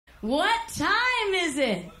What time is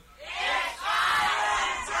it? It's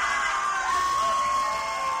Island time!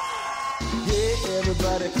 Yeah,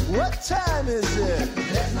 everybody, what time is it?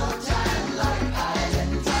 There's no time like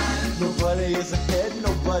Island time. Nobody is ahead,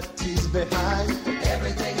 nobody's behind.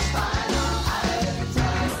 Everything's fine on Island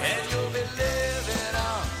time. And you'll be living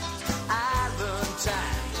on Island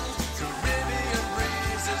time. Caribbean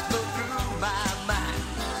breezes blow through my mind.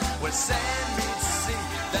 Where sand meets sea,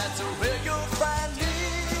 that's where you'll find me.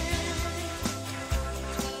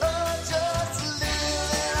 Oh, just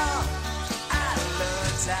living on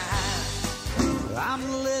Island time. I'm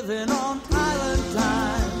living on Island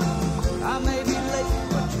time. I may be late,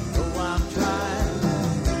 but you know I'm trying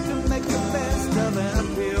to make the best of an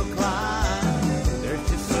uphill climb. There's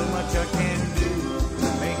just so much I can do to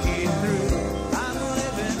make it through. I'm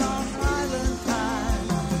living on Island time.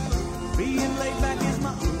 Being laid back is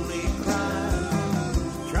my only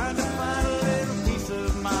crime. Trying to find a little peace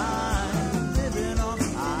of mind. Living on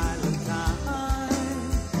Island time.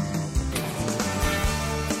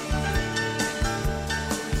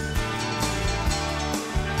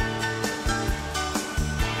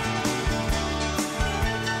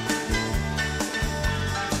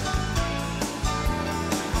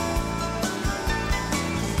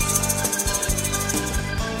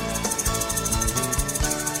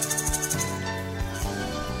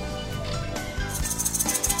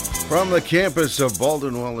 From the campus of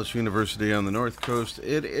Baldwin Wallace University on the North Coast,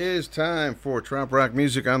 it is time for Trop Rock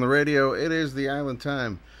Music on the Radio. It is the Island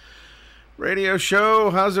Time radio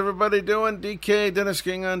show. How's everybody doing? DK, Dennis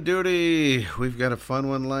King on duty. We've got a fun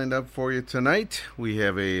one lined up for you tonight. We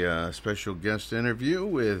have a special guest interview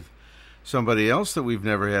with somebody else that we've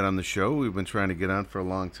never had on the show. We've been trying to get on for a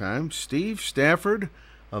long time. Steve Stafford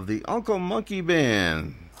of the Uncle Monkey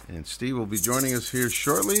Band. And Steve will be joining us here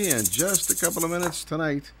shortly in just a couple of minutes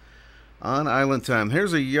tonight on Island Time.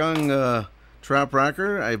 Here's a young trop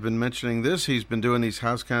rocker. I've been mentioning this. He's been doing these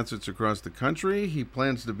house concerts across the country. He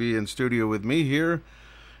plans to be in studio with me here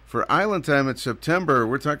for Island Time in September.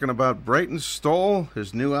 We're talking about Brighton Stoll.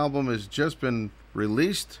 His new album has just been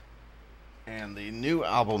released, and the new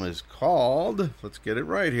album is called, let's get it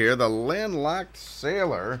right here, The Landlocked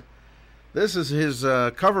Sailor. This is his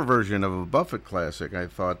cover version of a Buffett classic. I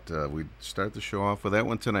thought we'd start the show off with that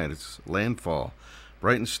one tonight. It's Landfall.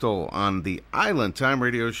 Brighton Stoll on the Island Time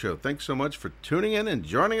Radio Show. Thanks so much for tuning in and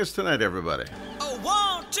joining us tonight, everybody. Oh,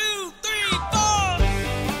 1, 2, 3, 4.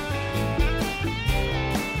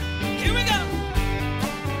 Here we go.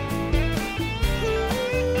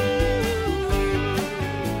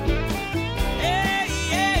 Yeah,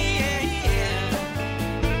 yeah, yeah, yeah.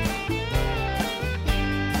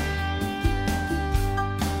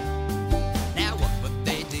 Now what would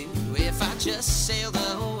they do if I just sailed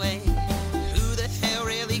away?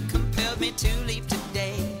 To leave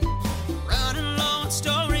today, running low on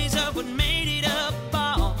stories of what made it up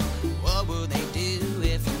all. What would they do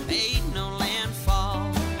if it made no landfall?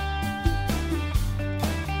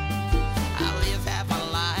 I live half my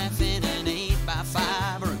life in an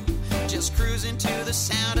 8x5 room, just cruising to the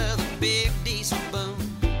sound of the big diesel boom.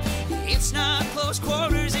 It's not close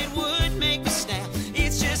quarters, it would make me snap.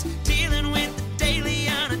 It's just dealing with the daily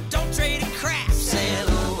unadulterated crap. Sail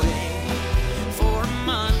away for a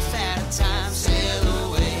month at a time, sail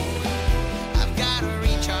away. I've got to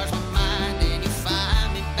recharge my mind, and you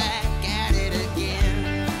find me back at it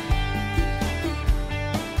again.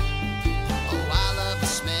 Oh, I love the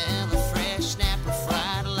smell of fresh snapper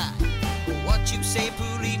fried alive. What you say,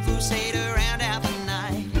 Poulet-Fou, say to round out the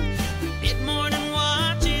night. Mid-morning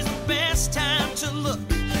watch is the best time to look.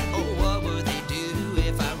 Oh, what would they do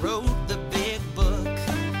if I wrote the big book?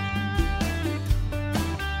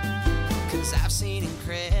 'Cause I've seen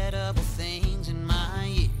incredible things in my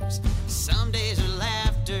years. Some days were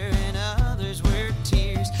laughter and others were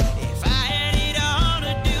tears. If I had it all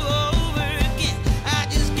to do over again, I'd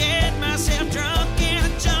just get myself drunk and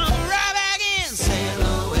I'd jump right back in. Sail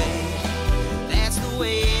away, that's the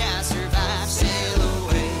way I survive. Sail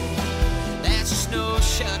away, that's just no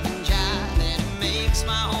shuck and jive, and it makes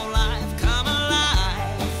my whole life come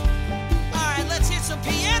alive. All right, let's hit some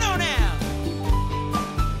piano now.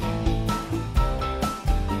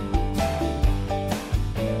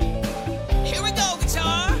 Here we go,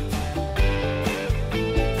 guitar.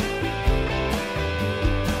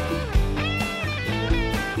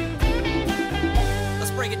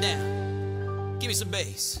 Let's break it down. Give me some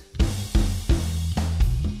bass.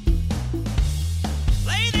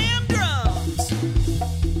 Play them drums.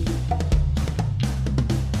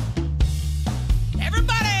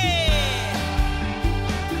 Everybody!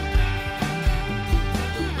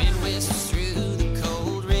 The wind whistles through the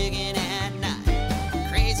cold rigging at night.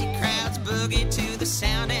 Crazy boogie to the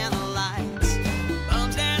sound and the lights.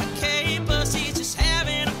 Bums down a campus, he's just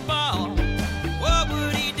having a ball. What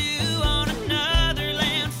would he do on another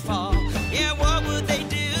landfall? Yeah, what would they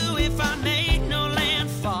do if I made no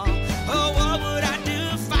landfall? Oh, what would I do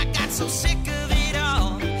if I got so sick of it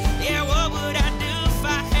all? Yeah, what would I do if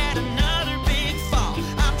I had another big fall?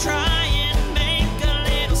 I'm trying to make a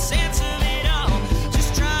little sense of it all.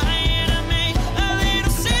 Just trying to make a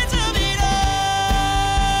little sense of it all.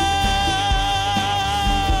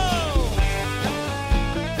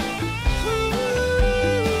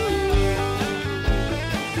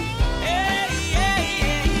 Yeah, yeah,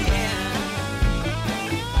 yeah, yeah.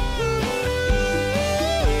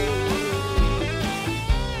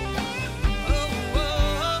 Oh, oh,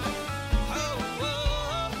 oh, oh, oh,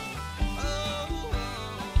 oh.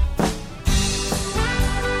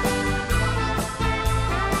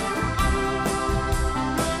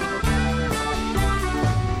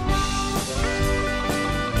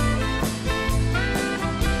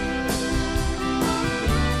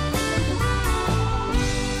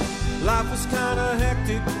 Life was kinda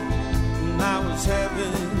hectic, and I was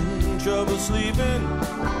having trouble sleeping.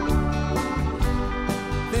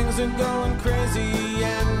 Things are going crazy,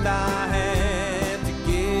 and I had to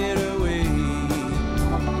get away.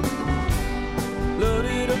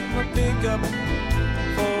 Loaded up my pickup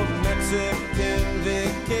for a Mexican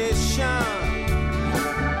vacation.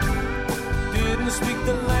 Didn't speak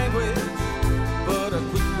the language, but I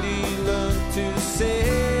quickly learned to say,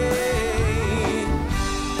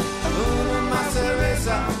 una más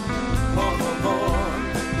cerveza, por favor,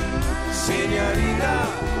 señorita.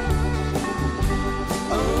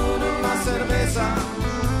 Una más cerveza,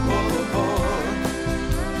 por favor,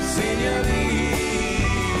 señorita.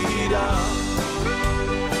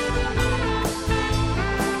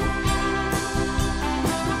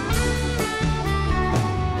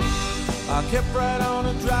 I kept right on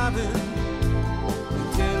driving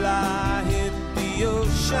until I hit the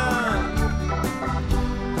ocean.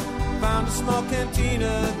 Found a small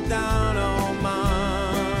cantina down on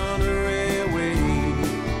Monterey Way.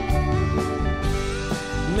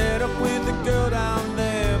 Met up with a girl down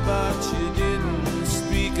there, but she didn't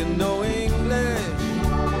speak no English.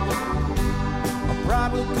 I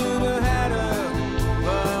probably could have had her,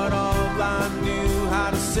 but all I knew how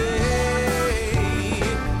to say,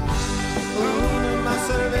 una más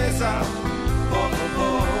cerveza, por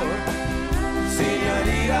favor,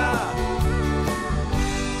 señorita.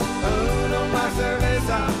 Una más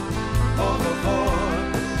cerveza, por favor,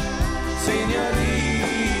 señorita.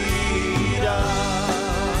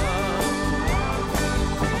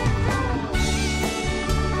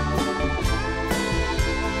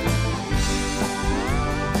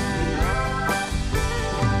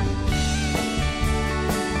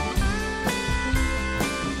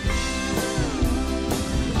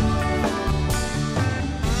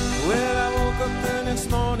 Well, I woke up the next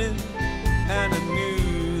morning and I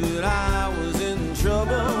knew that I was in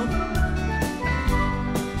trouble.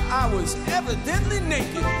 I was evidently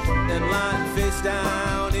naked and lying face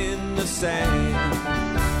down in the sand.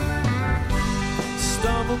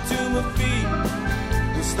 Stumbled to my feet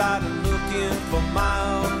and started looking for my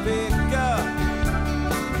own pickup.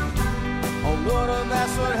 Oh, what if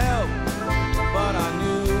that's what helped? But I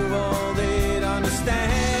knew all they'd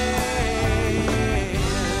understand.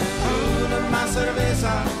 Una más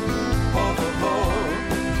cerveza, por favor,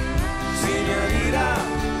 señorita.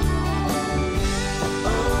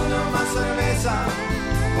 Una más cerveza,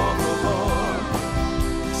 por favor,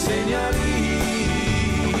 señorita.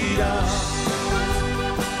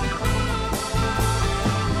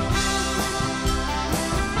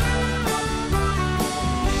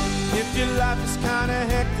 If your life is kinda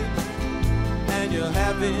hectic and you're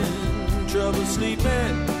having trouble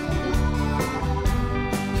sleeping,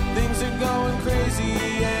 things are going crazy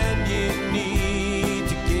and you need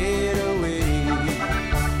to get away.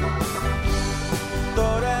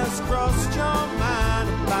 Thought has crossed your mind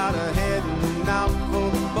about heading out for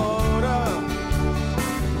the border.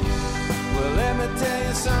 Well, let me tell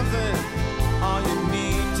you something, all you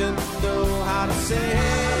need to know how to say,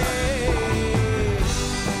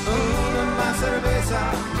 una más cerveza,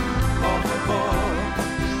 por favor,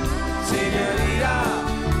 señorita.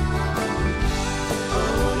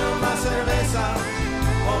 Una más cerveza,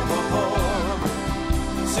 por favor,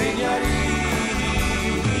 señorita.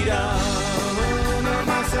 Una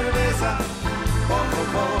más cerveza, por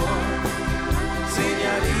favor,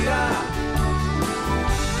 señorita.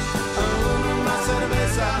 Una más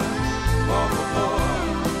cerveza, por favor,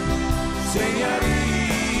 señorita.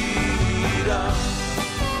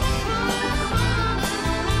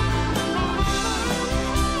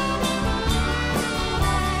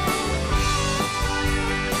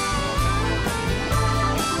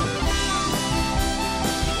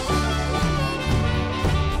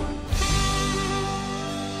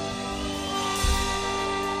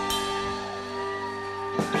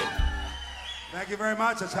 Thank you very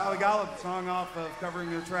much. That's Howie Gallup, song off of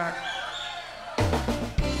Covering Your Track.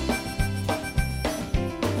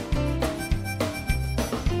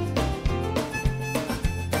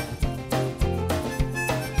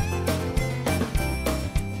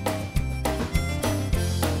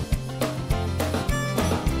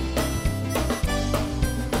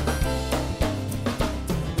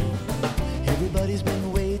 Everybody's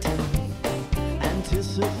been waiting,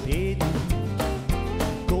 anticipating,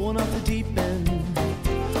 going off the deep end,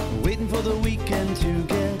 waiting for the weekend to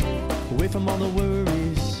get away from all the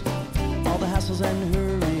worries, all the hassles and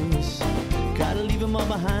hurries. Gotta leave them all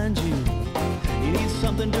behind you. You need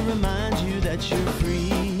something to remind you that you're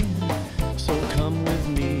free. So come with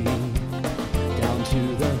me down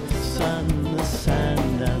to the sun, the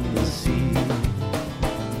sand, and the sea.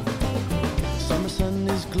 Summer sun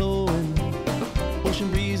is glowing, ocean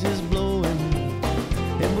breeze is blowing,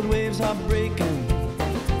 inward waves are breaking,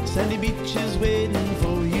 sandy beaches waiting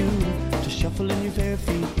for you to shuffle in your bare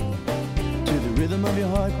feet to the rhythm of your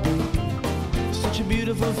heartbeat. Such a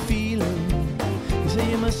beautiful feeling. You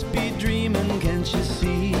say you must be dreaming, can't you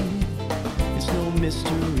see? It's no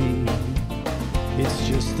mystery. It's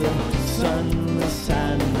just the sun, the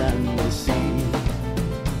sand, and the sea.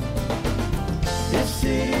 If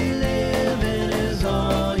city living is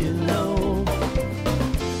all you know,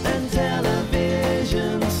 and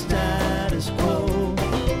television status quo,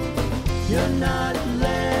 you're not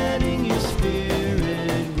letting your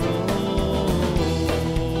spirit grow.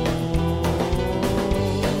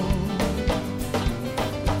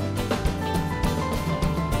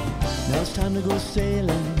 Now it's time to go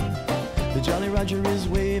sailing. The Jolly Roger is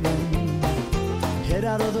waving. Head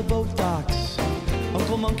out of the boat docks.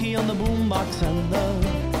 Uncle Monkey on the boombox, and the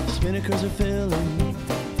spinnakers are filling.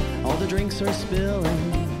 All the drinks are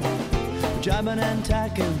spilling. We're jibing and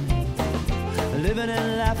tacking, living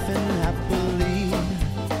and laughing happily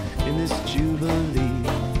in this jubilee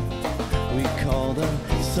we call the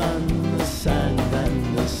sun, the sand,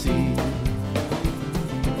 and the sea.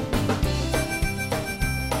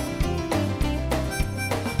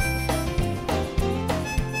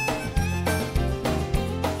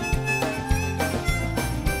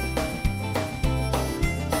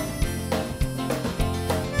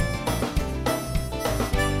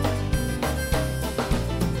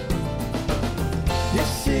 If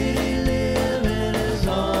city living is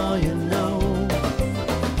all you know,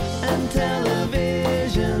 and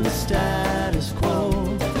television status quo,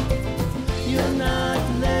 you're not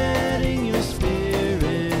letting your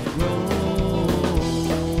spirit grow.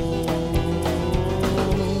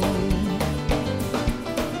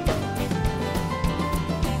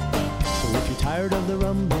 So if you're tired of the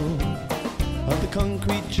rumble of the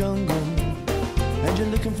concrete jungle, and you're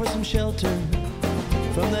looking for some shelter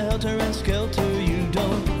from the helter and skelter, you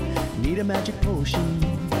don't need a magic potion.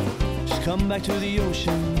 Just come back to the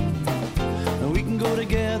ocean, and we can go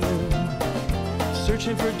together,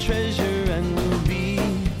 searching for treasure, and we'll be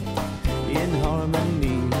in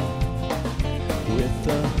harmony with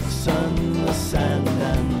the sun, the sand,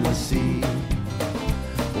 and the sea.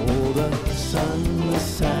 Oh, the sun, the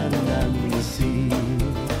sand, and the sea.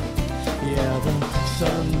 Yeah, the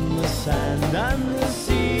sun, the sand, and the sea.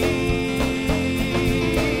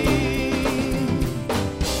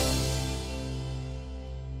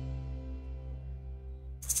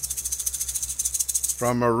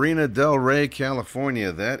 From Marina Del Rey,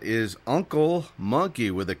 California, that is Uncle Monkey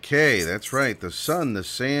with a K. That's right, the sun, the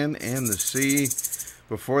sand, and the sea.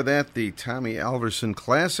 Before that, the Tommy Alverson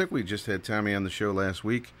Classic. We just had Tommy on the show last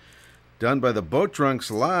week. Done by the Boat Drunks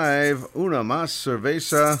live, Una Mas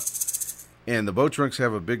Cerveza. And the Boat Drunks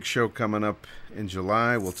have a big show coming up in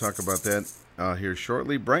July. We'll talk about that here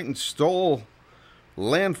shortly. Brighton stole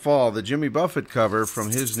Landfall, the Jimmy Buffett cover from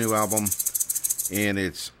his new album. And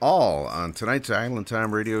it's all on tonight's Island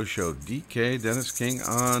Time radio show. DK, Dennis King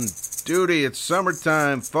on duty. It's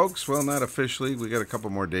summertime, folks. Well, not officially. We got a couple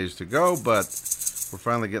more days to go, but we're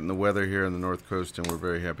finally getting the weather here on the North Coast, and we're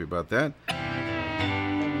very happy about that.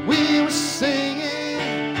 We were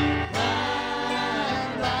singing,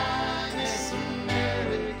 ride, ride, this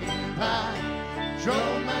American pie.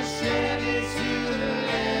 Drove my Chevy to the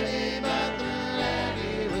levee, but the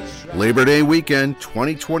levee was dry. Labor Day weekend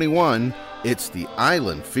 2021. It's the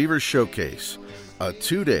Island Fever Showcase, a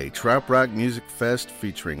 2-day trop rock music fest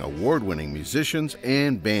featuring award-winning musicians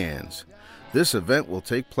and bands. This event will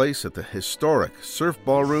take place at the historic Surf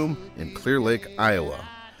Ballroom in Clear Lake, Iowa.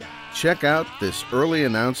 Check out this early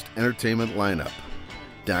announced entertainment lineup.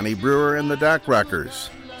 Donnie Brewer and the Dock Rockers,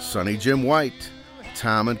 Sonny Jim White,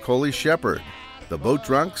 Tom and Coley Shepard, the Boat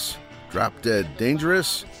Drunks, Drop Dead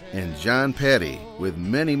Dangerous, and John Patty, with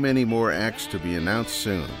many, many more acts to be announced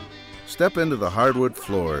soon. Step into the hardwood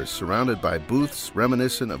floors, surrounded by booths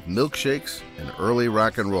reminiscent of milkshakes and early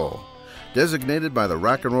rock and roll. Designated by the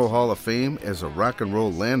Rock and Roll Hall of Fame as a rock and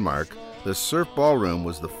roll landmark, the Surf Ballroom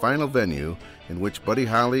was the final venue in which Buddy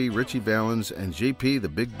Holly, Richie Valens, and J.P. the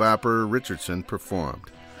Big Bopper Richardson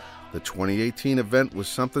performed. The 2018 event was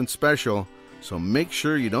something special, so make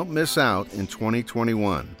sure you don't miss out in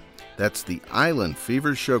 2021. That's the Island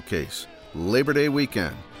Fever Showcase, Labor Day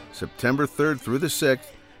weekend, September 3rd through the 6th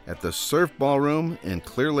at the Surf Ballroom in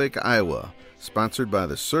Clear Lake, Iowa, sponsored by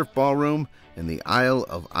the Surf Ballroom and the Isle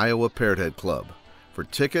of Iowa Parrot Head Club. For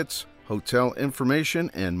tickets, hotel information,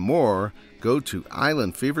 and more, go to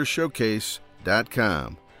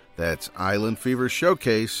islandfevershowcase.com. That's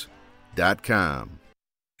islandfevershowcase.com.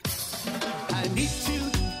 I need to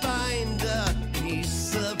find a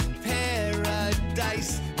piece of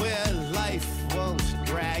paradise where life won't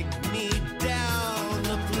drag me down,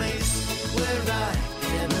 a place where I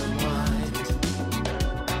can unwind.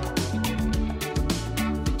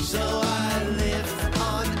 So I live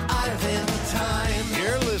on Island Time.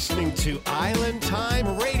 You're listening to Island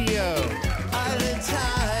Time Radio. Island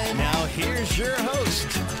Time. Now here's your host,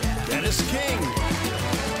 Dennis King.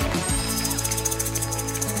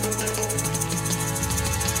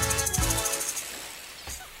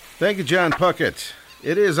 Thank you, John Puckett.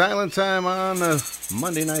 It is Island Time on a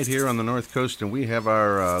Monday night here on the North Coast, and we have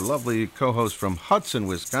our lovely co-host from Hudson,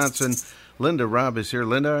 Wisconsin. Linda Robb is here.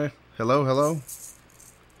 Linda, hello.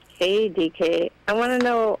 Hey, DK. I want to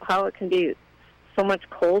know how it can be so much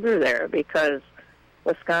colder there, because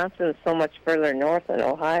Wisconsin is so much further north than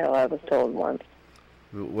Ohio, I was told once.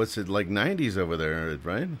 What's it, like 90s over there,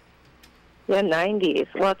 right? Yeah, 90s.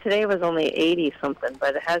 Well, today was only 80-something,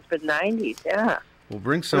 but it has been 90s, yeah. Well,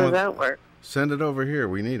 bring some. How does that work? Send it over here.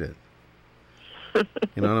 We need it.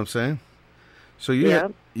 You know what I'm saying? So you Yeah,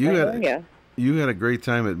 you had a great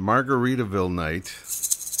time at Margaritaville night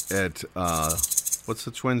at what's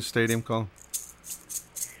the Twins Stadium called?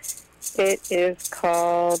 It is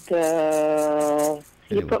called.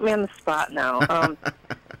 You put me on the spot now.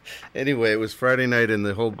 Anyway, it was Friday night, and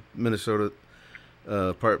the whole Minnesota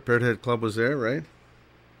Parrot Head Club was there, right?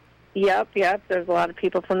 Yep. There's a lot of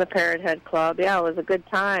people from the Parrot Head Club. Yeah, it was a good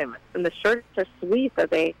time. And the shirts are sweet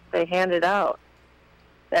that they handed out.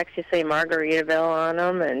 They actually say Margaritaville on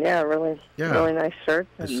them, and really nice shirts.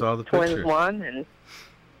 I saw the Twins picture. won, and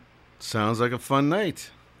sounds like a fun night.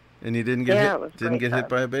 And you didn't get hit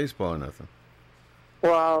by a baseball or nothing.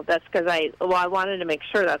 Well, that's because I wanted to make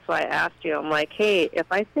sure. That's why I asked you. I'm like, hey, if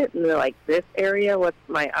I sit in like this area, what's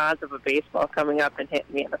my odds of a baseball coming up and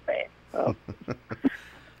hitting me in the face? So.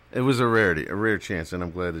 It was a rare chance, and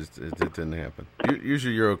I'm glad it didn't happen.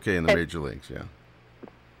 Usually you're okay in the major leagues, yeah.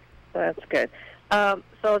 That's good.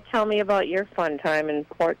 So tell me about your fun time in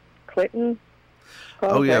Port Clinton.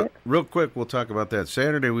 Oh, yeah. Real quick, we'll talk about that.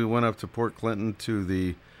 Saturday, we went up to Port Clinton to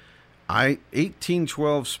the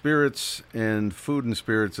 1812 Spirits and Food and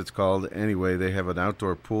Spirits, it's called. Anyway, they have an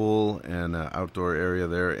outdoor pool and an outdoor area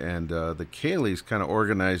there, and the Kayleys kind of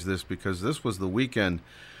organized this because this was the weekend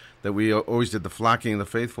that we always did the Flocking of the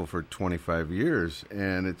Faithful for 25 years,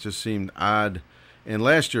 and it just seemed odd. And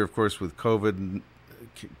last year, of course, with COVID,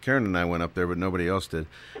 Karen and I went up there, but nobody else did.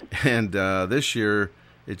 And this year,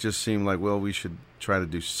 it just seemed like, well, we should try to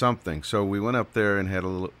do something. So we went up there and had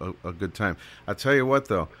a good time. I'll tell you what,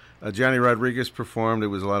 though. Johnny Rodriguez performed. It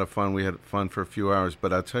was a lot of fun. We had fun for a few hours.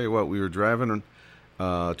 But I'll tell you what, we were driving,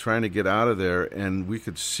 trying to get out of there, and we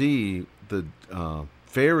could see the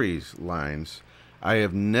ferries lines. I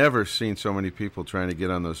have never seen so many people trying to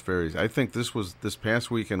get on those ferries. I think this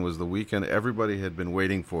past weekend was the weekend everybody had been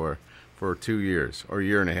waiting for 2 years or a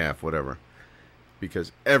year and a half, whatever,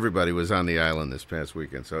 because everybody was on the island this past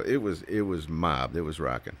weekend. So it was mobbed. It was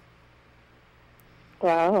rocking.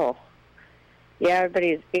 Wow. Yeah,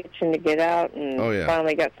 everybody's itching to get out and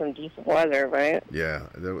finally got some decent weather, right? Yeah,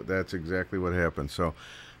 that's exactly what happened. So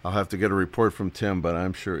I'll have to get a report from Tim, but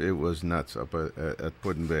I'm sure it was nuts up at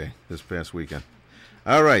Put-in-Bay this past weekend.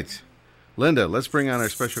 All right, Linda, let's bring on our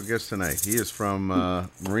special guest tonight. He is from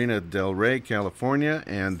Marina del Rey, California,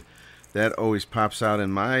 and that always pops out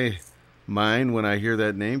in my mind when I hear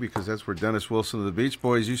that name because that's where Dennis Wilson of the Beach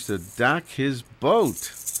Boys used to dock his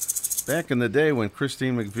boat back in the day when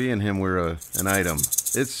Christine McVie and him were an item.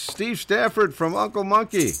 It's Steve Stafford from Uncle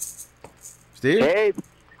Monkey. Steve? Hey,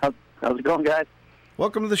 how's it going, guys?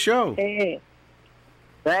 Welcome to the show. Hey.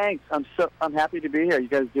 Thanks. I'm happy to be here. You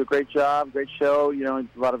guys do a great job, great show. You know, a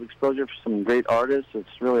lot of exposure for some great artists. It's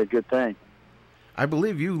really a good thing. I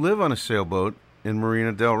believe you live on a sailboat in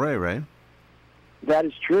Marina del Rey, right? That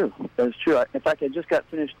is true. That is true. In fact, I just got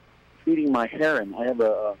finished feeding my heron. I have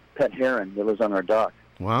a pet heron that lives on our dock.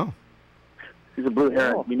 Wow. He's a blue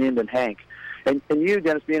heron. Oh. We named him Hank. And you,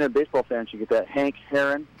 Dennis, being a baseball fan, should get that Hank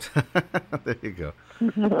Heron. There you go.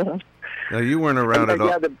 Now, you weren't around at all.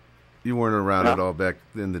 Yeah, You weren't around at all back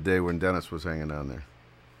in the day when Dennis was hanging down there.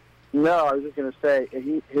 No, I was just going to say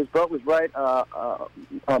his boat was right not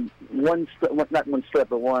one strip,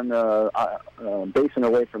 but one basin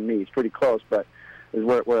away from me. It's pretty close, but is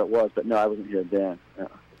where it was. But no, I wasn't here then. No.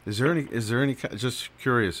 Is there any? Just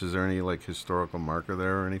curious. Is there any like historical marker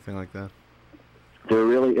there or anything like that? There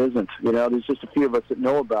really isn't. There's just a few of us that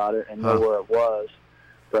know about it and know where it was,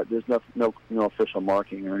 but there's no official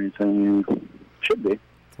marking or anything. Should be.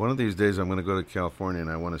 One of these days, I'm going to go to California and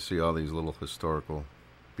I want to see all these little historical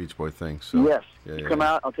Beach Boy things. So, yes. Yeah, Come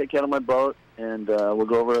out. I'll take you out on my boat, and we'll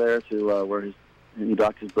go over there to where he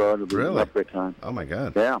docked his boat. It'll be a great time. Oh my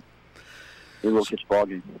God. Yeah. Maybe we'll catch a ball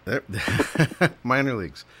game. Minor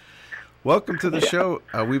leagues. Welcome to the show.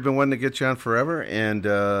 We've been wanting to get you on forever, and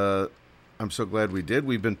I'm so glad we did.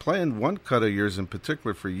 We've been playing one cut of yours in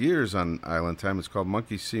particular for years on Island Time. It's called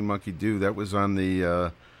Monkey See, Monkey Do. That was on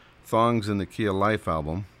the Thongs in the Key of Life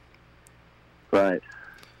album. Right.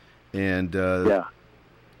 And yeah.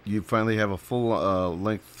 You finally have a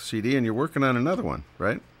full-length CD, and you're working on another one,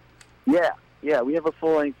 right? Yeah. We have a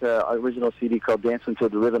full-length original CD called Dancing to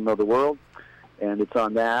the Rhythm of the World, and it's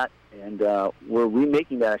on that. And we're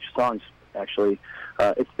remaking that songs, actually.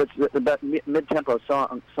 It's about mid-tempo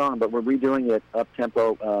song, but we're redoing it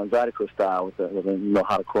up-tempo Zydeco style with a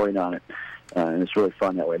hot accordion on it. And it's really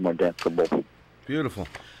fun that way, more danceable. Beautiful.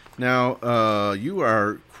 Now, you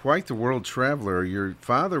are quite the world traveler. Your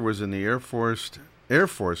father was in the Air Force,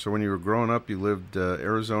 so when you were growing up, you lived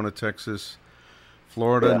Arizona, Texas,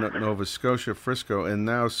 Florida, Nova Scotia, Frisco, and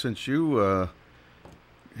now since you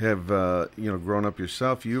have grown up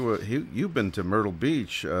yourself, you've been to Myrtle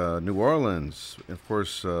Beach, New Orleans, of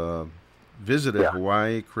course, visited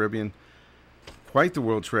Hawaii, Caribbean. Quite the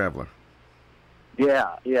world traveler.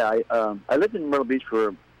 Yeah. I lived in Myrtle Beach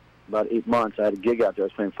for about 8 months. I had a gig out there. I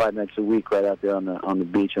was playing 5 nights a week right out there on the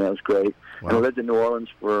beach, and that was great. Wow. And I lived in New Orleans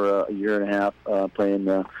for a year and a half, playing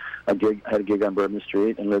a gig. I had a gig on Bourbon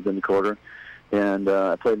Street and lived in the Quarter. And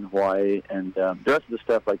I played in Hawaii, and the rest of the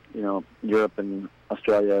stuff, like Europe and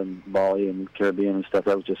Australia and Bali and Caribbean and stuff,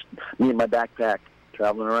 that was just me and my backpack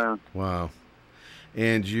traveling around. Wow.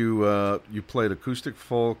 And you played acoustic,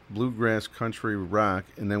 folk, bluegrass, country, rock,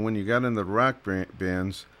 and then when you got into the rock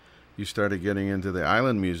bands, you started getting into the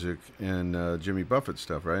island music and Jimmy Buffett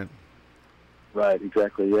stuff, right? Right,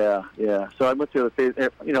 exactly, yeah. So I went through the phase,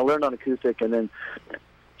 learned on acoustic, and then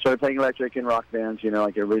started playing electric in rock bands,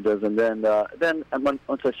 like everybody does. And then once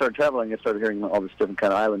I started traveling, I started hearing all this different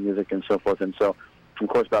kind of island music and so forth. And so, of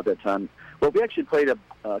course, about that time, we actually played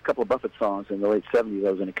a couple of Buffett songs in the late 70s.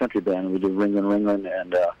 I was in a country band, and we did Ringling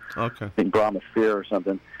and I think Brahma Fear or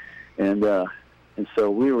something. And so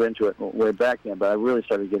we were into it way back then, but I really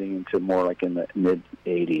started getting into more like in the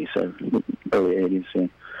mid-'80s, early 80s. Yeah.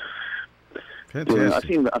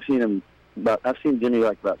 Fantastic. I've seen Jimmy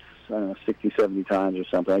like about 60, 70 times or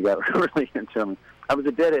something. I got really into him. I was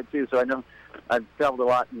a Deadhead too, so I know I've traveled a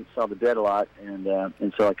lot and saw the Dead a lot,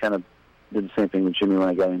 and so I kind of did the same thing with Jimmy when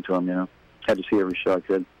I got into him. Had to see every show I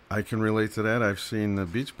could. I can relate to that. I've seen the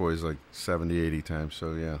Beach Boys like 70, 80 times.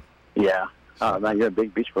 So yeah. Yeah. Oh, man, you're a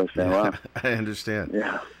big Beach Boys fan. Yeah, wow. I understand.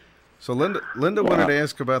 Yeah. So Linda wanted to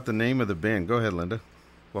ask about the name of the band. Go ahead, Linda.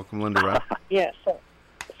 Welcome, Linda Rock. Yes.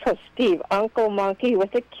 So, Steve, Uncle Monkey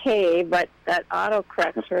with a K, but that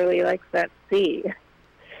autocorrect really likes that C.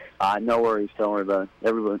 No worries. Don't worry about it.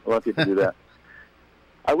 Everyone, a lot of people do that.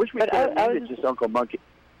 I wish we could have named it just Uncle Monkey.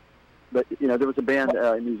 But, there was a band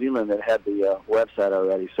in New Zealand that had the website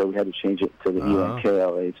already, so we had to change it to the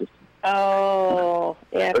UNKLA.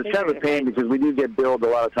 Yeah. It's kind of a pain because we do get billed a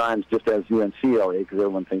lot of times just as UNCLA because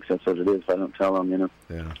everyone thinks that's what it is if I don't tell them,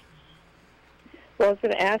 Yeah. Well, I was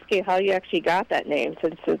going to ask you how you actually got that name,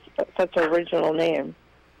 since it's such an original name.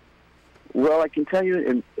 Well, I can tell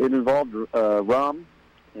you it involved rum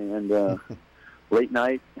and late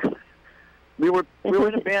night. We were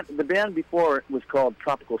in a band. The band before was called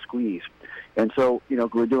Tropical Squeeze, and so we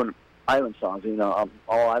were doing island songs,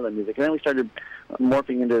 all island music, and then we started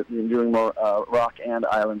morphing into doing more rock and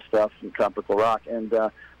island stuff, tropical rock, and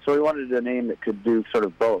so we wanted a name that could do sort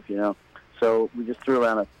of both, So we just threw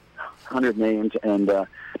around 100 names, and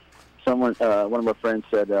one of my friends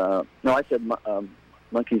said, no, I said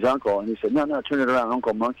Monkey's uncle, and he said, no, turn it around,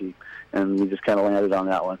 Uncle Monkey, and we just kind of landed on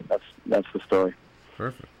that one. That's the story.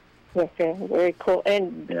 Perfect. Okay, very cool.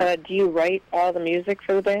 And do you write all the music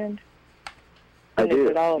for the band? I do.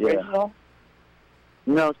 Is it all original?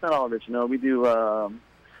 No, it's not all original. We do,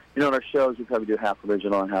 in our shows, we probably do half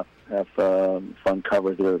original and half fun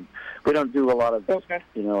covers. We don't do a lot of,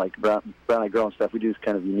 like Brown Eyed Girl and stuff. We do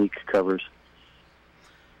kind of unique covers.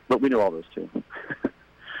 But we do all those, too.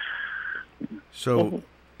 So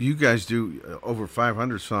you guys do over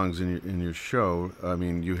 500 songs in your show. I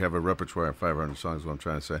mean, you have a repertoire of 500 songs, is what I'm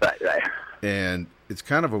trying to say. Right. And it's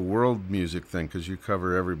kind of a world music thing because you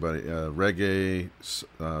cover everybody, reggae,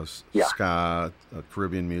 ska,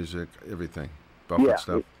 Caribbean music, everything, Buffett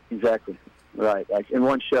stuff. Exactly. Right. Like in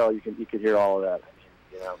one show, you could hear all of that.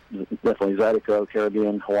 I mean, definitely Zydeco,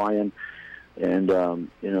 Caribbean, Hawaiian, and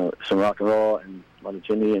some rock and roll and a lot of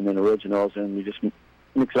Jimmy, and then originals, and we just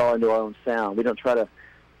mix it all into our own sound. We don't try to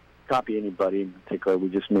copy anybody in particular. We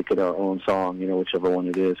just make it our own song, whichever one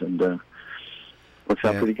it is, and works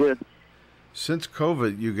out pretty good. Since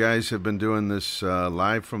COVID, you guys have been doing this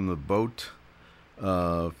live from the boat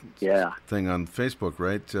thing on Facebook,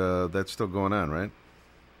 right? That's still going on, right?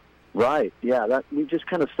 Right, yeah. That we just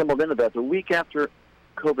kind of stumbled into that. The week after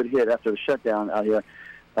COVID hit, after the shutdown out here,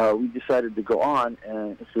 we decided to go on,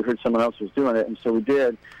 and we heard someone else was doing it, and so we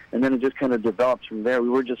did. And then it just kind of developed from there. We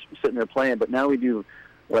were just sitting there playing, but now we do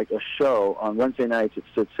like a show on Wednesday nights. It's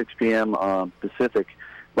at 6 p.m. Pacific,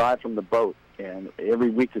 live from the boat. And every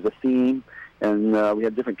week is a theme, and we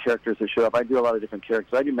have different characters that show up. I do a lot of different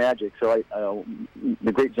characters. I do magic, so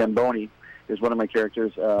the Great Zamboni is one of my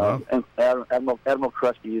characters. And Admiral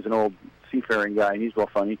Krusty is an old seafaring guy, and he's real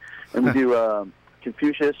funny. And we do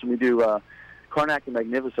Confucius, and we do Karnak the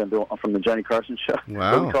Magnificent from the Johnny Carson show.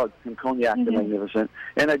 Wow. We call it Cognac the Magnificent.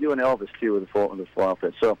 And I do an Elvis, too, with a full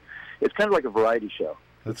outfit. So it's kind of like a variety show.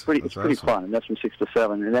 It's pretty awesome. fun, and that's from 6 to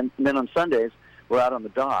 7. And then on Sundays, we're out on the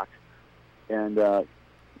dock, and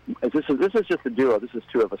this is just a duo. This is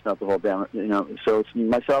two of us, not the whole band. So it's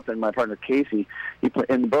myself and my partner Casey.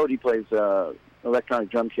 In the boat, he plays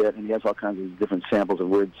electronic drum kit, and he has all kinds of different samples of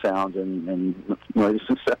weird sounds and noises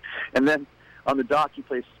and stuff. And then on the dock, he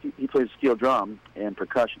plays steel drum and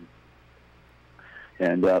percussion.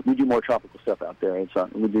 And we do more tropical stuff out there. It's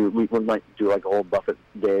we might do like a whole Buffett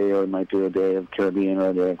day, or we might do a day of Caribbean, or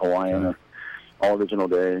a day of Hawaiian, or all original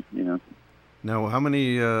day. Now, how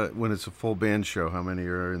many when it's a full band show? How many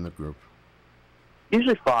are in the group?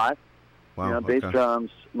 Usually 5. Wow. Bass drums,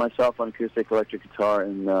 myself on acoustic, electric guitar,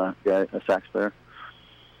 and a sax player.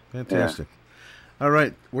 Fantastic. Yeah. All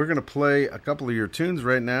right, we're going to play a couple of your tunes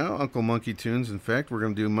right now, Uncle Monkey tunes. In fact, we're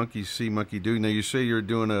going to do Monkey See, Monkey Do. Now, you say you're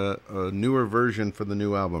doing a newer version for the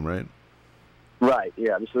new album, right? Right,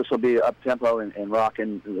 yeah. This will be up-tempo and rock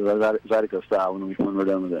and Zydeco style when we're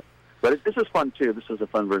done with it. But this is fun, too. This is a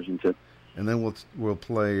fun version, too. And then we'll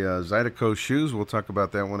play Zydeco Shoes. We'll talk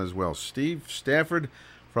about that one as well. Steve Stafford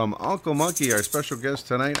from Uncle Monkey, our special guest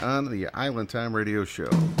tonight on the Island Time Radio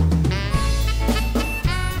Show.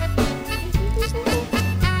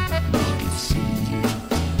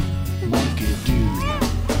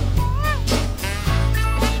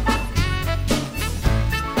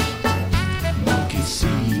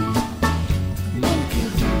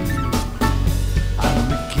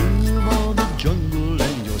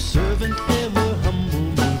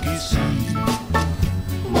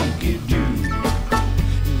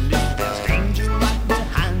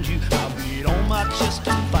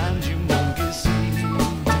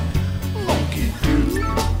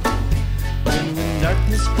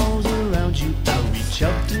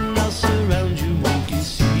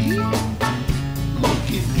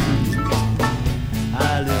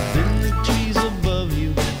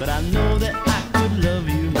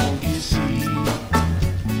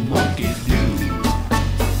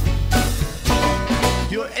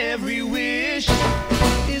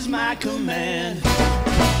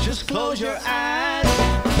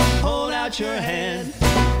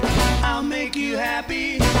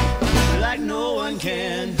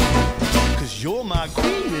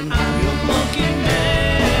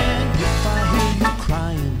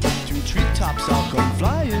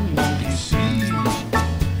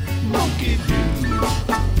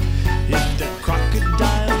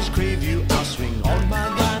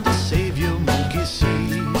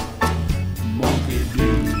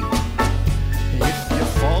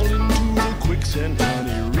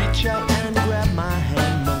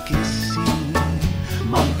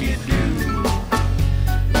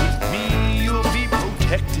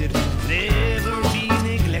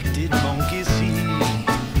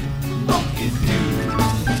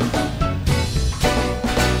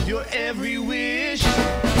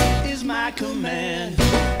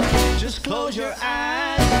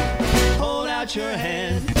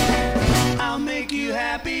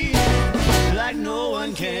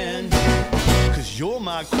 'cause you're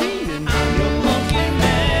my queen and I'm your monkey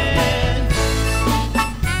man.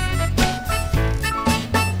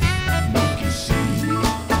 Monkey see,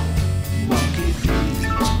 monkey do.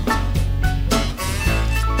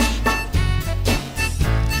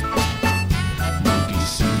 Monkey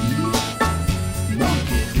see,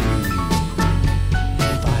 monkey do.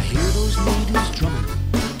 If I hear those ladies drumming,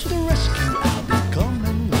 to the rescue I'll be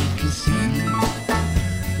coming. Monkey see,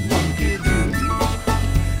 monkey do.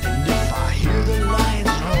 And if I hear the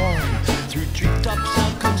lions roar, through treetops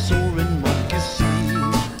I'll come soaring. Monkey see,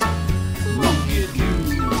 monkey do.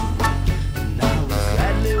 And I will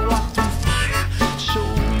gladly walk through fire, show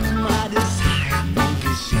you my desire.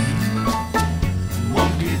 Monkey see,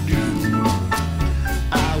 monkey do.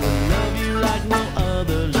 I will love you like no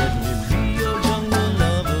other. Let me be your jungle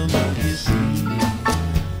lover. Monkey see,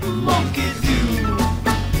 monkey do.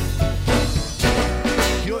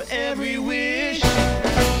 Your every wish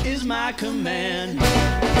is my command.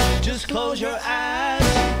 Just close your eyes,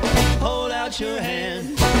 hold out your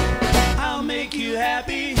hand. I'll make you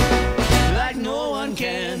happy like no one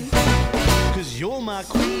can. 'Cause you're my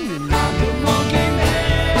queen and I'm your monkey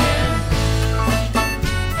man.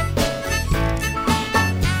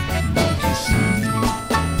 Monkey see,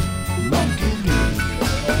 monkey do.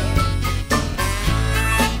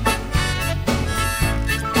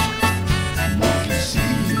 Monkey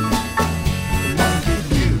see, monkey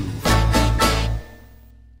do.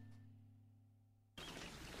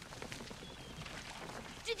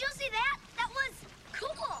 Did you see that? That was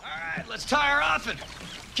cool. All right, let's tie her off and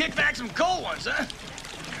kick back some cold ones, huh?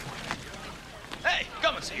 Hey,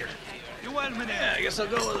 come and see her. You want me Yeah, I guess I'll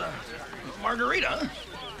go with a margarita, huh?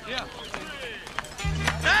 Yeah.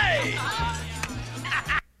 Hey!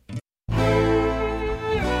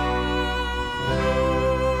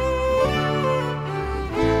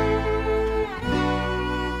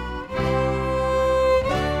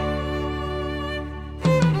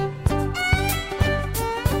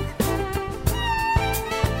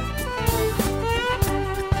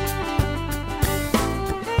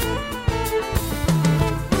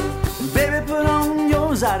 Baby, put on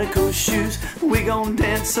your Zydeco shoes. We gon'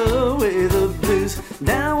 dance away the blues.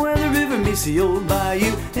 Down where the river meets the old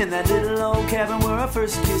bayou. In that little old cabin where I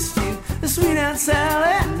first kissed you. The sweet Aunt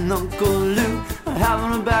Sally and Uncle Lou are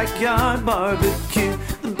having a backyard barbecue.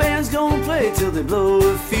 The band's gonna play till they blow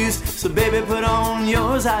a fuse. So baby, put on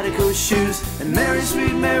your Zydeco shoes. And Mary,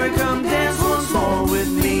 sweet Mary, come dance once more with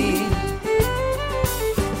me.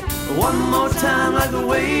 One more time like the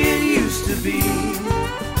way it used to be.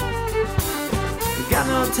 Got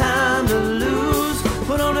no time to lose.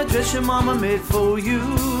 Put on a dress your mama made for you.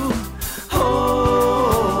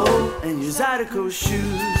 Oh, and your Zydeco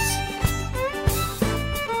shoes.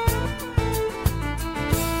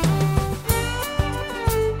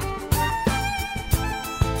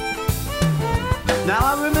 Now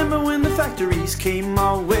I remember when the factories came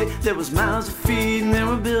our way. There was mouths to feed and there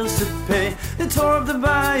were bills to pay. They tore up the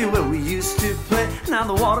bayou where we used to play. Now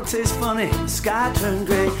the water tastes funny, the sky turned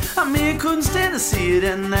gray. I mean, I couldn't stand to see it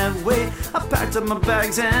in that way. I packed up my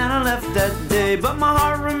bags and I left that day. But my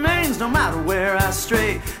heart remains no matter where I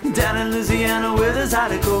stray. Down in Louisiana where the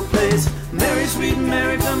Zydeco plays. Mary, sweet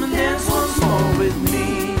Mary, come and dance once more with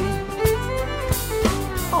me.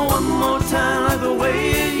 One more time like the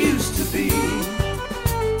way it used to be.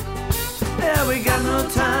 Yeah, we got no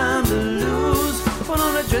time to lose. Put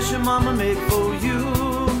on a dress your mama made for you.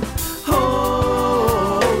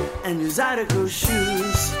 Oh, and your Zydeco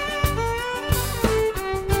shoes.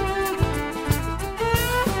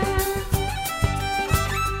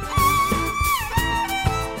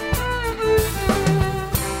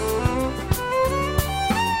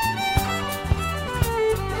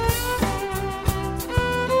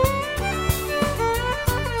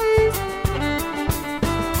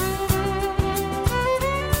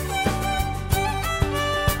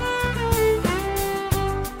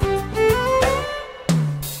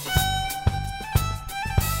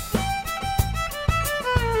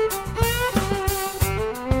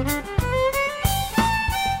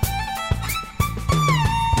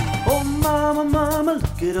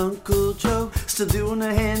 Look at Uncle Joe, still doing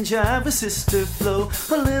a hand jive with Sister Flo.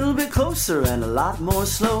 A little bit closer and a lot more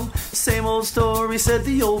slow. Same old story, said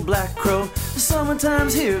the old black crow. The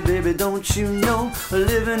summertime's here, baby, don't you know?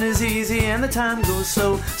 Living is easy and the time goes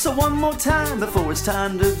slow. So one more time before it's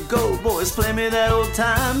time to go. Boys, play me that old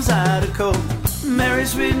time Zydeco. Mary,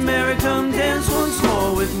 sweet Mary, come dance once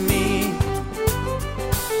more with me.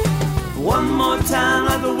 One more time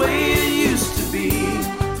like the way it used to be.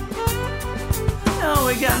 Oh,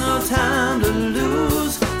 we got no time to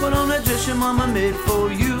lose. Put on that dress your mama made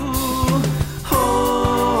for you.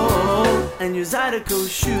 Oh, and your Zydeco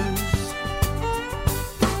shoes.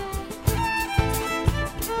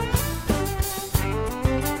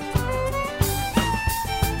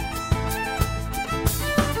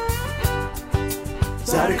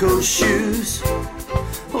 Zydeco shoes,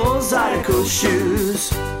 oh Zydeco shoes,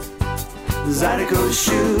 Zydeco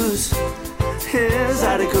shoes, hey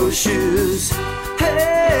Zydeco shoes,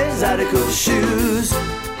 hey Zydeco shoes.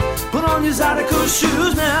 Put on your Zydeco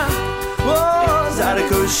shoes now, oh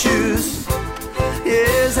Zydeco shoes,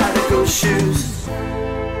 yeah Zydeco shoes.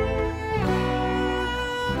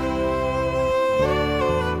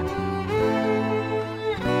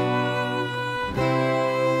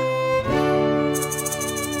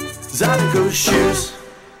 Zydeco shoes.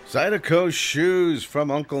 Zydeco shoes from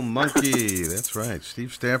Uncle Monkey. That's right.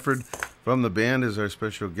 Steve Stafford from the band is our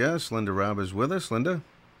special guest. Linda Raub is with us. Linda?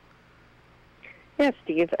 Yes,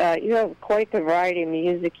 Steve. You have quite the variety of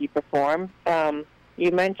music you perform.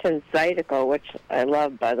 You mentioned Zydeco, which I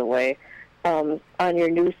love, by the way, on your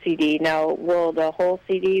new CD. Now, will the whole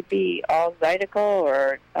CD be all Zydeco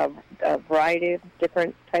or a variety of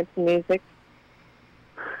different types of music?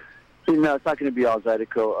 No, it's not going to be all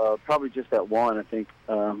Zydeco. Probably just that one, I think.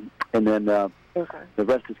 And then the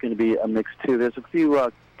rest is going to be a mix, too. There's a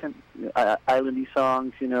few islandy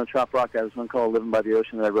songs, trop rock. There's one called Living by the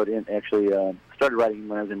Ocean that I wrote in. Actually, started writing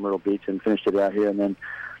when I was in Myrtle Beach and finished it out here. And then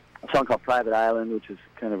a song called Private Island, which is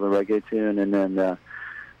kind of a reggae tune. And then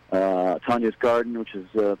Tanya's Garden, which is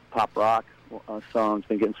a pop rock song. It's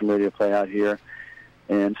been getting some radio play out here.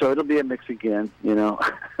 And so it'll be a mix again,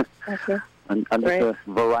 Okay. I'm just a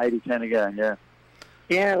variety kind of guy, yeah.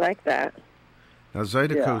 Yeah, I like that. Now,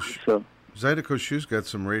 Zydeco shoes got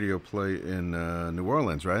some radio play in New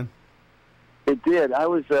Orleans, right? It did. I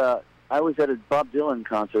was at a Bob Dylan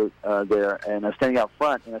concert there, and I was standing out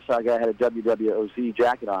front, and I saw a guy had a WWOZ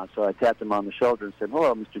jacket on, so I tapped him on the shoulder and said,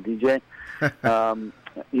 "Hello, Mr. DJ."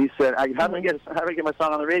 He said, "How do I get my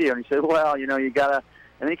song on the radio?" And he said, "Well, you gotta."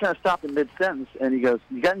 And then he kind of stopped in mid-sentence, and he goes,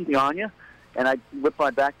 "You got anything on you?" And I whipped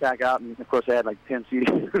my backpack out, and of course I had like 10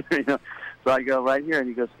 CDs. So I go right here, and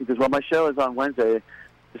he goes, "Well, my show is on Wednesday.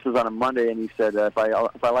 This was on a Monday," and he said, "If I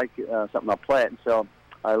like something, I'll play it." And so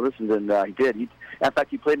I listened, and he did. In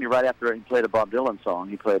fact, he played me right after he played a Bob Dylan song.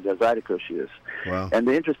 He played Zydeco shoes. Wow! And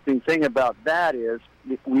the interesting thing about that is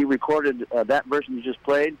we recorded that version you just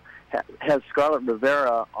played has Scarlett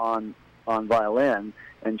Rivera on violin,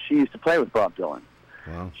 and she used to play with Bob Dylan.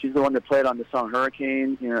 Wow. She's the one that played on the song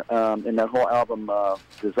Hurricane in that whole album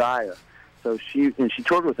Desire. So she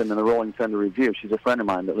toured with him in the Rolling Thunder Review. She's a friend of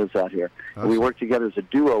mine that lives out here. Awesome. We work together as a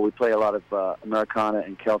duo. We play a lot of Americana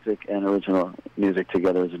and Celtic and original music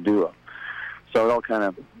together as a duo. So it all kind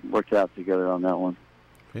of worked out together on that one.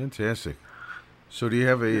 Fantastic. So do you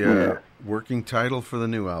have a working title for the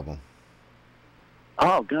new album?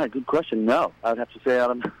 Oh, God, good question. No. I would have to say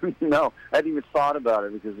no. I hadn't even thought about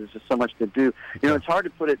it because there's just so much to do. It's hard to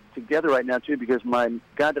put it together right now, too, because my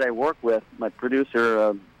guy that I work with, my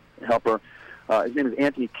producer, helper, his name is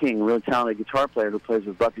Anthony King, a really talented guitar player who plays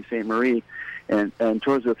with Buffy St. Marie and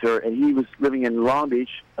tours with her. And he was living in Long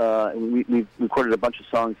Beach, and we recorded a bunch of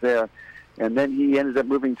songs there. And then he ended up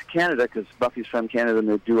moving to Canada because Buffy's from Canada and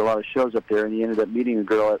they do a lot of shows up there. And he ended up meeting a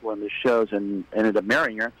girl at one of the shows and ended up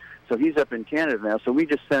marrying her. So he's up in Canada now. So we've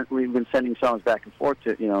been sending songs back and forth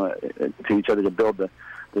to each other to build the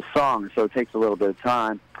song. So it takes a little bit of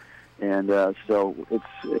time. And so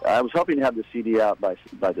I was hoping to have the CD out by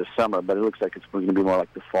this summer, but it looks like it's going to be more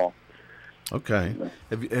like the fall. Okay.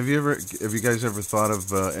 Have you guys ever thought of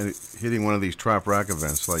hitting one of these trop rock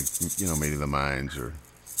events like maybe the Mines or?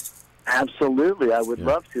 Absolutely, I would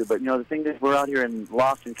love to, but the thing is, we're out here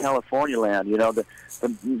lost in California land. The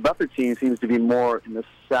Buffer scene seems to be more in the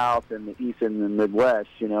South and the East and the Midwest.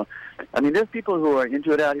 I mean, there's people who are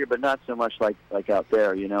into it out here, but not so much like out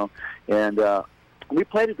there. And we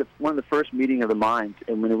played at one of the first meeting of the Mines,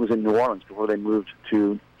 and when it was in New Orleans before they moved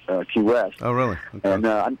to Key West. Oh, really? Okay.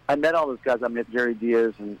 And I met all those guys. I met Jerry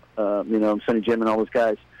Diaz and Sonny Jim and all those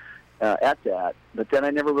guys. At that, but then I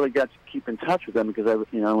never really got to keep in touch with them because I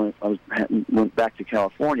went back to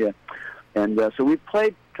California, and so we've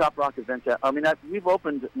played trop rock events. We've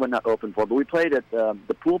opened, well, not opened for, but we played at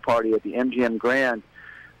the pool party at the MGM Grand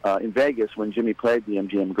in Vegas when Jimmy played the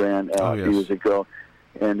MGM Grand a few years ago,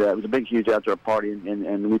 and it was a big, huge outdoor party,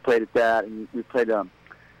 and we played at that, and we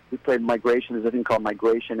played Migration. There's a thing called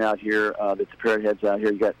Migration out here. That's the Parrot Heads out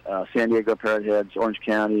here. You got San Diego Parrot Heads, Orange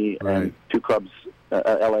County, and two clubs.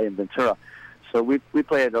 L.A. and Ventura. So we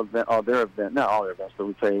play at all their events, not all their events, but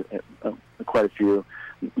we play quite a few.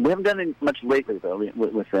 We haven't done much lately though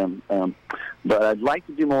with them, but I'd like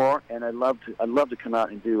to do more, and I'd love to come out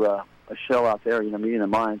and do a a show out there, meeting the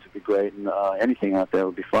minds would be great, and anything out there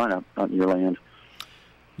would be fun out in your land.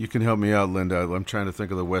 You can help me out, Linda. I'm trying to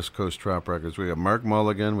think of the West Coast Trop Records. We got Mark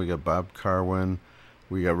Mulligan, we got Bob Carwin,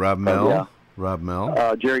 we got Rob Mell. Yeah. Rob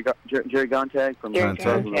Mell. Jerry Gontag from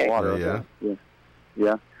Gontag. the Water.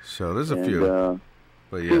 Yeah. So there's a few.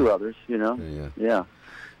 But few others, Yeah.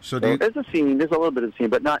 So there's a scene. There's a little bit of a scene,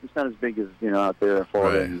 but it's not as big as out there in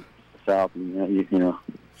Florida and the South, and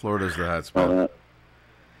Florida's the hot spot.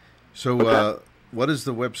 So, what is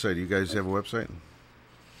the website? You guys have a website?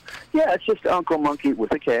 Yeah, it's just Uncle Monkey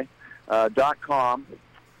with a K .com,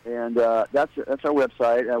 and that's our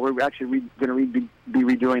website. We're actually going to be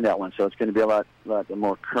redoing that one, so it's going to be a lot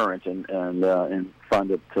more current and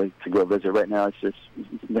fun to go visit. Right now, it's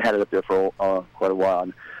had it up there for quite a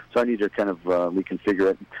while, so I need to kind of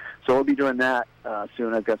reconfigure it. So we'll be doing that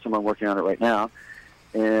soon. I've got someone working on it right now,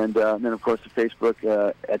 and then of course the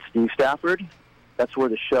Facebook at Steve Stafford. That's where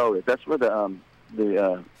the show is. That's where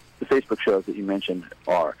the Facebook shows that you mentioned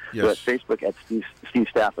are. Yes. So at Facebook at Steve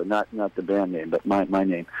Stafford, not the band name, but my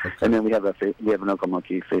name. Okay. And then we have an Uncle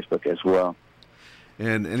Monkey Facebook as well.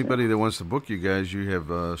 And anybody that wants to book you guys, you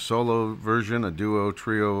have a solo version, a duo,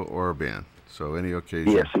 trio, or a band. So any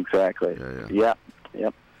occasion. Yes, exactly. Yeah.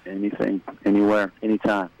 Yep. Anything, anywhere,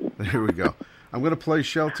 anytime. There we go. I'm going to play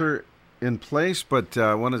Shelter in Place, but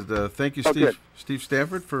I wanted to thank you, Steve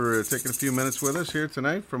Stafford, for taking a few minutes with us here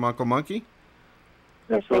tonight from Uncle Monkey.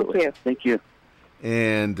 Absolutely. Thank you.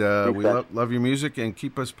 And we love your music, and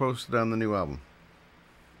keep us posted on the new album.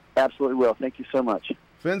 Absolutely will. Thank you so much.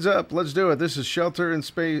 Fins up. Let's do it. This is Shelter in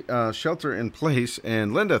Place.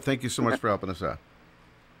 And Linda, thank you so much for helping us out.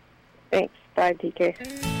 Thanks. Bye, DK.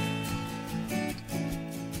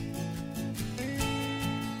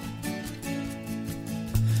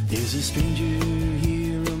 There's a stranger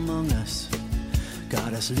here among us,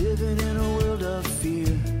 got us living in a world of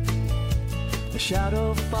fear. A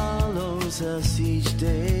shadow follows us each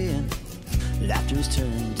day, and laughter's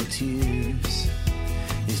turned to tears.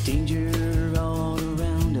 There's danger all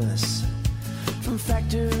around us, from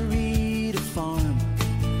factory to farm,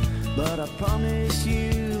 but I promise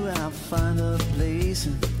you I'll find a place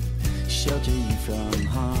and shelter you from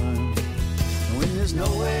harm. When there's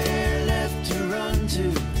nowhere left to run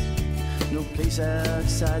to, no place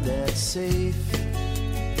outside that's safe,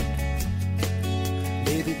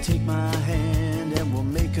 baby, take my hand and we'll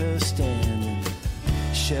make a stand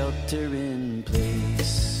and shelter in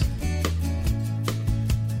place.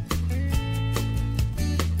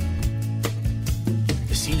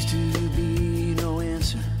 There seems to be no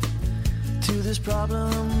answer to this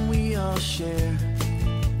problem we all share.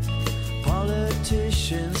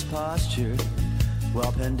 Politicians posture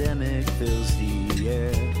while pandemic fills the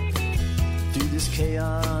air. Through this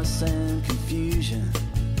chaos and confusion,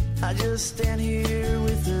 I just stand here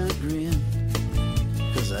with a grin,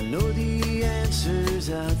 'cause I know the answer's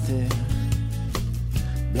out there,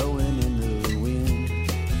 blowing in the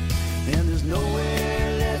wind. And there's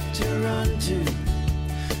nowhere left to run to,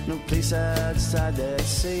 no place outside that's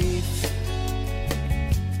safe.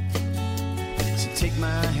 So take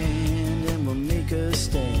my hand and we'll make a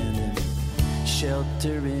stand and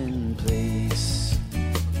shelter in place.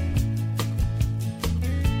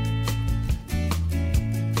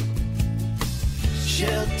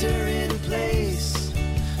 Shelter in place,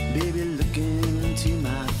 baby, look into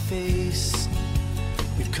my face.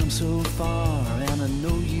 We've come so far, and I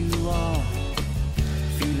know you are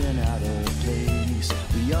feeling out of place.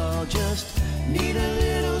 We all just need a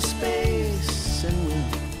little space, and we'll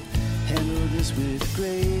handle this with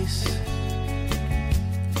grace.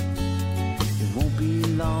 It won't be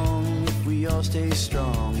long if we all stay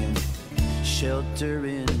strong and shelter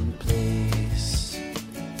in place.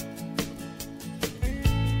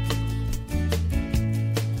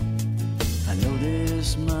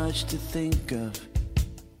 There's much to think of.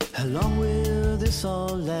 How long will this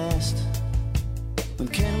all last? When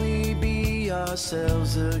can we be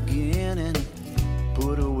ourselves again and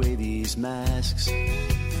put away these masks?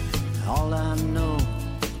 All I know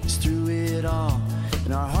is through it all,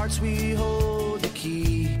 in our hearts we hold the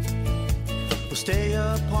key. We'll stay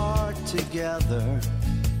apart together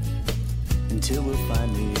until we're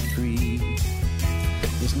finally free.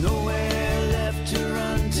 There's nowhere left to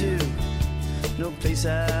run to, no place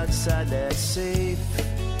outside that's safe.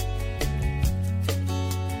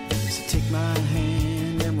 So take my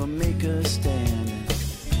hand and we'll make a stand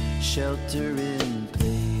and shelter in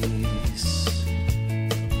place.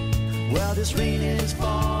 Well, this rain is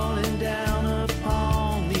falling down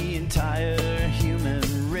upon the entire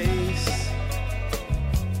human race.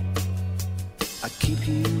 I keep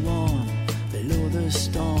you warm below the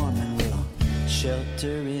storm, and we'll shelter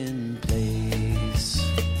in place.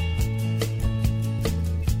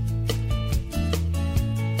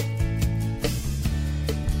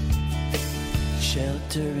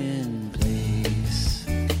 Shelter in place.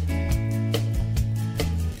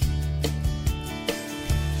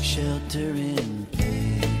 Shelter in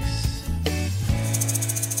place.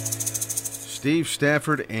 Steve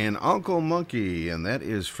Stafford and Uncle Monkey, and that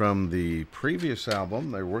is from the previous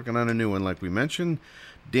album. They're working on a new one, like we mentioned.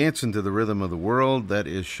 Dancing to the Rhythm of the World. That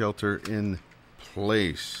is Shelter in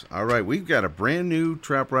Place. All right, we've got a brand new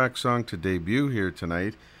Trop Rock song to debut here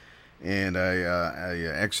tonight. And I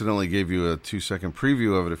accidentally gave you a 2-second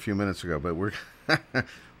preview of it a few minutes ago, but we're we're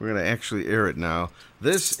going to actually air it now.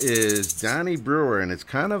 This is Donnie Brewer, and it's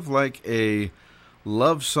kind of like a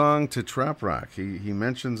love song to Trop Rock. He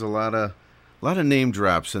mentions a lot of name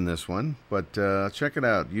drops in this one, but check it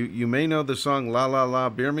out. You may know the song La La La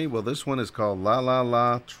Beer Me. Well, this one is called La La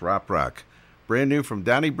La Trop Rock. Brand new from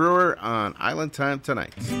Donnie Brewer on Island Time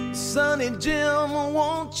tonight. Sonny Jim,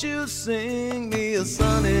 won't you sing me a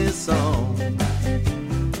sunny song?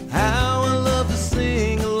 How I love to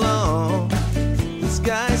sing along. The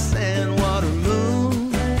sky, sand, water,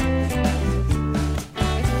 moon.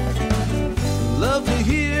 Love to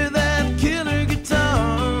hear that killer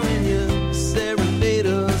guitar when you serenade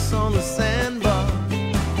us on the sandbar.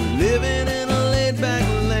 Living in a laid-back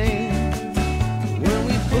lane when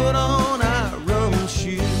we put on our rum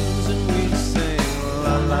shoes and we sing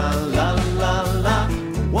la la la la la.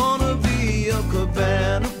 Wanna be a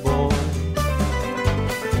Cabana boy.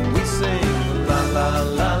 We sing la la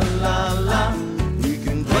la la la. We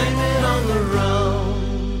can blame it on the rum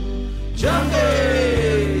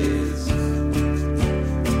junkies.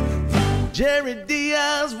 Jerry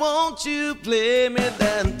Diaz, won't you play me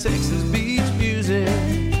that Texas beach music?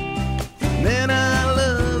 Man, I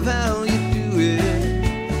love how you do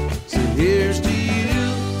it. So here's to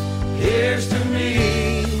you, here's to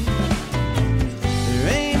me. There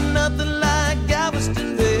ain't nothing like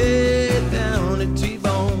Galveston Bay down at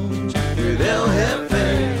T-Bones with El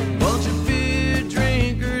Jefe. Bunch of beer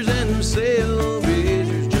drinkers and sail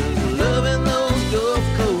raisers just loving those Gulf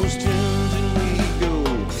Coast tunes. And we go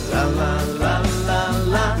la la la la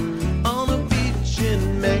la on the beach in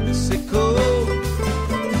Mexico.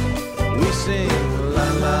 We sing la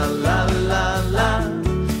la la la la.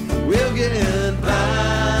 We'll get by.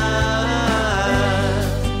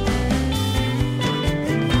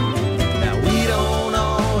 Now we don't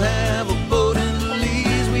all have a boat in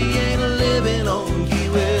Belize. We ain't living on Key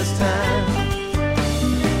West time.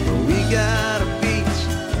 But we got a beach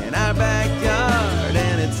in our backyard,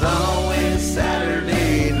 and it's always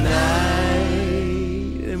Saturday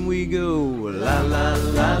night. And we go la la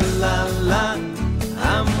la la la.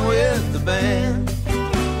 I'm with the band.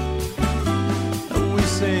 And we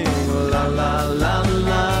sing la la la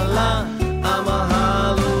la la. I'm a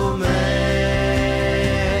hollow man.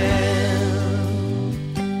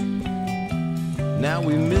 Now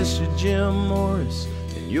we miss you, Jim Morris,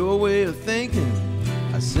 and your way of thinking.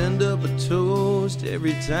 I send up a toast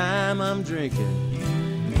every time I'm drinking.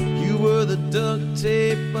 You were the duct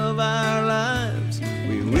tape of our lives.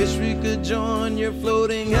 We wish we could join your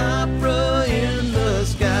floating opera in the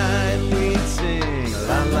sky. And we'd sing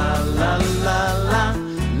la la la la la,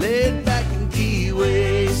 laid back and key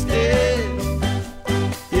wasted.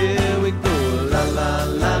 Yeah, we go la la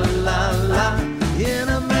la la la in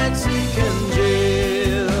a Mexican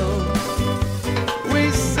jail.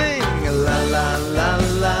 We sing la la la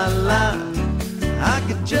la la. I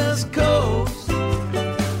could just coast.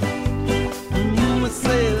 We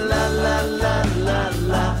say la la la la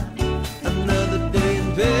la. Another day in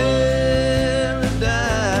paradise.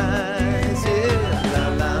 Yeah, la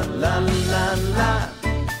la la la la.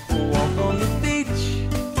 Walk on the beach.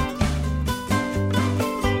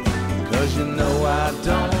 'Cause you know I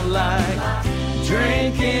don't like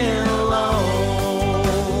drinking alone.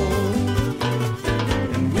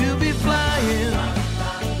 And we'll be flying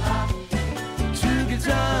to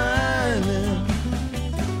Guitar Island.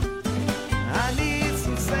 I need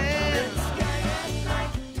some sand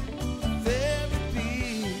therapy.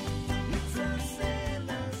 It's a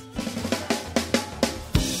sadness.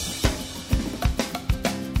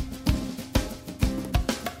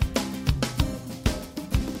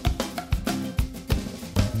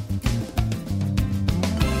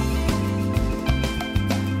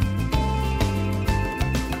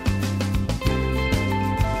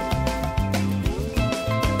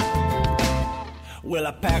 Well,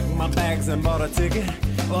 I packed my bags and bought a ticket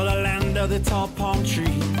for the land of the tall palm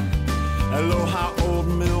tree. Aloha, old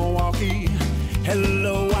Milwaukee.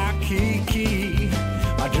 Hello, Waikiki.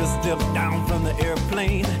 I just stepped down from the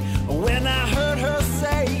airplane when I heard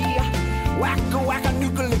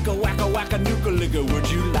nigga,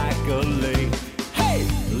 would you like a lay? Hey,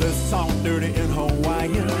 let's talk dirty in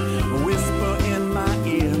Hawaiian. Whisper in my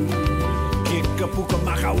ear. Kikapuka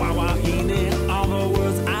maka wawahine. All the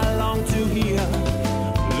words I long to hear.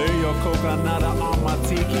 Lay your coconut on my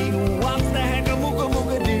tiki. What's the heck a muka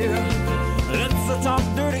muka dear? Let's talk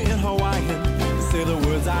dirty in Hawaiian. Say the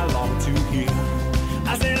words I long to hear.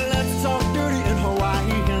 I say let's talk dirty in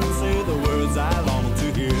Hawaiian. Say the words I long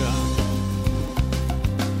to hear.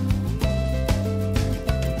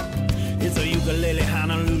 It's a ukulele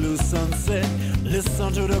Honolulu sunset.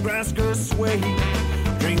 Listen to the grass skirts sway.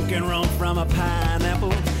 Drinking rum from a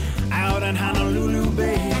pineapple out in Honolulu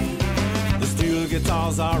Bay. The steel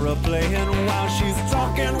guitars are a-playing while she's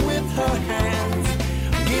talking with her hands.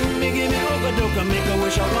 Gimme, oka-doka, make a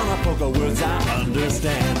wish, I wanna poke words I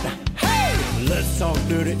understand. Hey! Let's talk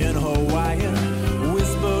dirty in Hawaiian,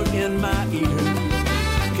 whisper in my ear.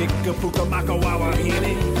 Kikapuka maka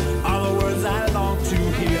wawahine, all the words I long to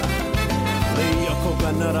hear. Lay your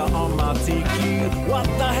coconut on my tiki, what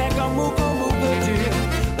the heck a muka muka dear.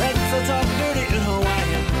 Let's talk dirty in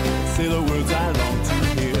Hawaiian, say the words I long to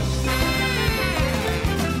hear.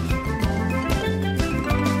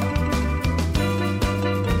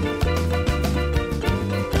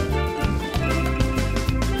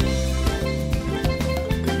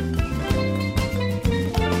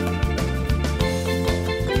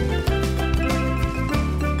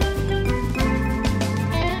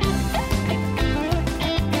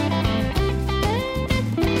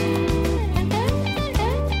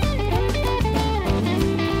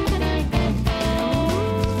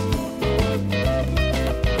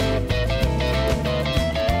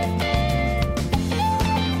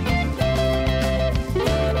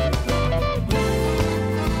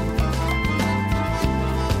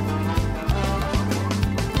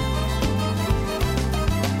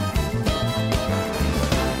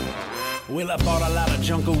 Well, I bought a lot of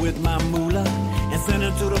jungle with my moolah and sent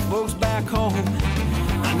it to the folks back home.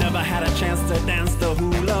 I never had a chance to dance the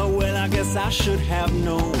hula. Well, I guess I should have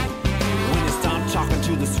known. When you start talking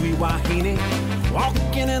to the sweet wahine,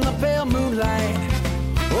 walking in the pale moonlight.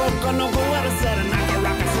 Okanoko, what I said, and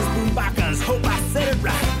Nakaraka says boombakas. Hope I said it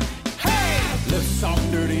right. Hey! Let's talk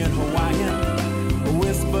dirty in Hawaiian.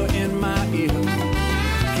 Whisper in my ear.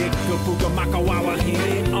 Kikapuka maka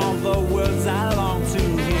wawahine. All the words I long to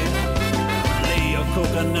hear.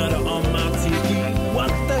 Coconut on my tiki.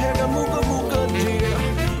 What the heck a muka muka dear?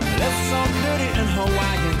 Let's talk dirty in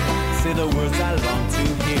Hawaiian. Say the words I long to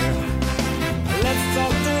hear. Let's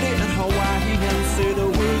talk dirty in Hawaiian. Say the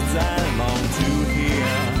words I long to hear.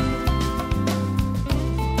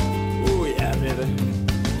 Oh yeah, baby.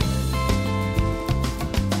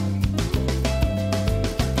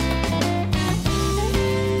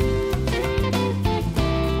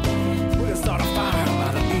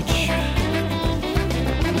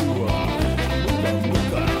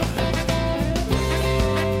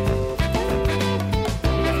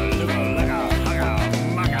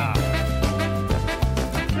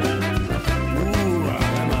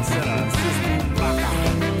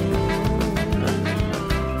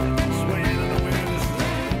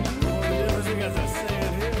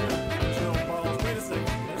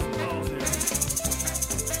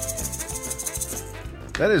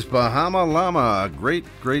 That is Bahama Llama, a great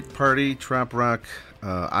party trop rock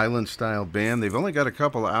island-style band. They've only got a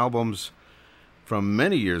couple of albums from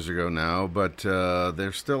many years ago now, but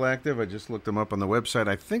they're still active. I just looked them up on the website.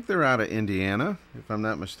 I think they're out of Indiana, if I'm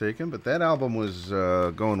not mistaken, but that album was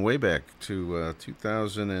going way back to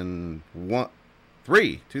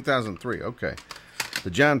 2003, okay.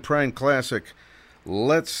 The John Prine classic,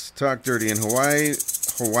 Let's Talk Dirty in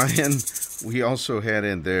Hawaiian. We also had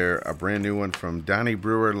in there a brand new one from Donnie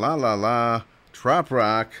Brewer, La La La, Trop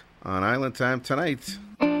Rock on Island Time tonight.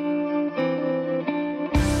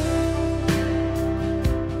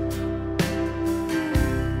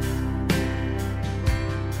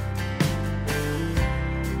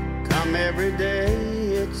 Come every day,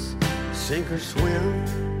 it's sink or swim.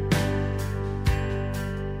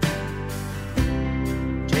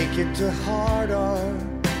 Take it to heart or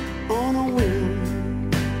on a whim.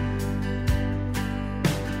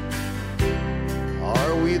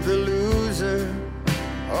 Are we the loser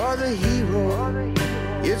or the hero?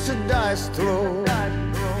 It's a dice throw.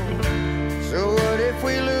 So what if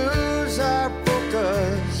we lose our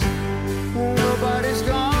focus? Nobody's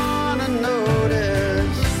gonna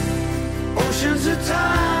notice. Oceans of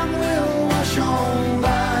time will wash on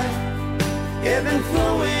by, ebb and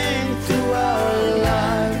flowing through our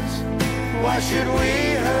lives. Why should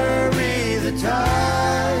we hurry the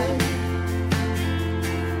tide?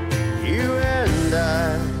 You and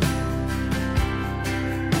I.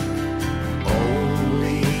 Oh,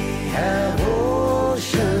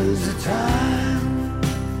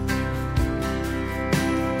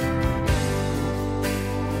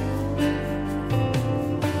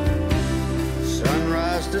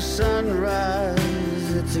 the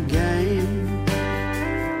sunrise, it's a game.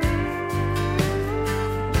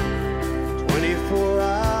 24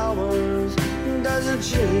 hours doesn't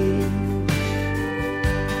change.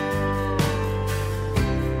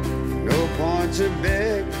 No point to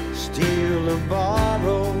beg, steal or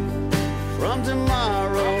borrow from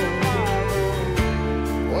tomorrow.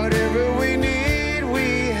 Whatever we need,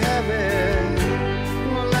 we have it.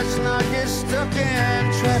 Well, let's not get stuck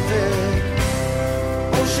in traffic.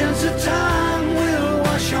 Oceans of time will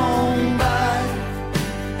wash on by,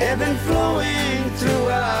 ebb and flowing through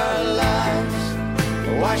our lives.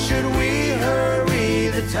 Why should we hurry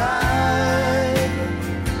the tide?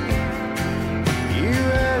 You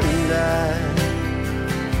and I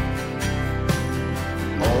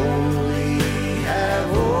only have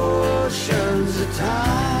oceans of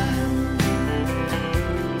time.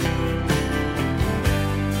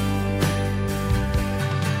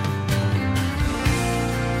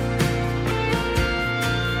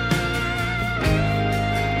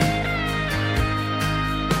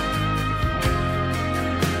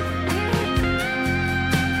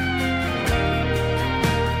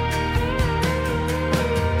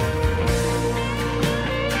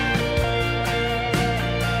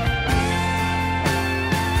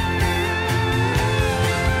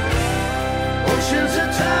 Oceans of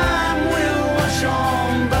time will wash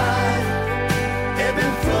on by, ebb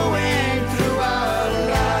and flowing through our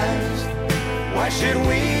lives. Why should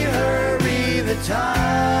we hurry the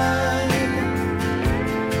tide?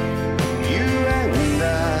 You and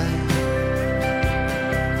I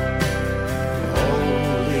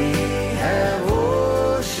only have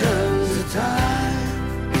oceans of time.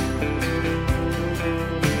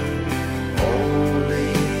 Only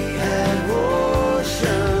have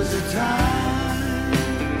oceans of time.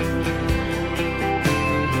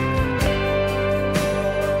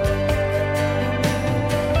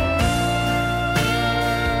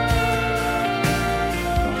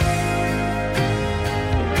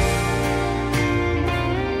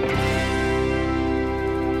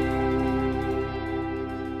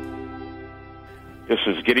 This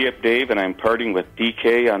is Giddy Up Dave, and I'm partying with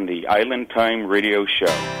DK on the Island Time radio show.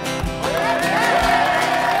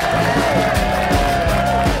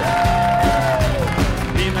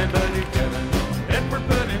 Me and my buddy Kevin, and we're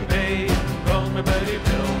putting Bay. Called my buddy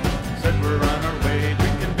Bill, said we're on our way,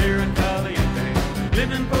 drinking beer and caliente,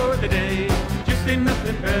 living for the day. Just ain't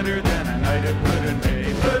nothing better than a night at Puddin'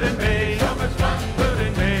 Bay. Puddin' Bay, so much fun.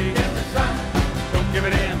 Puddin' Bay in the sun. Don't give a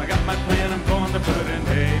damn, I got my plan, I'm going to Puddin'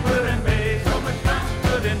 Bay. Puddin' Bay, so much fun.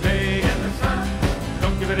 Puddin' Bay in the sun.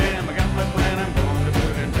 Don't give a damn, I got my plan, I'm going to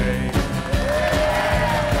Puddin' Bay.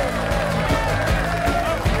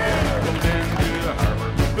 Goes into the harbor,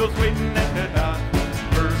 Bill's waiting at the dock.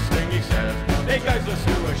 First thing he says, hey guys, let's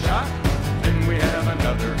do a shot. Then we have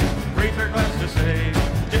another, raise our glass to say,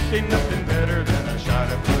 just ain't nothing better than a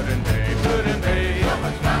shot of Puddin' Bay. Puddin' Bay, so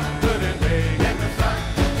much fun. Puddin' Bay in the sun.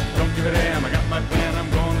 Don't give a damn, I got my plan, I'm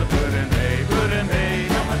going to Puddin' Bay. Puddin' Bay,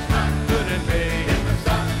 so much fun. Puddin' Bay in the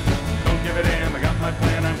sun. Don't give a damn, I got my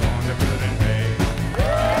plan, I'm going to Puddin' Bay.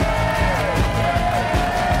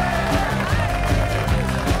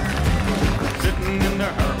 Sitting in the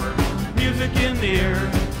harbor, music in the air,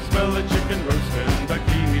 smell of chicken roasted,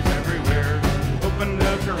 bikinis everywhere. Opened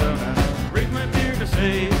a Corona, raised my beer to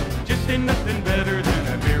say, just ain't nothing better than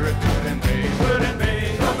a beer at Puddin' Bay. Puddin'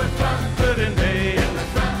 Bay, so much fun. Puddin' Bay in the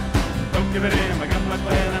sun. Don't give a damn, I got my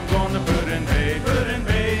plan, I'm going to Puddin' Bay. Puddin'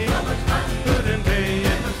 Bay, so much fun. Puddin' Bay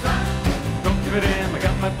in the sun. Don't give a damn, I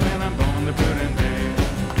got my plan, I'm going to Puddin' Bay.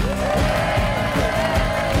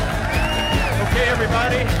 Okay,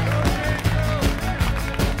 everybody,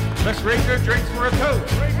 let's raise our drinks for a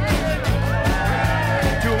toast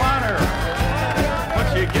to honor.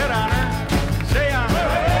 Once you get honor, say honor.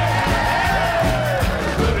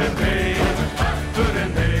 Puddin' Bay,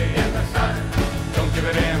 Puddin' Bay in the sun. Don't give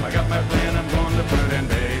a damn, I got my plan, I'm going to Puddin'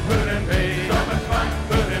 Bay. Puddin' Bay, so much fun.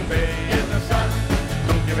 Puddin' Bay in the sun.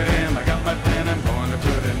 Don't give a damn, I got my plan, I'm going to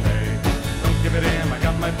Puddin' Bay. Don't give a damn, I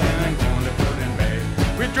got my plan, I'm going to Puddin' Bay.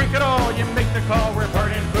 We drink it all, you make the call, we're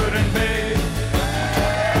partying Puddin' Bay.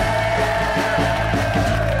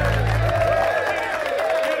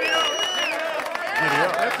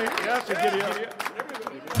 That's a giddy up.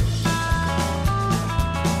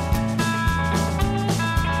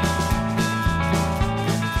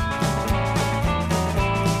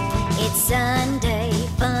 It's Sunday,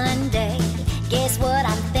 fun day. Guess what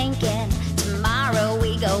I'm thinking? Tomorrow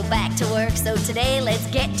we go back to work, so today let's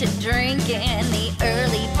get to drinking. The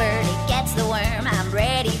early bird gets the worm. I'm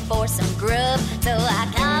ready for some grub, so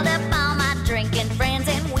I called up all my drinking friends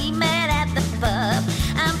and we met at the pub.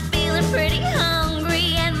 I'm feeling pretty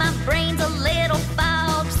hungry and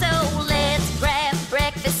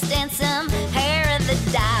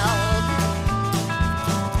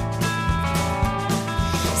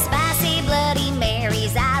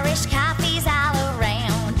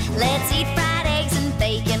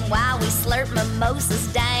mimosas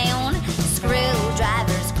down.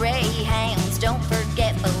 Screwdrivers, greyhounds, don't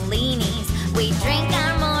forget Bellinis. We drink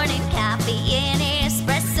our morning coffee in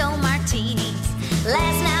espresso martinis.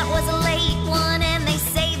 Last night was a late one, and they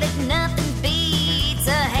say that nothing beats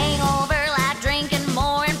a hangover like drinking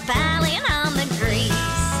more and piling on the grease.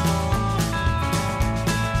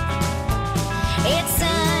 It's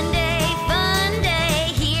Sunday, fun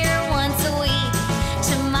day, here once a week.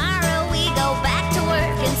 Tomorrow we go back to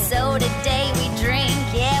work, and so today we drink.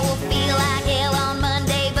 Yeah, we'll feel like hell on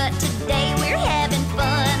Monday, but today we're having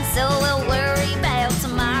fun, so we'll worry about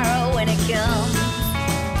tomorrow when it comes.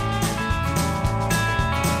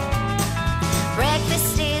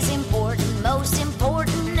 Breakfast is important, most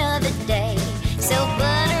important of the day. So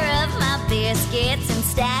butter up my biscuits and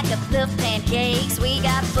stack up the pancakes. We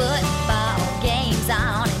got football games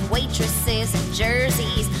on and waitresses and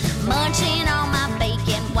jerseys. Munching on my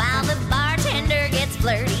bacon while the bartender gets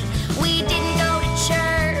flirty. We didn't go to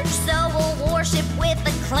church, so we'll worship with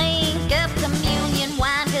a clink of communion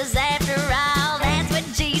wine, 'cause after all, that's what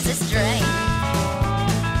Jesus drank.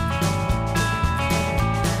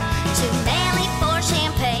 Too many for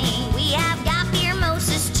champagne, we have got beer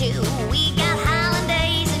mimosas too. We got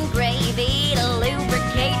hollandaise and gravy to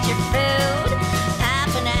lubricate your food.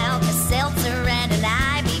 Pop an Alka-Seltzer and an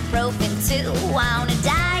ibuprofen too. On a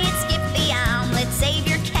diet, skip the omelet, save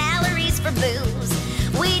your calories for booze.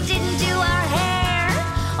 We didn't do our hair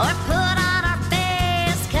or put on our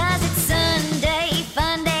best, 'cause it's Sunday,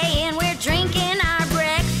 fun day, and we're drinking our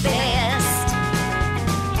breakfast.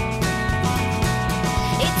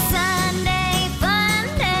 It's Sunday, fun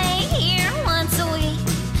day, here once a week.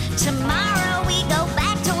 Tomorrow we go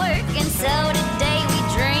back to work, and so today we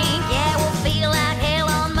drink. Yeah, we'll feel like hell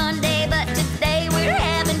on Monday, but today we're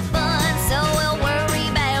having fun, so we'll worry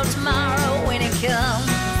about tomorrow when it comes.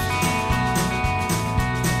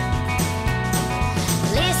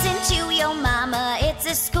 Listen to your mama, it's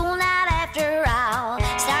a school night after all.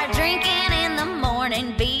 Start drinking in the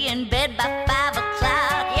morning, be in bed by 5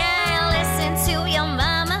 o'clock. Yeah, listen to your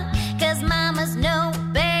mama, 'cause mamas know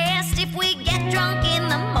best. If we get drunk in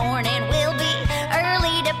the morning, we'll be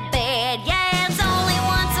early to bed. Yeah, it's only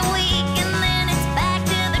once a week, and then it's back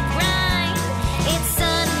to the grind. It's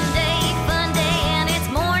Sunday, fun day, and it's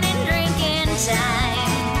morning drinking time.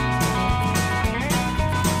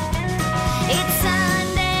 It's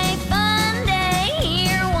Sunday, fun day,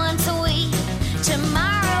 here once a week.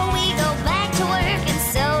 Tomorrow we go back to work, and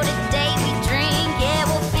so today we drink. Yeah,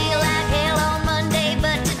 we'll feel like hell on Monday,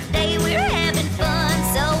 but today we're having fun,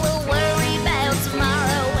 so we'll worry about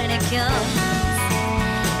tomorrow when it comes.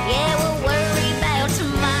 Yeah, we'll worry about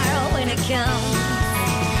tomorrow when it comes.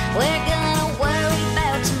 We're gonna worry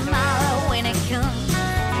about tomorrow when it comes.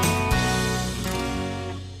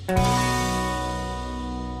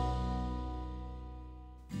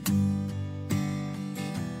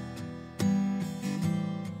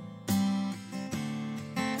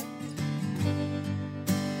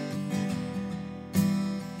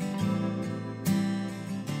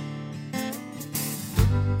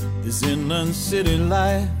 This inland city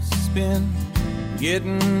life's been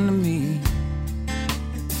getting to me.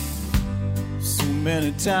 So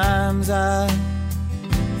many times I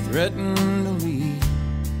threatened to leave.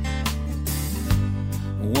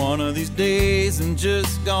 One of these days I'm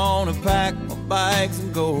just gonna pack my bags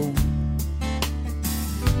and go.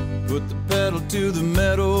 Put the pedal to the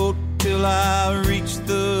metal till I reach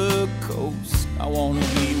the coast. I wanna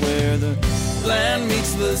be where the land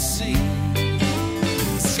meets the sea.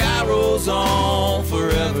 Sky rolls on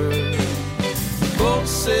forever.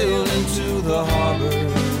 Boats sail into the harbor.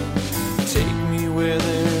 Take me where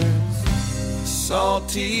there's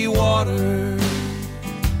salty water.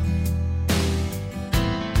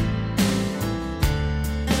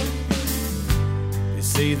 They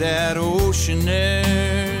say that ocean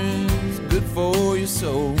air's good for your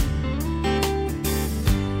soul.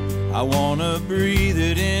 I wanna breathe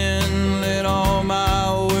it in, let all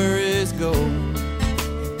my worries go.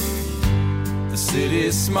 The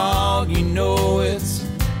city's smog, you know it's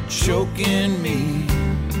choking me.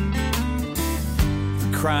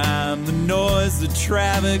 The crime, the noise, the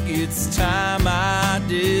traffic, it's time I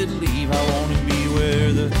did leave. I wanna be where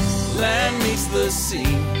the land meets the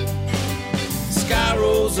sea. Sky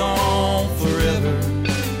rolls on forever.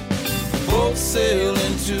 Boats sail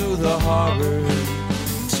into the harbor.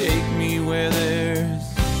 Take me where there's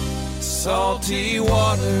salty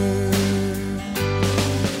water.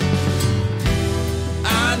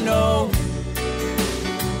 I know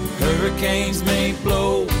hurricanes may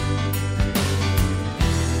blow,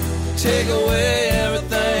 take away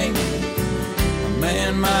everything a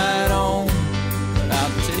man might own, but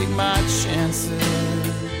I'll take my chance dancing.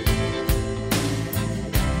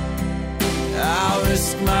 I'll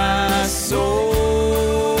risk my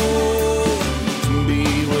soul to be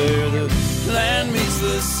where the land meets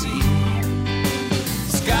the sea.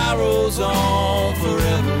 The sky rolls on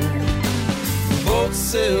forever. Boats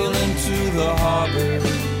sail into the harbor.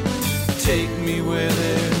 Take me where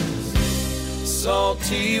there's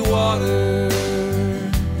salty water.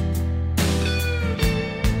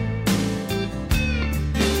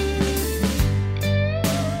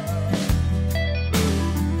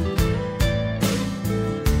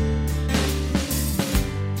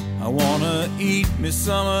 I wanna eat me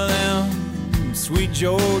some of them sweet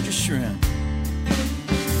Georgia shrimp.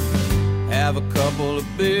 Have a couple of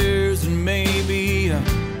beers and maybe a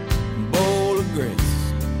bowl of grits.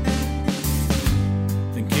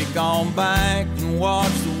 Then kick on back and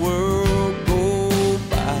watch the world go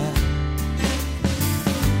by.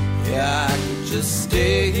 Yeah, I could just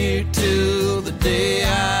stay here till the day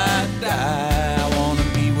I die. I wanna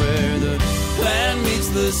be where the land meets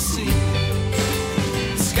the sea.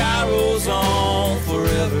 The sky rolls on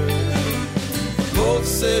forever. Boats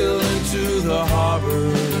sail into the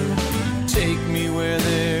harbor. Take me where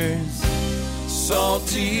there's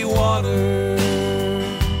salty water.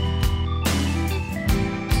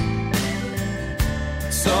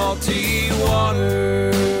 Salty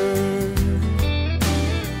water.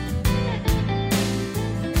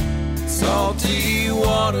 Salty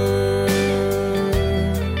water.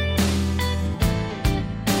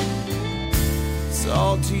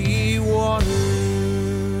 Salty water.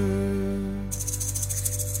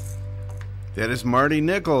 That is Marty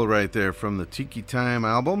Nickel right there from the Tiki Time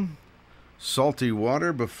album, Salty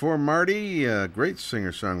Water. Before Marty, great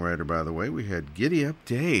singer-songwriter, by the way, we had Giddy Up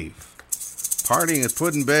Dave, partying at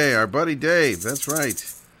Puddin' Bay, our buddy Dave, that's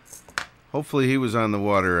right. Hopefully he was on the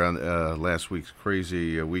water on last week's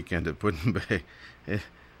crazy weekend at Puddin' Bay.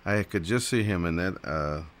 I could just see him in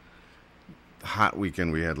that hot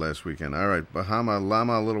weekend we had last weekend. All right, Bahama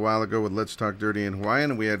Llama a little while ago with Let's Talk Dirty in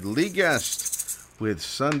Hawaiian, and we had Lee Guest with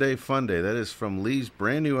Sunday Fun Day. That is from Lee's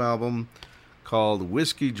brand new album called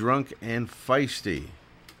Whiskey Drunk and Feisty.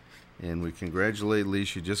 And we congratulate Lee.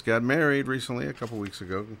 She just got married recently, a couple weeks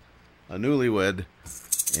ago. A newlywed.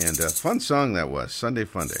 And a fun song that was, Sunday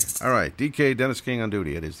Fun Day. All right, DK, Dennis King on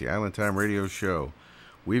duty. It is the Island Time Radio Show.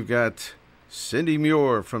 We've got Cindy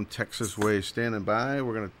Muir from Texas Way standing by.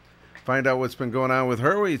 We're going to find out what's been going on with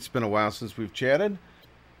her. It's been a while since we've chatted.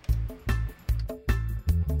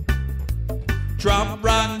 Trop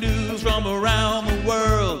rock news from around the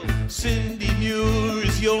world. Cindy Muir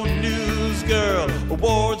is your news girl.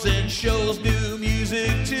 Awards and shows, new music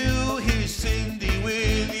too. Here's Cindy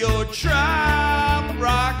with your Trop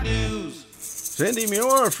rock news. Cindy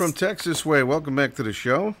Muir from Texas Way. Welcome back to the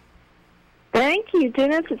show. Thank you,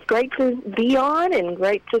 Dennis. It's great to be on and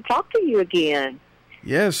great to talk to you again.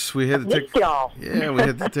 Yes, we had to take. Y'all. Yeah, we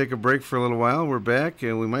had to take a break for a little while. We're back,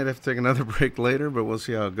 and we might have to take another break later, but we'll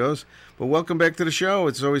see how it goes. But welcome back to the show.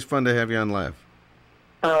 It's always fun to have you on live.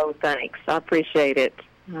 Oh, thanks. I appreciate it.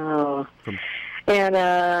 Oh, and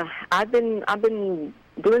I've been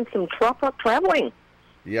doing some trop rock traveling.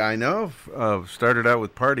 Yeah, I know. Started out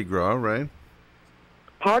with Party Gras, right?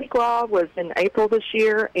 Party Gras was in April this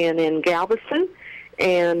year, and in Galveston,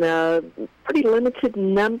 and pretty limited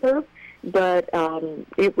number. But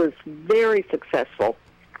it was very successful,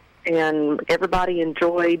 and everybody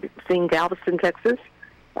enjoyed seeing Galveston, Texas.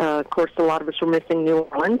 Of course, a lot of us were missing New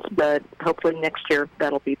Orleans, but hopefully next year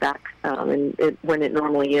that'll be back when it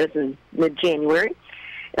normally is in mid-January.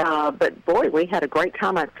 But, boy, we had a great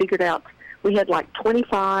time. I figured out we had like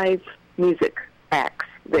 25 music acts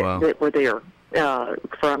that were there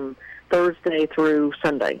from Thursday through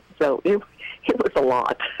Sunday. So it was a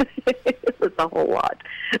lot. It was a whole lot.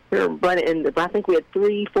 We were running, I think we had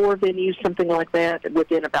 3-4 venues, something like that,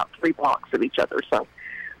 within about 3 blocks of each other. So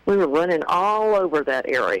we were running all over that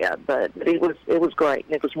area, but it was great,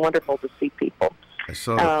 and it was wonderful to see people. I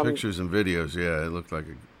saw the pictures and videos. Yeah, it looked like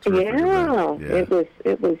a terrific event.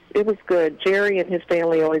 It was good. Jerry and his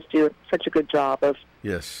family always do such a good job of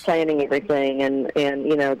planning everything, and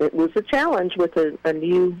it was a challenge with a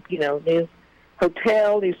new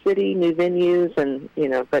hotel, new city, new venues, and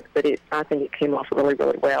but I think it came off really,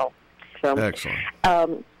 really well. So excellent.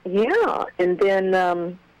 And then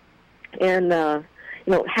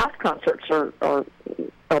house concerts are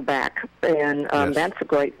back, and that's a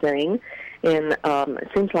great thing. And it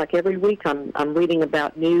seems like every week I'm reading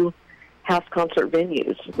about new house concert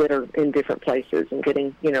venues that are in different places and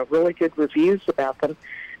getting really good reviews about them.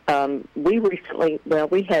 We recently,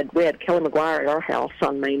 we had Kelly McGuire at our house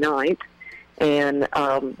on May 9th. And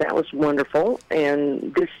that was wonderful.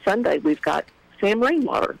 And this Sunday we've got Sam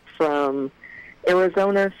Rainwater from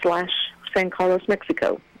Arizona/San Carlos,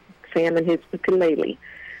 Mexico. Sam and his ukulele.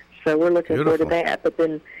 So we're looking forward to that. But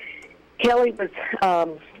then Kelly was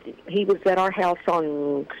he was at our house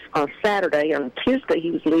on Saturday. On Tuesday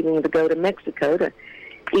he was leaving to go to Mexico to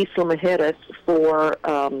Isla Mujeres for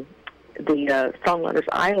the Songwriters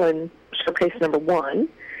Island Showcase #1.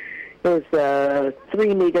 It was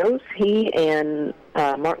 3 amigos, he and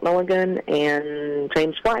Mark Mulligan and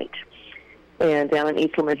James White, and down in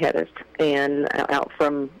Isla Mujeres, and out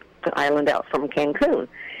from the island out from Cancun.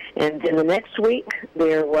 And then the next week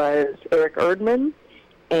there was Eric Erdman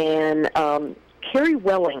and Carrie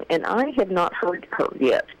Welling, and I have not heard her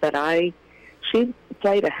yet, but she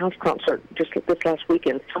played a house concert just this last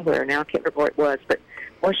weekend somewhere. Now I can't remember where it was, but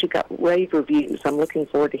boy, she got rave reviews. I'm looking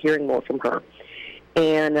forward to hearing more from her.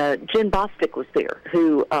 And Jen Bostic was there,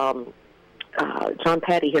 who John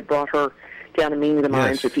Patty had brought her down to Meeting the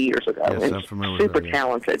Minds a few years ago. Yes, and I'm familiar super with that,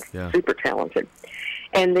 talented, yeah. super talented.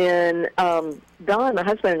 And then Don, my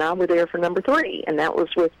husband, and I were there for #3, and that was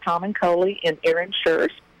with Tom and Coley and Aaron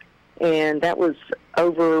Schurz. And that was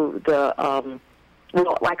over the,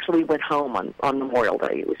 well, actually we went home on Memorial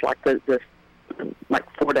Day. It was like the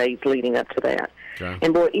 4 days leading up to that. Okay.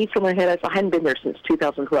 And boy, Isla Mujeres, I hadn't been there since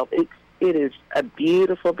 2012. It is a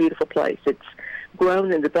beautiful, beautiful place. It's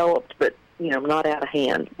grown and developed, but, not out of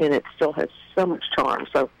hand, and it still has so much charm.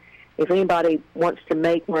 So if anybody wants to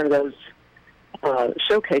make one of those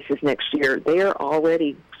showcases next year, they're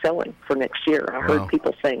already selling for next year. I heard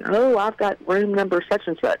people saying, "Oh, I've got room number such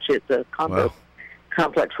and such at the condo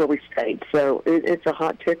complex where we stayed." So it's a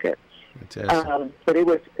hot ticket. But it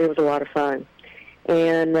was a lot of fun.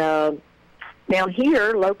 And now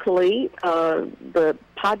here locally, the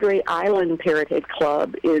Padre Island Parrothead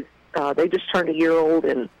Club is they just turned a year old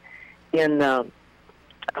in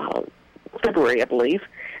February, I believe.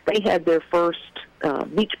 They had their first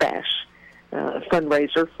beach bash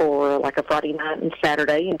fundraiser for like a Friday night and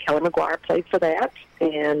Saturday, and Kelly McGuire played for that,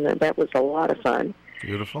 and that was a lot of fun.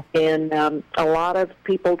 Beautiful. And a lot of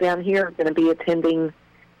people down here are going to be attending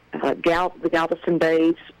the Galveston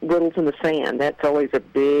Bay's Riddles in the Sand. That's always a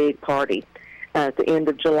big party at the end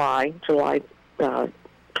of July 29th,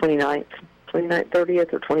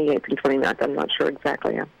 30th, or 28th and 29th. I'm not sure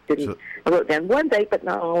exactly. I wrote down one date, but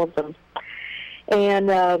not all of them. And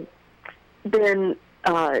then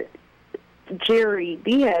Jerry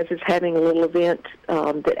Diaz is having a little event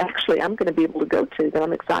that actually I'm going to be able to go to, that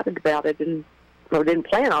I'm excited about it, and didn't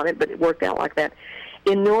plan on it, but it worked out like that.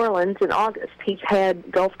 In New Orleans in August, he's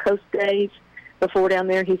had Gulf Coast Days before down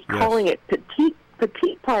there. He's calling it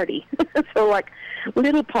petite party, so like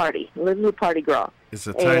little party gras. It's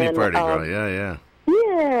a tiny party gras, yeah.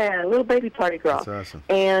 Yeah, little baby party gras. That's awesome.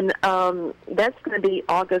 And that's going to be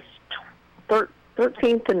August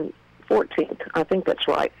 13th and 14th. I think that's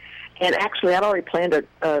right. And actually, I'd already planned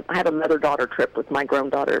I have a mother-daughter trip with my grown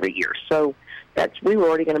daughter every year, so we were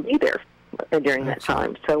already going to be there during that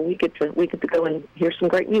time. So we get to go and hear some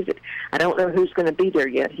great music. I don't know who's going to be there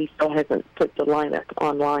yet. He still hasn't put the lineup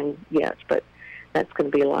online yet, but that's going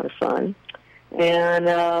to be a lot of fun. And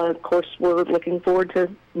of course, we're looking forward to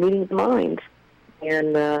Meeting the Minds.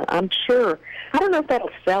 And I'm sure, I don't know if that'll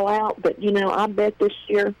sell out, but I bet this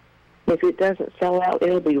year, if it doesn't sell out,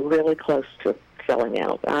 it'll be really close to selling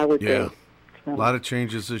out, I would think. A lot of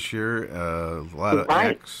changes this year. A lot of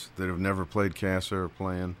acts that have never played Casa are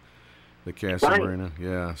playing the Casa Arena.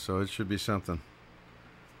 Yeah, so it should be something.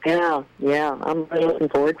 Yeah, I'm really looking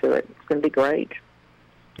forward to it. It's going to be great.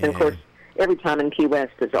 And of course, every time in Key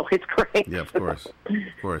West is always great. Yeah, of course.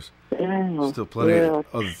 Yeah. Still plenty of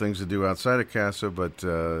other things to do outside of Casa, but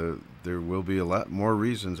there will be a lot more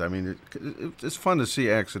reasons. I mean, it's fun to see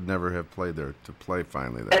acts that never have played there to play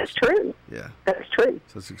finally. That's true. Yeah. That's true.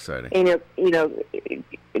 So it's exciting. And,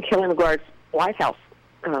 Kelly McGuire's White House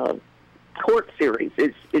court series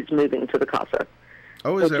is moving to the Casa.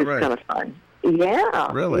 Oh, is that right? Which is kind of fun.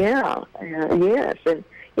 Yeah. Really? Yeah. Yes. And,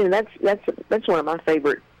 that's one of my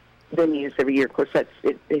favorite venues every year. Of course,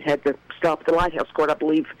 it had to stop at the Lighthouse Court. I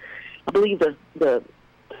believe the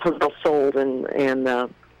hotel sold, and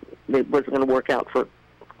it wasn't going to work out for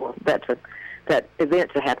that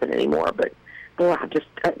event to happen anymore. But boy, I'm just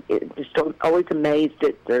always amazed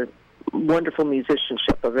at the wonderful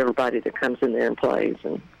musicianship of everybody that comes in there and plays,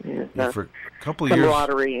 and for a couple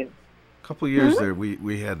camaraderie. years there,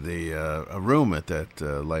 we had a room at that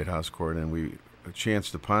Lighthouse Court, and we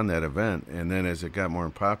chanced upon that event, and then as it got more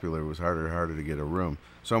popular, it was harder and harder to get a room.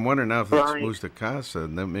 So I'm wondering now if it's moves to Casa,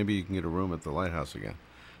 and then maybe you can get a room at the Lighthouse again.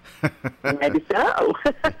 Maybe so.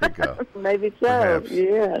 There you go. Maybe so. Perhaps.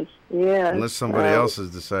 Yes. Unless somebody else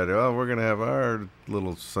has decided, oh, we're going to have our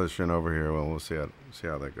little session over here. Well, we'll see how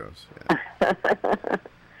that goes. Yeah.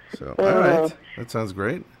 So, all right. That sounds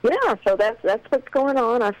great. Yeah, so that's what's going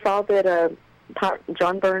on. I saw that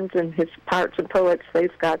John Burns and his Pirates and Poets,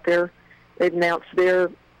 they've announced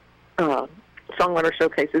their songwriter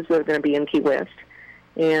showcases that are going to be in Key West.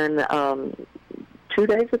 And 2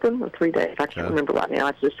 days of them or 3 days. I can't remember right now.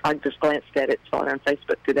 I just glanced at it, saw it on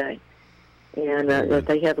Facebook today. And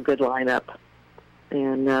they have a good lineup.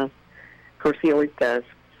 And, of course, he always does.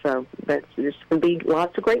 So that's just going to be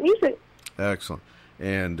lots of great music. Excellent.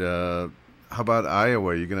 And how about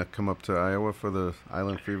Iowa? Are you going to come up to Iowa for the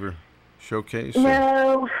Island Fever showcase?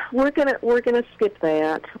 No, we're gonna skip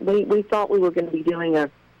that. We thought we were going to be doing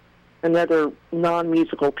another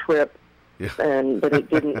non-musical trip. Yeah. But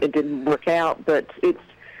it didn't work out. But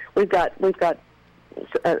we've got enough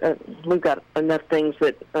things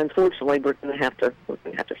that unfortunately we're going to have to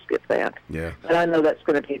skip that. Yeah. But I know that's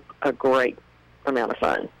going to be a great amount of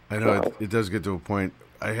fun. I know it does get to a point.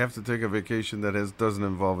 I have to take a vacation that doesn't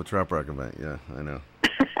involve a Trop Rock event. Yeah, I know.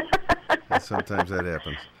 And sometimes that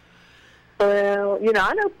happens. Well,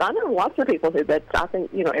 I know lots of people who that. I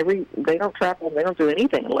think they don't travel, they don't do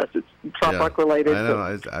anything unless it's Trop Rock related. I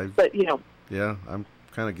know. But Yeah, I'm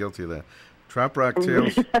kind of guilty of that. Trop Rock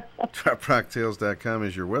Tales, TropRockTales.com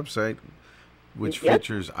is your website, which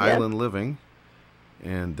features Island Living,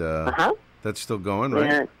 and that's still going,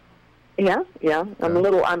 right? Yeah. I'm a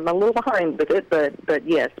little behind with it, but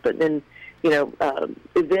yes. But then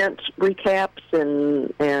event recaps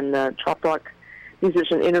and Trop Rock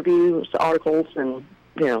musician interviews, articles, and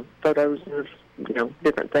photos of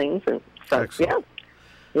different things, and so excellent.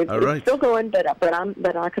 It's still going, but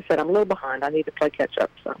like I said, I'm a little behind. I need to play catch up.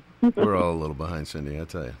 So we're all a little behind, Cindy, I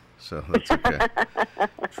tell you. So that's okay.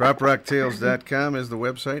 TropRockTales.com is the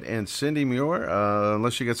website, and Cindy Muir.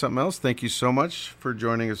 Unless you got something else, thank you so much for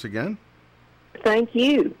joining us again. Thank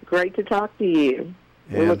you. Great to talk to you.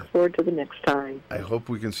 We look forward to the next time. I hope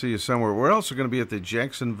we can see you somewhere. We're also going to be at the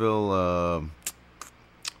Jacksonville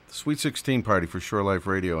Sweet 16 party for Shore Life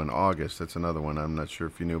Radio in August. That's another one. I'm not sure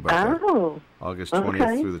if you knew about that. August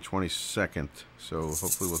 20th through the 22nd. So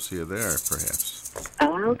hopefully we'll see you there, perhaps.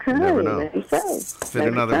 Okay. You never know. Maybe so. Fit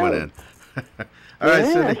another one in. All right,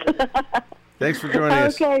 Cindy. Thanks for joining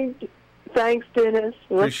us. Okay. Thanks, Dennis.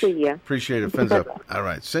 We'll see you. Appreciate it. Fins up. All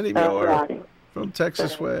right. Cindy Muir from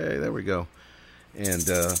Texas Way. There we go. And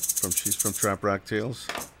she's from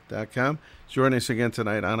TropRockTales.com. Join us again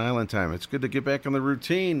tonight on Island Time. It's good to get back on the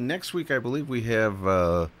routine. Next week, I believe we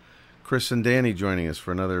have Chris and Danny joining us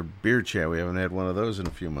for another beer chat. We haven't had one of those in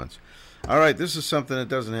a few months. All right, this is something that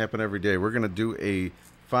doesn't happen every day. We're going to do a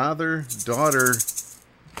father-daughter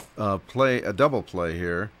play, a double play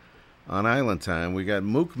here on Island Time. We got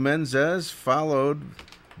Mook Menzes, followed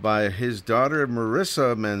by his daughter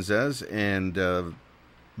Marissa Menzes, and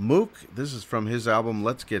Mook. This is from his album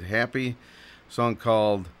Let's Get Happy, a song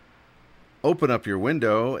called Open Up Your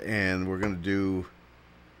Window, and we're going to do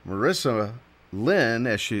Marissa Lynn,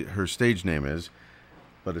 as her stage name is,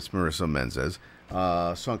 but it's Marissa Menzes,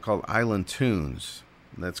 a song called Island Tunes.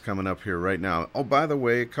 That's coming up here right now. Oh, by the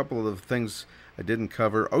way, a couple of things I didn't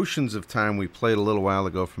cover. Oceans of Time we played a little while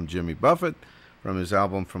ago from Jimmy Buffett, from his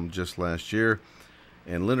album from just last year,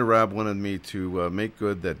 and Linda Robb wanted me to make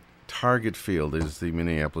good that Target Field is the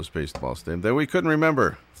Minneapolis baseball stadium that we couldn't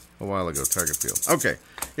remember a while ago, Target Field. Okay,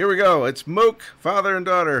 here we go. It's Mook, father and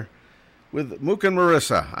daughter, with Mook and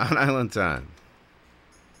Marissa on Island Time.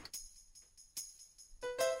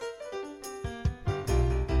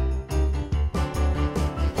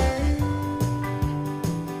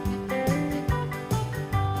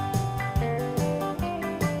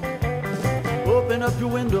 Open up your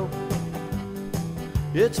window,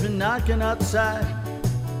 it's been knocking outside.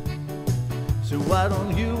 So why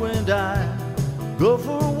don't you and I go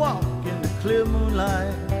for a walk in the clear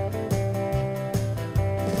moonlight?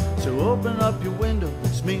 So open up your window,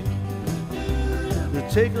 it's me. We'll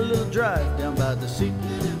take a little drive down by the sea.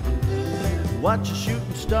 Watch a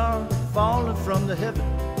shooting star falling from the heaven,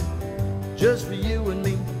 just for you and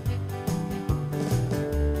me.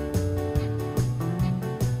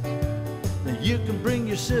 Now you can bring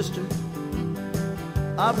your sister,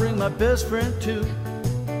 I'll bring my best friend too.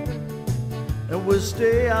 And we'll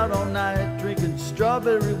stay out all night drinking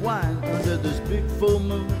strawberry wine under this big full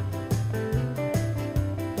moon.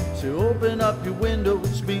 So open up your window,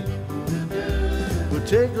 it's me. We'll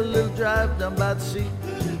take a little drive down by the sea.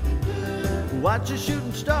 Watch a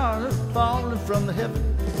shooting star falling from the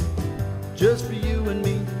heaven, just for you and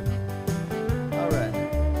me. All right.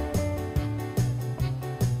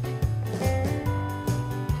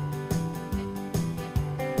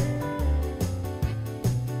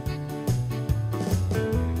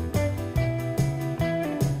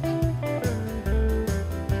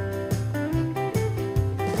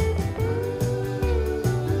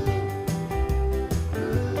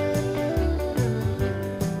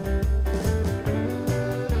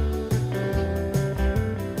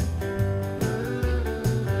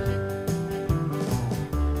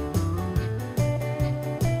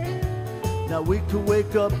 Now we could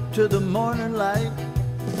wake up to the morning light,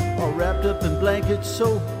 all wrapped up in blankets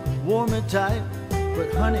so warm and tight.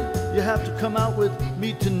 But honey, you have to come out with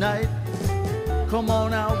me tonight. Come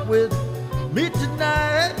on out with me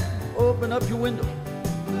tonight. Open up your window,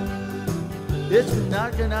 it's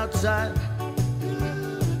knocking outside.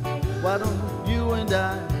 Why don't you and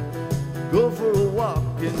I go for a walk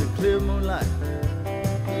in the clear moonlight?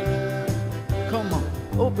 Come on,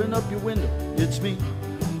 open up your window, it's me.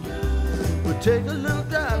 We'll take a little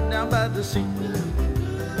drive down by the sea.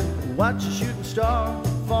 Watch a shooting star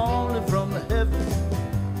falling from the heavens,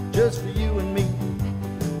 just for you and me.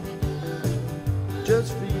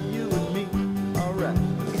 Just for you and me, alright.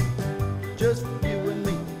 Just for you and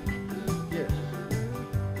me, yeah.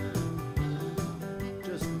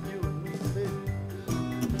 Just for you and me, baby.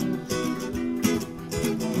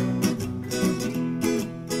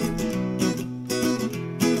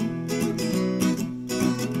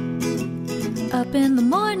 Up in the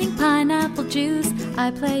morning, pineapple juice. I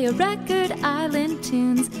play a record, island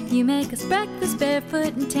tunes. You make us breakfast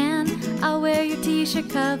barefoot and tan. I'll wear your t-shirt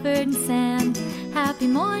covered in sand. Happy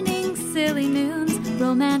mornings, silly noons,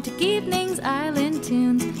 romantic evenings, island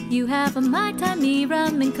tunes. You have a Mai Tai, me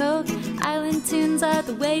rum and coke. Island tunes are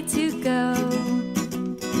the way to go.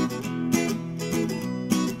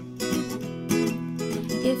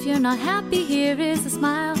 If you're not happy, here is a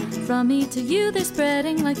smile. From me to you, they're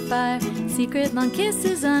spreading like fire. Secret long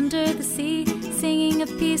kisses under the sea, singing of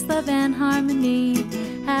peace, love, and harmony.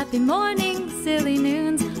 Happy mornings, silly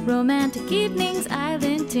noons, romantic evenings,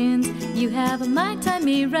 island tunes. You have a Mai Tai,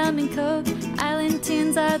 me rum and coke. Island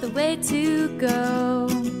tunes are the way to go.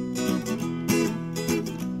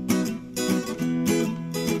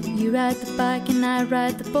 You ride the bike and I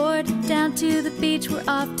ride the board. Down to the beach, we're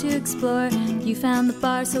off to explore. You found the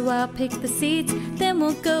bar, so I'll pick the seats. Then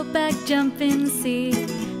we'll go back, jump in the sea.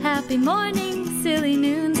 Happy mornings, silly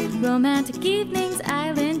noons, romantic evenings,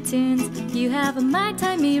 island tunes. You have a Mai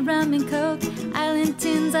Tai, me rum and coke. Island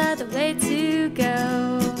tunes are the way to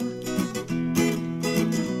go.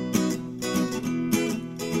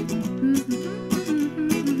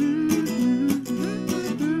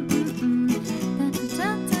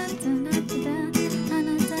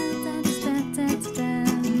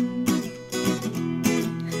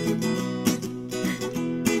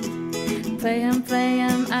 Play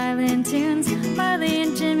 'em, island tunes. Marley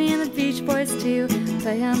and Jimmy and the Beach Boys too.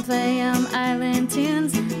 Play 'em, island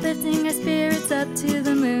tunes. Lifting our spirits up to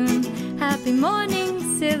the moon. Happy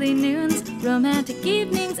mornings, silly noons, romantic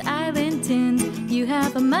evenings, island tunes. You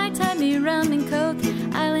have a Mai Tai, me rum and coke.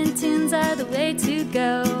 Island tunes are the way to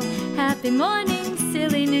go. Happy mornings,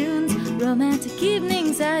 silly noons, romantic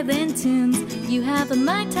evenings, island tunes. You have a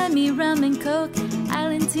Mai Tai, me rum and coke.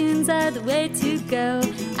 Island tunes are the way to go.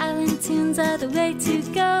 Island tunes are the way to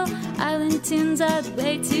go. Island tunes are the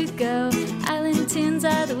way to go. Island tunes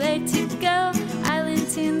are the way to go. Island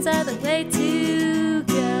tunes are the way to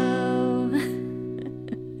go.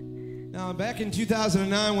 Now, back in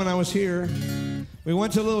 2009 when I was here, we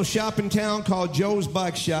went to a little shop in town called Joe's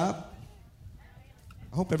Bike Shop.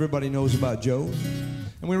 I hope everybody knows about Joe's.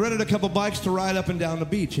 And we rented a couple bikes to ride up and down the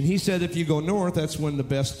beach. And he said if you go north, that's when the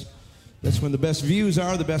best views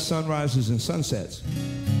are, the best sunrises and sunsets.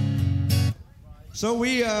 So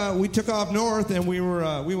we took off north, and we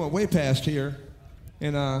went way past here,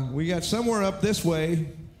 and we got somewhere up this way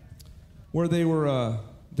where they were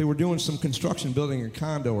doing some construction, building a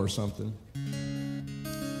condo or something.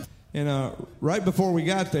 And right before we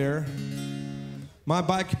got there, my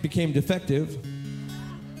bike became defective.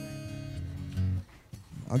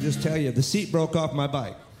 I'll just tell you, the seat broke off my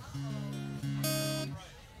bike.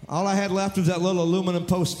 All I had left was that little aluminum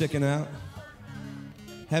post sticking out.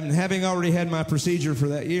 Having already had my procedure for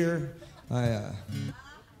that year, I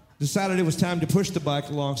decided it was time to push the bike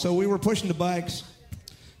along. So we were pushing the bikes,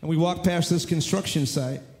 and we walked past this construction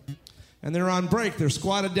site. And they're on break. They're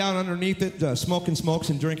squatted down underneath it, smoking smokes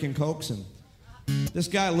and drinking Cokes. And this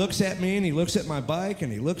guy looks at me, and he looks at my bike, and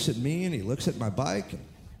he looks at me, and he looks at my bike.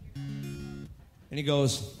 And he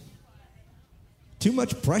goes, "Too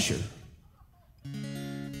much pressure."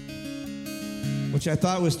 Which I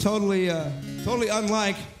thought was totally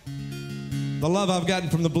unlike the love I've gotten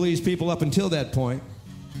from the Belize people up until that point.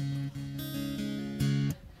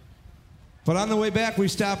 But on the way back, we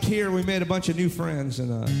stopped here. We made a bunch of new friends,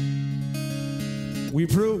 and we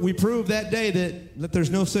proved that day that there's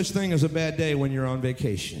no such thing as a bad day when you're on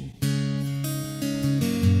vacation.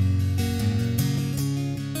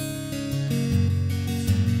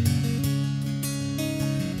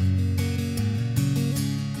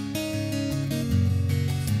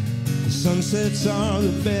 Sunsets are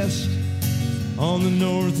the best on the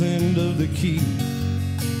north end of the key.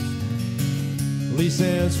 At least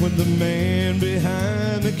that's what the man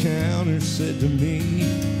behind the counter said to me.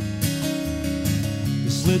 He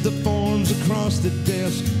slid the forms across the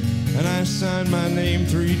desk, and I signed my name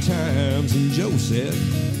 3 times, and Joe said,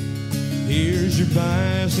 here's your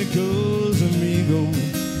bicycles, amigo.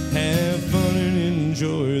 Have fun and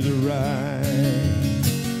enjoy the ride.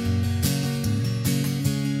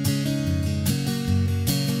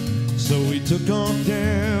 So we took off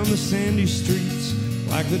down the sandy streets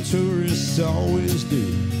like the tourists always do.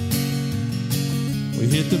 We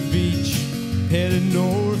hit the beach, headed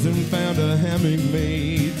north, and found a hammock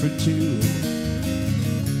made for 2.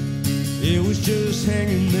 It was just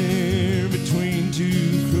hanging there between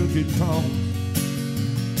 2 crooked palms,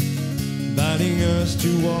 inviting us to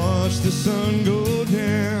watch the sun go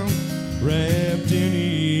down, wrapped in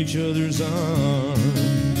each other's arms.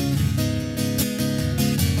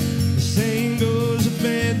 The saying goes, a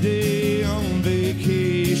bad day on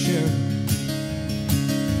vacation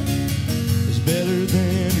is better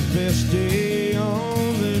than your best day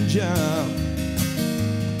on the job.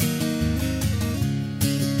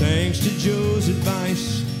 But thanks to Joe's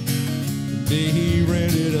advice, the day he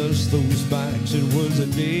rented us those bikes, it was a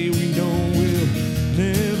day we know we'll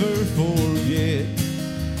never forget.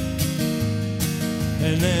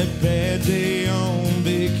 And that bad day on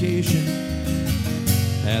vacation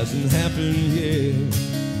hasn't happened yet.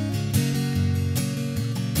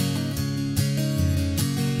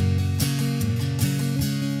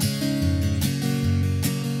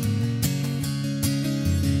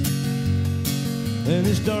 Then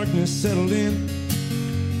as darkness settled in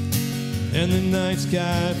and the night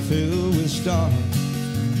sky filled with stars,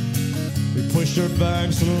 we pushed our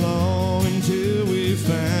bikes along until we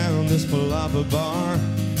found this palapa bar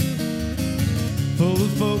full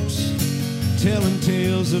of folks telling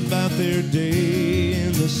tales about their day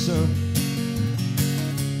in the sun.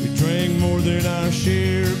 We drank more than our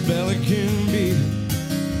share of Pelican beer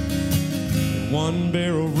and 1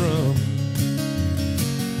 barrel rum.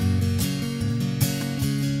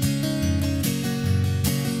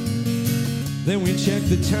 Then we checked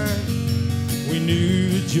the time. We knew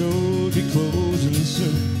that Joe would be closing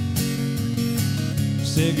soon.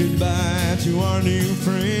 Said goodbye to our new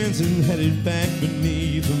friends and headed back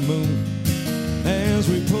beneath the moon. As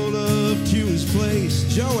we pulled up to his place,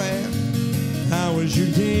 Joe asked, how was your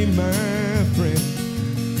day, my friend?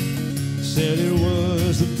 Said it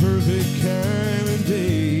was the perfect kind of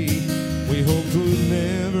day we hoped would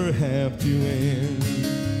never have to end.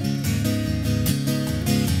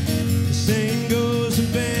 The saying goes, a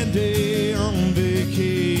bad day on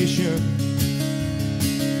vacation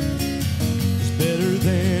is better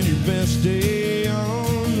than your best day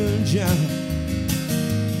on the job.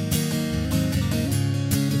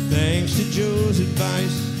 Thanks to Joe's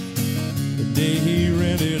advice, the day he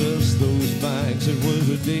rented us those bikes, it was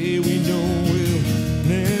a day we know we'll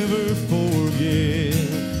never forget.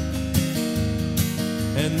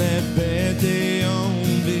 And that bad day on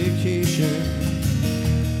vacation,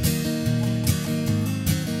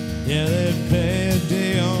 yeah, that bad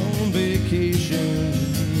day on vacation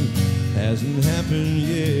hasn't happened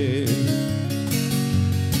yet.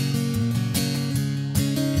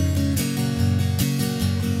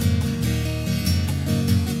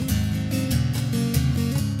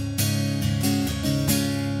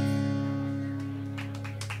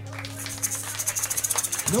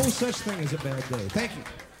 No such thing as a bad day. Thank you.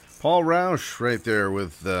 Paul Rausch right there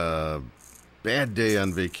with Bad Day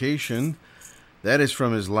on Vacation. That is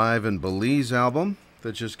from his Live in Belize album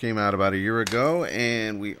that just came out about a year ago.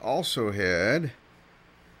 And we also had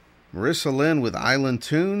Marissa Lynn with Island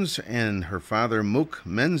Tunes and her father Mook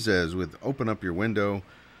Menzes with Open Up Your Window,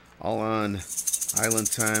 all on Island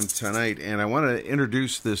Time tonight. And I want to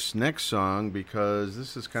introduce this next song because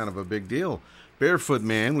this is kind of a big deal. Barefoot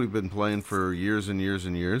Man, we've been playing for years and years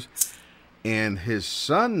and years. And his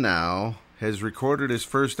son now has recorded his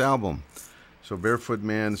first album. So Barefoot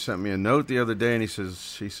Man sent me a note the other day, and he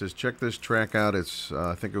says, check this track out. It's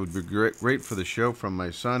I think it would be great for the show from my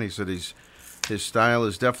son. He said his style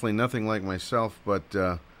is definitely nothing like myself, but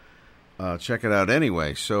check it out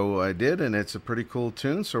anyway. So I did, and it's a pretty cool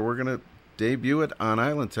tune. So we're gonna debut it on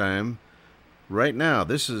Island Time right now.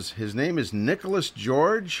 His name is Nicholas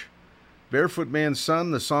George, Barefoot Man's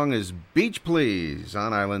son. The song is Beach Please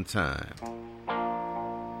on Island Time.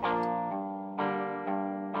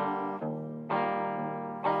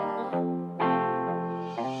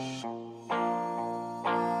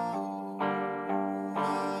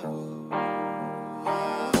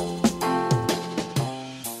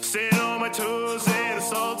 Sand on my toes and the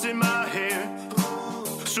salt in my hair.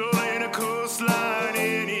 Strolling a coastline.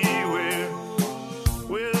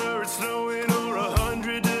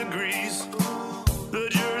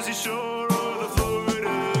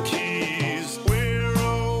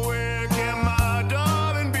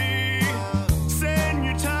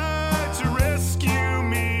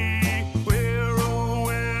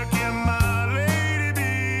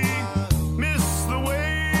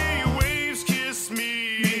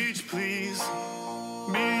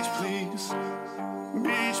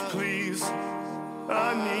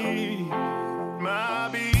 I need my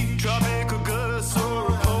beach. Tropical gust or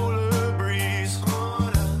a polar breeze.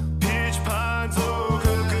 Pitch pines or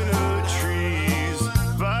coconut trees.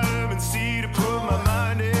 Vitamin C to put my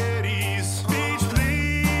mind at ease. Beach,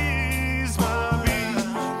 please, my beach.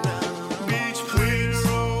 Beach, please.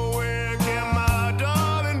 Oh, where can my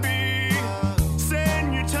darling be?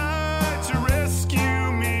 Send your tide to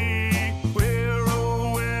rescue me. Where,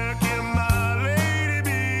 oh, where can my lady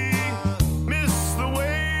be? Miss the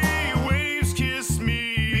way waves kiss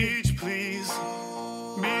me. Beach, please.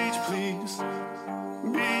 Beach, please.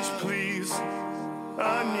 Beach, please.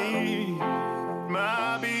 I need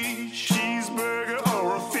my beach. Cheeseburger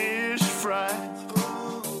or a fish fry.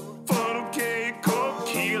 Funnel cake or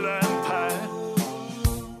key lime pie.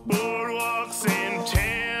 Boardwalks and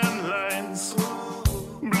tan lines.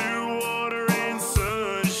 Blue water and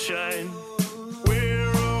sunshine.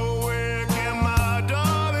 Where, oh, where can my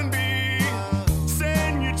darling be?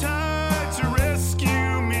 Send your tide to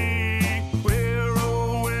rescue me. Where,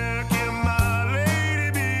 oh, where can my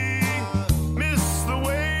lady be? Miss the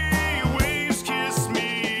way waves kiss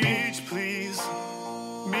me. Beach, please.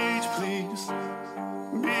 Beach, please.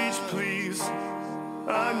 Beach, please.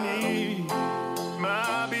 I need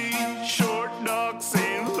my beach. Short docks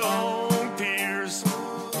and long piers.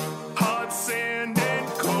 Hot sand and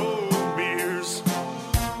cold beers.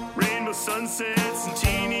 Rainbow sunsets and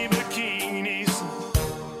teeny bikinis.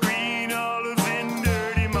 Green olives and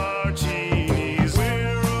dirty martinis.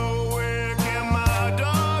 Where, oh, where can my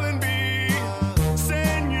darling be?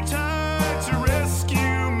 Send your tide to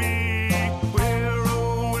rescue me. Where,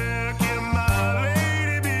 oh, where can my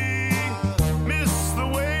lady be? Miss the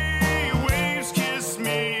way waves kiss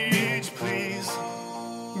me. Beach, please.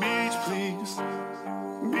 Beach, please.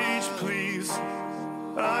 Beach, please.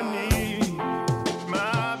 I need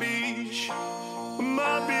my beach.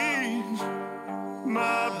 My beach.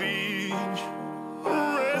 My beach.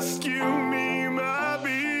 Rescue me, my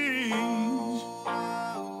beach.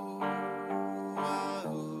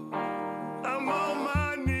 I'm on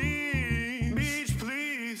my knees. Beach,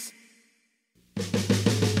 please.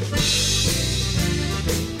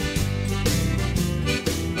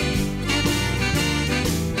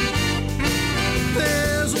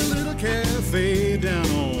 There's a little cafe down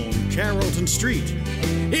on Carrollton Street.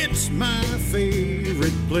 It's my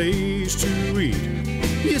favorite place to eat.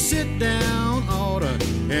 You sit down, order,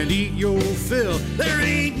 and eat your fill. There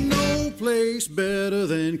ain't no place better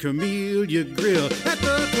than Camellia Grill. At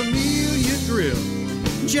the Camellia Grill,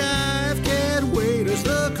 Jive Cat waiters,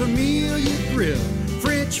 the Camellia Grill.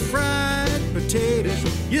 French fried potatoes,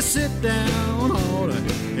 you sit down, order,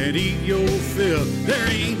 and eat your fill. There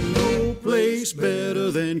ain't no place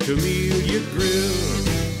better than Camellia Grill.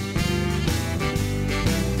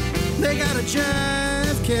 They got a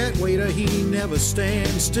Jive Cat waiter, he never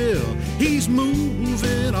stands still. He's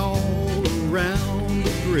moving all around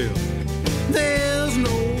the grill. There's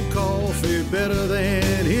no coffee better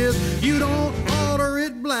than his. You don't order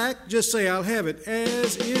it black, just say I'll have it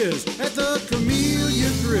as is. At the Camellia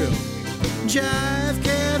Grill, Jive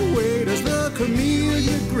Cat waiters, the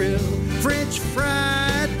Camellia Grill. French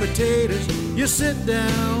fried potatoes, you sit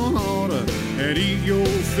down, order, and eat your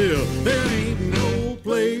fill. There ain't no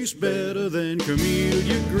place better than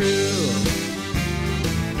Camellia Grill.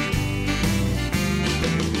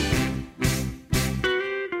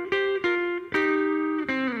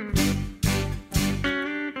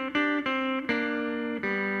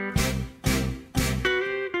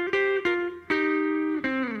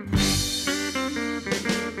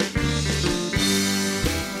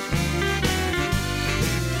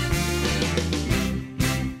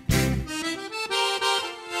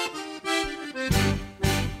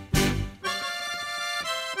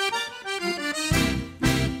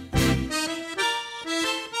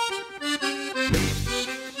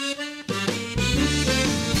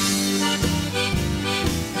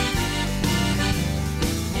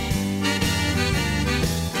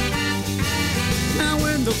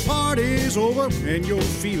 Over and you're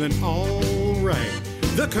feeling alright.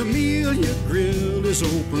 The Camellia Grill is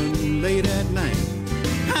open late at night.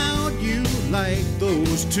 How'd you like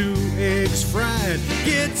those 2 eggs fried?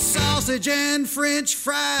 Get sausage and French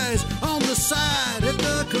fries on the side at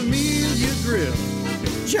the Camellia Grill.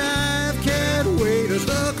 Jive Cat waiters,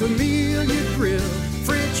 the Camellia Grill.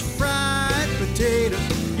 French fried potatoes,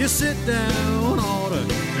 you sit down, order,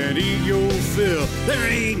 and eat your fill. There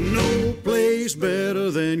ain't no place better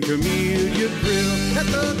than Camellia Grill. At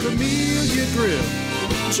the Camellia Grill,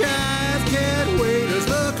 Jive Cat waiters,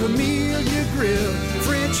 the Camellia Grill.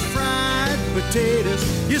 French fried potatoes,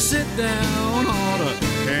 you sit down, order,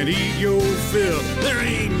 and eat your fill. There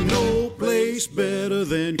ain't no place place better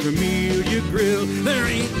than Camellia Grill. There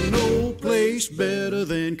ain't no place better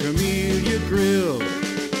than Camellia Grill.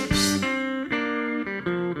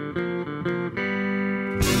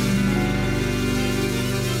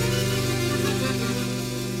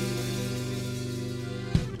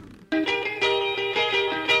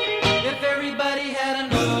 If everybody had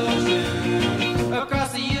an ocean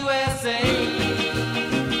across the USA,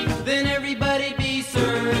 then everybody'd be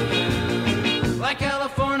surfing like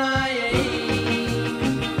California.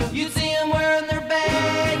 You'd see them wearing their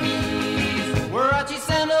baggies, Warachi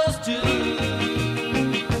sandals too,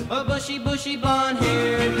 a bushy, bushy blonde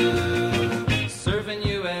hairdo, surfing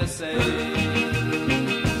USA.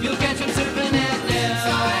 You'll catch them surfing at Del,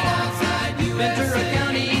 Ventura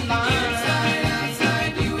County line.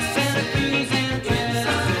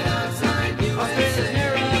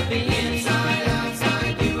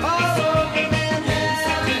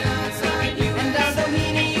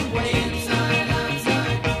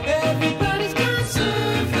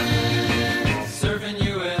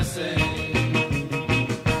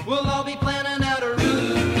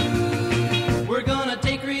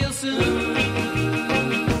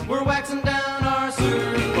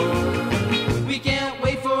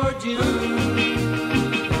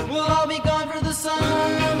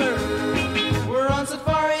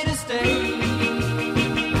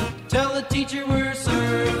 Teacher, we're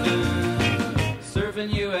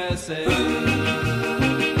surfing USA. And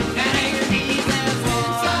hang your knees and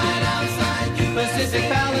fly, Pacific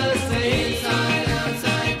Palisades,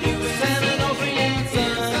 San Onofre and Sun,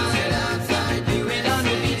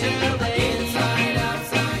 Redondo Beach and LA,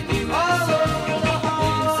 all over La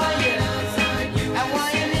Jolla, at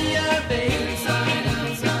Waimea Bay.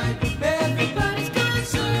 Everybody's gone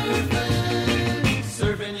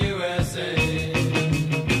surfing USA.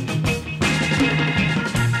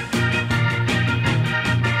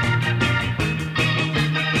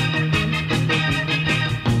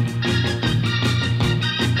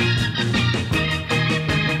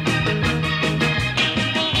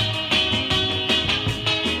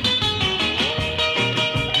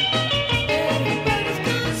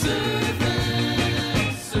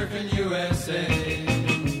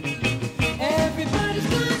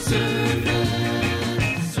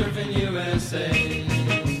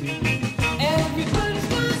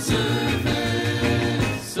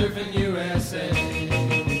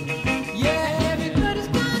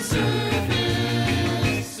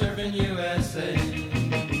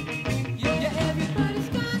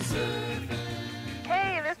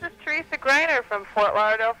 From Fort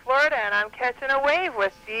Lauderdale, Florida, and I'm catching a wave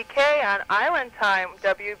with DK on Island Time,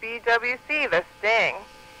 WBWC, The Sting.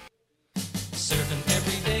 Surfing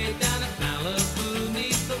every day down at Malibu,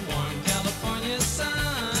 neath the warm California sun.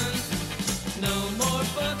 No more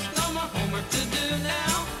books, no more homework to do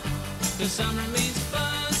now, 'cause summer means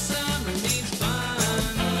fun, summer means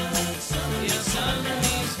fun. Yeah, summer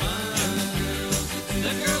means fun.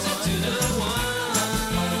 The girls are 2 to 1.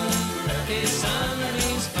 Hey, summer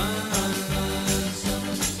means fun.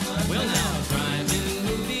 Well, now driving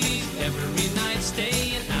movies every night,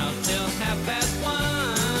 staying out till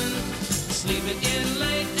 1:30, sleeping in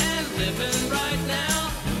late and living right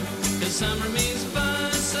now. 'Cause summer means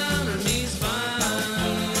fun, summer means fun,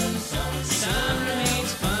 summer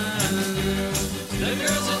means fun. The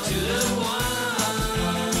girls are 2 to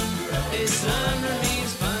 1. Hey, summer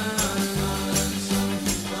means fun.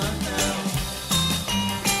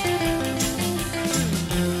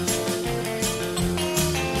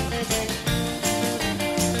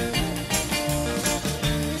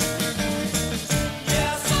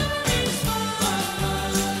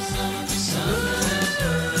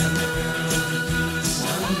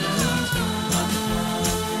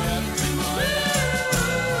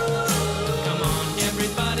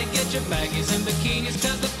 Your baggies and bikinis,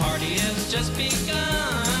 'cause the party has just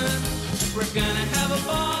begun. We're gonna have a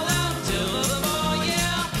ball out till the fall,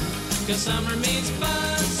 yeah. 'Cause summer means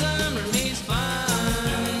fun, summer means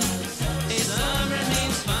fun. Hey, summer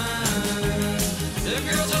means fun. The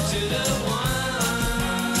girls are 2 to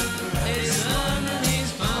 1. Hey, summer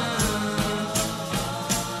means fun.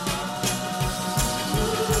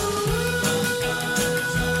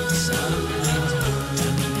 Summer means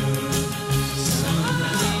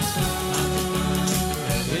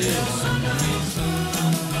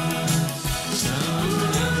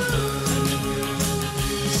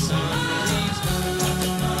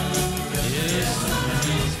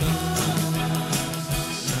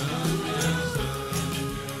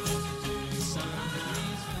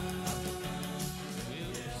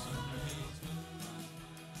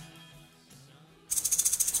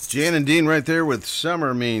Jan and Dean right there with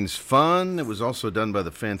Summer Means Fun. It was also done by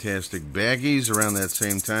the Fantastic Baggies around that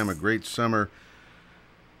same time. A great summer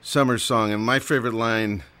song. And my favorite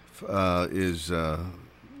line is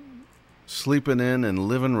sleeping in and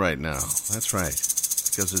living right now. That's right,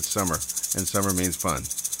 because it's summer, and summer means fun.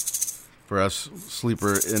 For us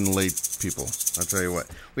sleeper in late people, I'll tell you what.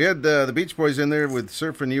 We had the Beach Boys in there with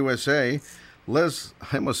Surfin' USA. I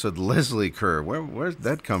almost said Leslie Kerr. Where's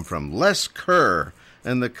that come from? Les Kerr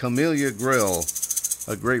and the Camellia Grill,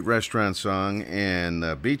 a great restaurant song.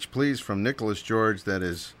 And Beach Please from Nicholas George, that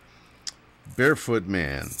is Barefoot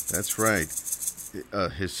Man. That's right.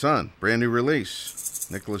 His son, brand new release,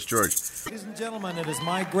 Nicholas George. Ladies and gentlemen, it is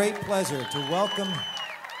my great pleasure to welcome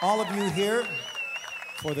all of you here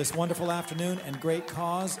for this wonderful afternoon and great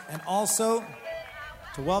cause, and also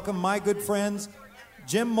to welcome my good friends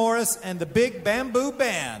Jim Morris and the Big Bamboo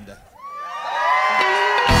Band.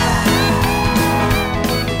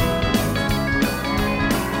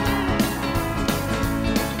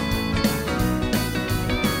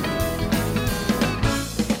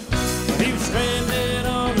 He was stranded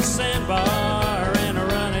on the sandbar and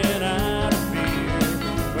running out of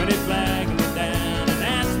beer when he flagged me down and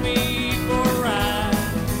asked me for a ride.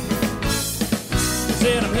 He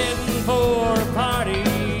said, I'm heading for a party,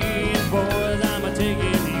 and boys, I'm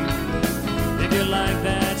a-taking you. If you like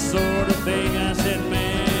that sort of thing, I said,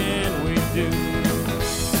 man, we do.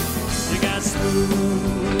 You got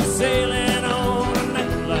smooth sailing on a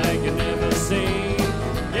night like you never seen.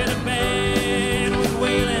 In a band with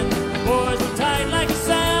wailing, boys were tight like a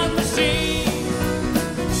sound machine.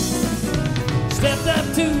 Stepped up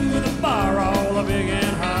to the bar, all big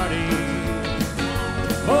and hearty.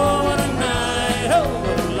 Oh, what a night, oh,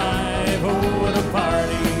 what a life, oh, what a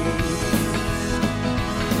party.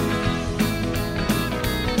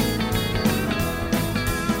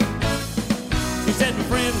 He said my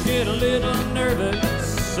friends get a little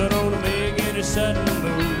nervous, so don't make any sudden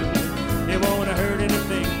move. It won't hurt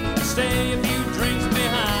anything to stay a few drinks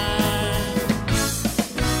behind.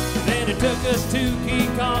 Then he took us to Key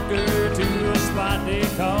Conker to a spot they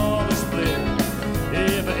call the Split.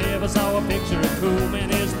 If I ever saw a picture of cool man,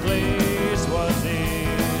 his place was in.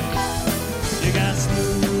 You got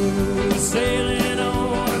smooth sailing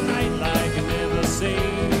on a night like you never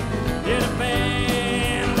seen. In a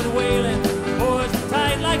band with wailing, boys were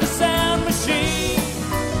tight like a sound machine.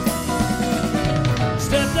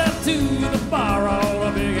 Stepped up to the bar,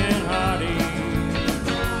 all big and hearty.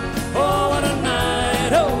 Oh, what a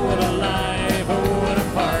night, oh, what a life, oh, what a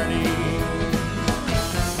party.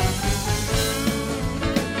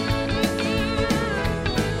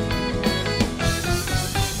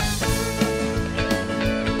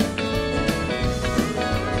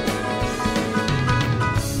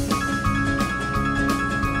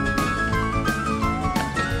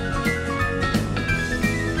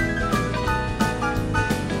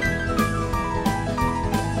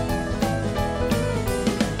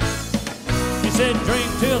 He said drink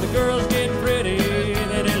till the girls get pretty,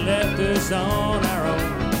 then he left us on our own.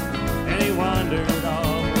 And he wandered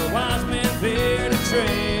off where wise men fear to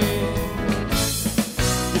tread.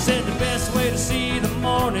 He said the best way to see the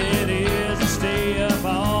morning is to stay up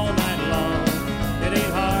all night long. It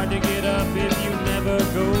ain't hard to get up if you never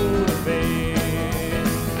go to bed.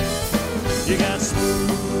 You got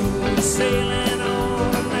smooth sailing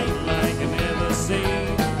on a night like you never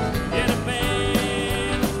seen. In a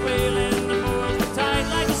band with wailing, the boys were tight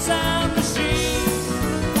like a sound machine.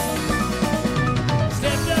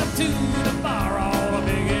 Stepped up to the bar, all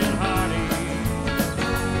big and hearty.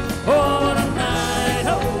 Oh, what a night,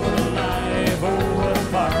 oh, what a life, oh, what a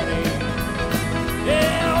party.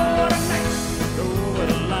 Yeah, oh, what a night, oh, what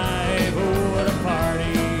a life, oh, what a party.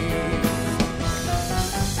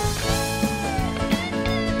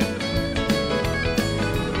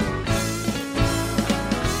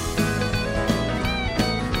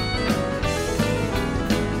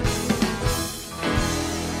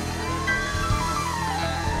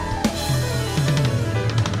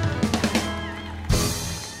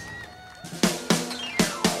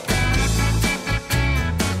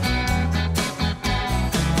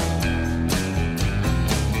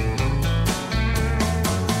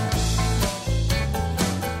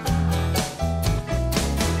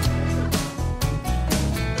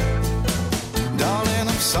 Darling,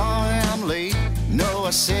 I'm sorry I'm late. No, I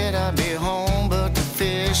said I'd be home, but the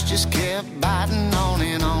fish just kept biting on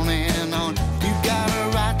and on and on. You got a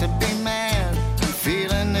right to be mad, I'm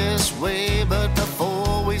feeling this way, but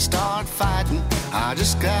before we start fighting, I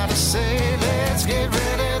just gotta say, let's get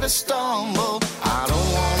ready to stumble. I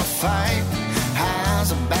don't wanna fight.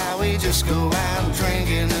 How's about we just go out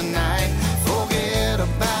drinking tonight? Forget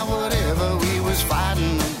about was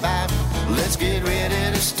fighting about. Let's get ready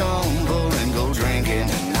to stumble and go drinking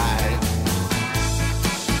tonight.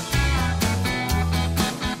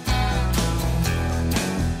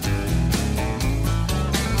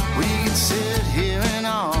 We can sit here and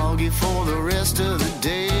argue for the rest of the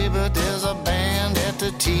day, but there's a band at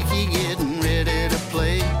the tiki getting ready to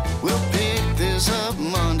play. We'll pick this up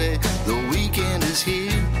Monday, the weekend is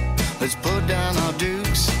here. Let's put down our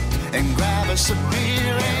dukes and grab us a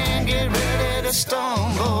beer and get ready to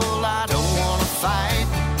stumble. I don't wanna fight.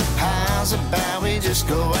 How's about we just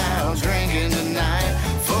go out drinking tonight?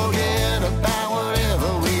 Forget about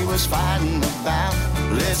whatever we was fighting about.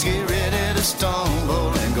 Let's get ready to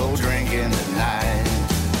stumble and go drinking tonight.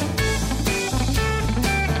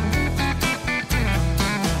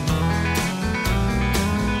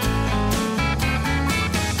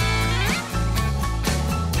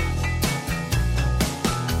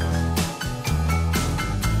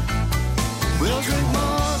 We'll drink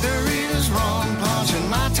margaritas, rum punch, and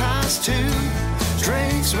Mai Tais too.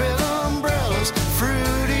 Drinks with umbrellas,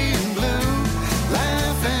 fruity and blue.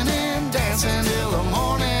 Laughing and dancing till the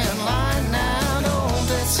morning light. Now, don't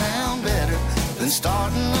that sound better than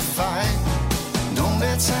starting a fight? Don't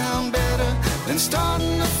that sound better than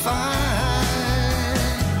starting a fight?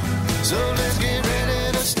 So let's get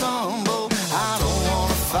ready to stumble. I don't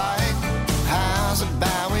wanna fight. How's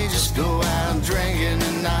about we just go out drinking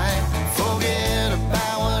tonight? Forget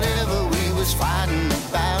about whatever we was fighting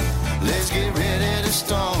about. Let's get ready to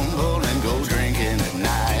stumble and go drinking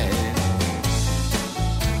tonight.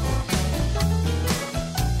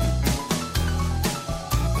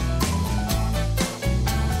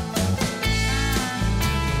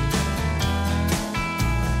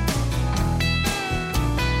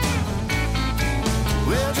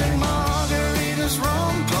 We'll drink margaritas,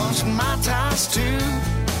 rum punch, and Mai Tais too.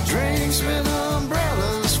 Drinks with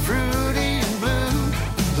umbrellas, fruity and blue.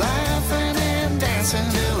 Laughing and dancing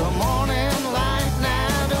till the morning light.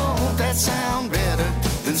 Now don't that sound better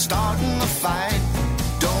than starting a fight?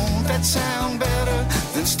 Don't that sound better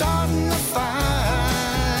than starting a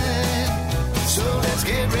fight? So let's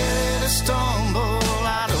get ready to stumble.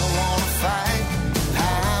 I don't wanna fight.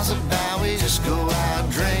 How's about we just go out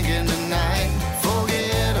drinking tonight?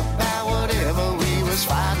 Forget about whatever we was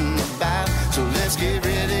fighting about. So let's get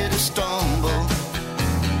ready to stumble.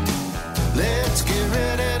 Let's get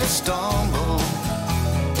ready to stumble.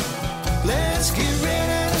 Let's get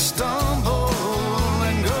ready to stumble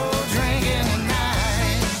and go drinking tonight.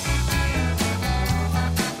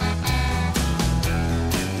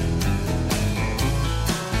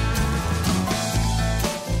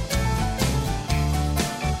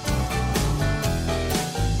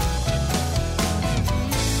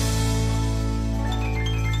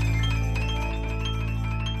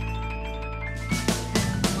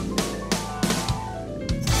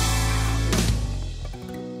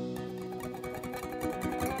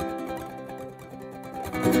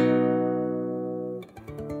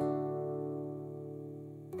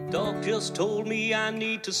 Doc just told me I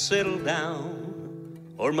need to settle down,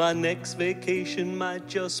 or my next vacation might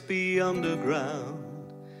just be underground.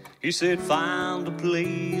 He said find a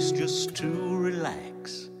place just to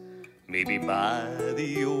relax, maybe by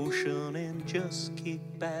the ocean and just kick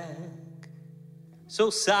back. So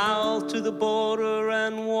south to the border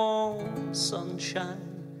and warm sunshine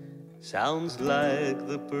sounds like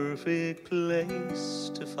the perfect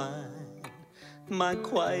place to find my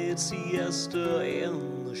quiet siesta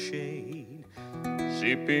in the shade,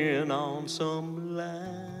 sipping on some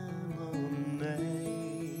lemonade.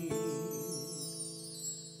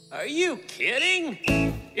 Are you kidding?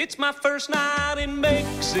 It's my first night in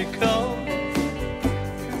Mexico.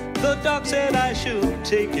 The doc said I should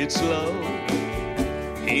take it slow.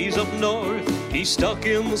 He's up north, he's stuck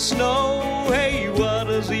in the snow. Hey, what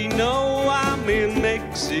does he know? I'm in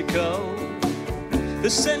Mexico. The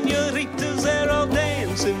senoritas, they're all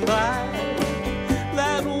dancing by.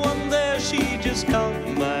 That one there, she just caught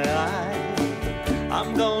my eye.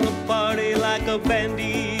 I'm gonna party like a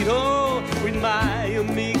bandito with my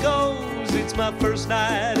amigos. It's my first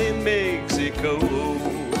night in Mexico.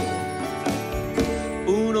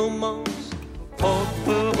 Uno más, por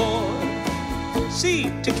favor.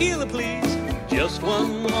 Si, tequila please, just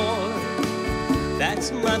one more.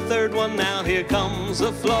 That's my third one, now here comes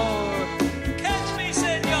the floor. Catch me,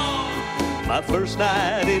 senor. My first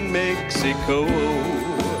night in Mexico.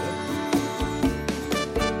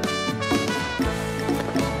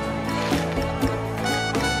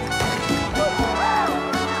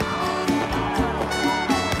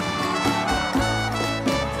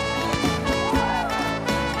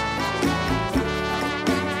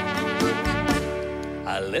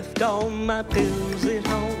 left all my pills at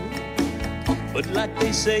home. But like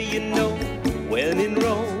they say, you know, when in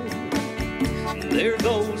Rome, there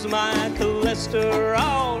goes my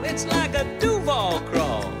cholesterol. It's like a Duval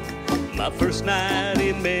crawl. My first night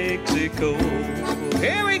in Mexico.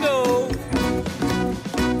 Here we go.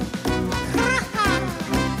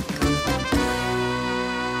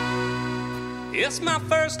 It's my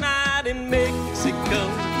first night in Mexico.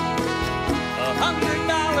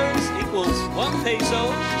 $100 equals 1 peso.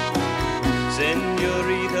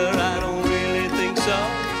 Senorita, I don't really think so.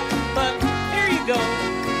 But here you go,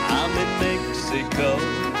 I'm in Mexico.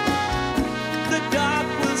 The doc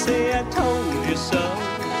will say I told you so.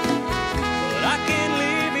 But I can't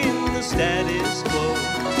live in the status quo.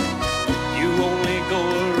 You only go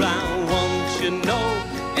around once, you know.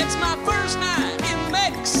 It's my first night in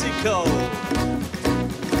Mexico.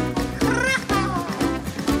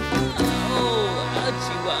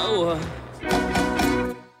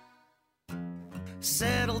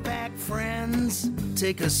 Settle back, friends,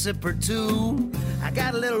 take a sip or two. I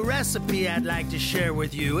got a little recipe I'd like to share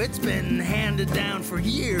with you. It's been handed down for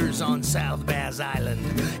years on South Bass Island.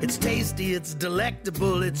 It's tasty, it's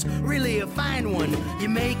delectable, it's really a fine one. You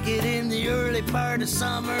make it in the early part of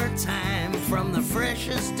summertime from the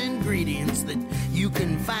freshest ingredients that you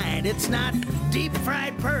can find. It's not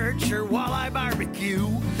deep-fried perch or walleye barbecue.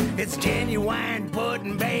 It's genuine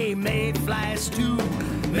Put-in-Bay mayfly stew.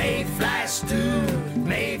 Mayfly stew,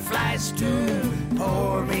 mayfly stew.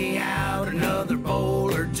 Pour me out another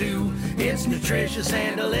bowl or two. It's nutritious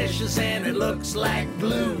and delicious and it looks like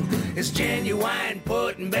glue. It's genuine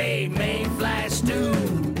Put-in-Bay mayfly stew.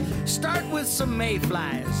 Start with some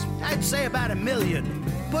mayflies, I'd say about 1 million.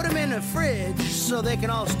 Put them in the fridge so they can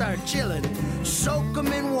all start chilling. Soak them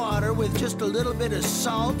in water with just a little bit of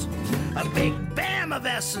salt, a big bam of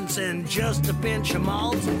essence and just a pinch of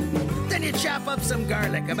malt. Then you chop up some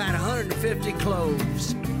garlic, about 150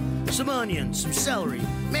 cloves, some onions, some celery,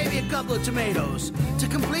 maybe a couple of tomatoes. To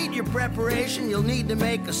complete your preparation, you'll need to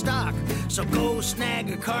make a stock. So go snag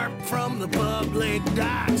a carp from the public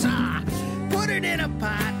docks. Put it in a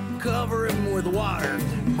pot, cover him with water.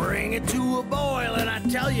 Bring it to a boil, and I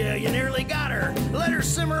tell you, you nearly got her. Let her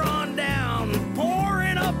simmer on down, pour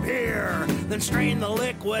it up here. Then strain the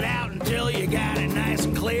liquid out until you got it nice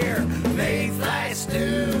and clear. Mayfly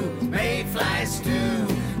stew, mayfly stew.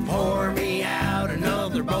 Pour me out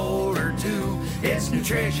another bowl or two. It's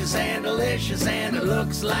nutritious and delicious and it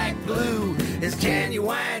looks like glue. It's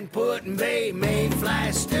genuine Put-in-Bay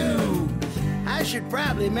mayfly stew. I should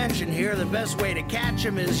probably mention here the best way to catch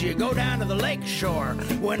them is you go down to the lake shore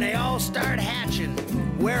when they all start hatching.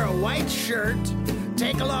 Wear a white shirt,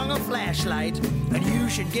 take along a flashlight, and you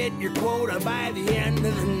should get your quota by the end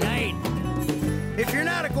of the night. If you're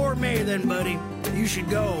not a gourmet then, buddy, you should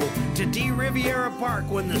go to D Riviera Park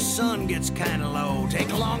when the sun gets kind of low.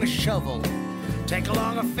 Take along a shovel, take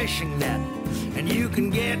along a fishing net, and you can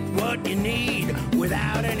get what you need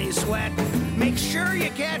without any sweat. Make sure you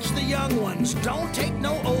catch the young ones. Don't take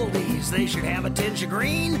no oldies. They should have a tinge of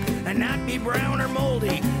green and not be brown or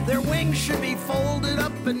moldy. Their wings should be folded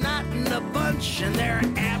up and not in a bunch, and their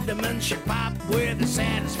abdomen should pop with a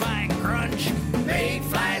satisfying crunch.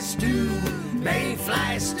 Mayfly stew,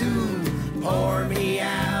 mayfly stew. Pour me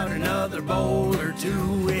out another bowl or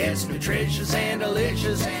two. It's nutritious and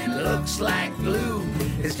delicious and looks like glue.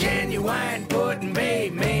 It's genuine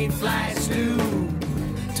Put-in-Bay mayfly stew.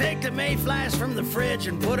 Take the mayflies from the fridge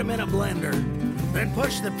and put them in a blender. Then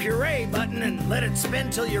push the puree button and let it spin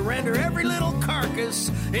till you render every little carcass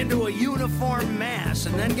into a uniform mass.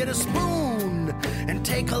 And then get a spoon and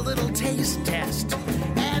take a little taste test.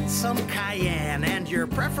 Add some cayenne and your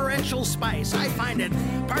preferential spice. I find it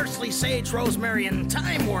parsley, sage, rosemary, and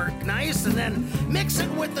thyme work nice. And then mix it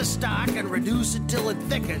with the stock and reduce it till it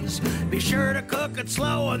thickens. Be sure to cook it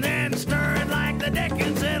slow and then stir it like the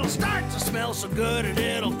dickens. It'll start to smell so good and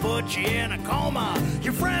it'll put you in a coma.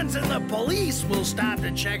 Your friends and the police will stop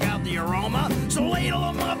to check out the aroma. So ladle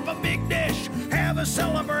them up a big dish, have a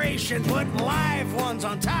celebration, put live ones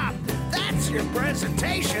on top. That's your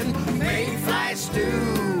presentation. Mayfly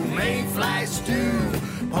stew, mayfly stew.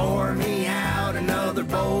 Pour me out another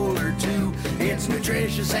bowl or two. It's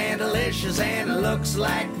nutritious and delicious and it looks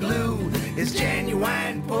like glue. It's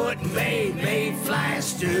genuine Put-in-Bay mayfly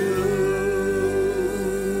stew.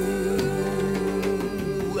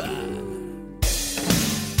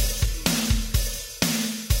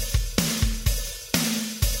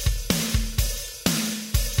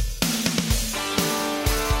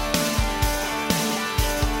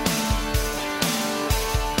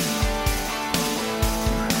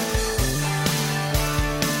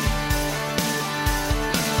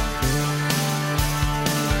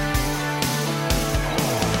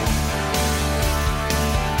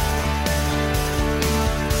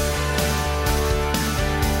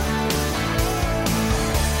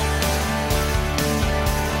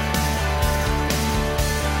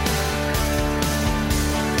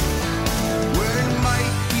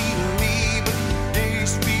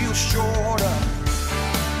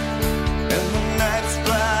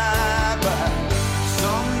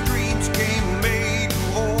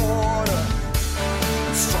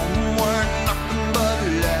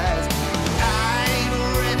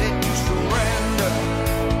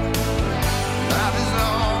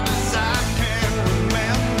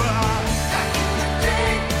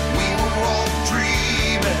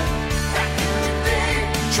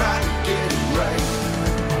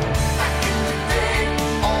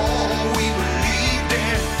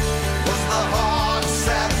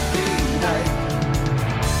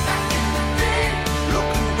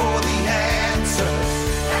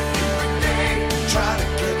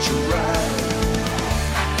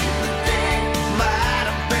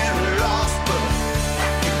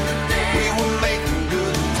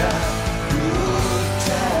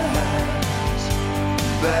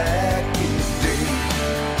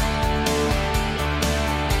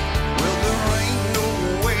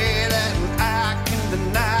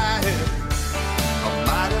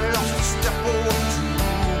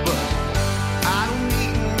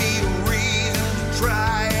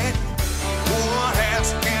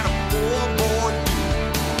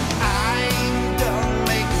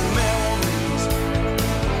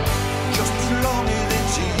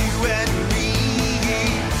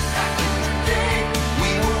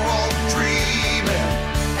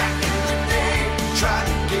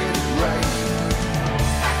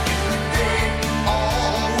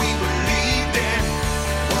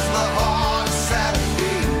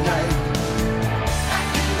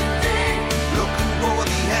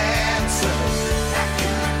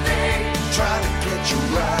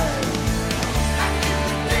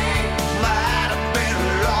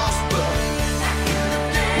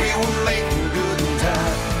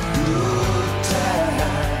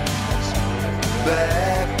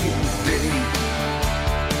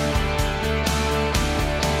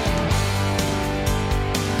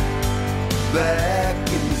 back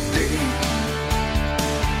in the day.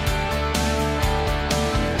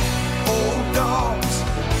 Old dogs,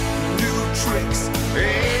 new tricks,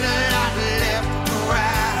 ain't a lot left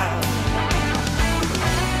around.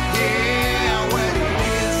 Yeah, what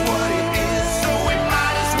it is, so we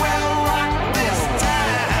might as well rock this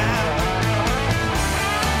time.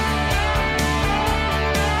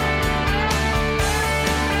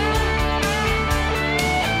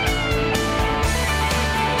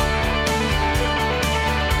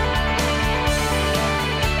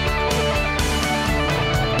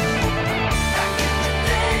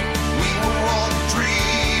 We were all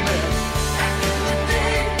dreaming,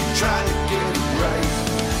 trying to get it right.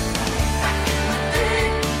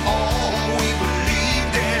 All we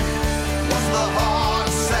believed in was the hard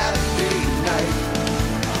Saturday night.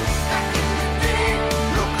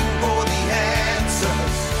 Looking for the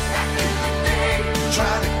answers,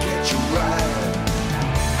 trying to get you right.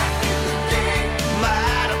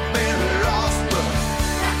 Might have been lost, but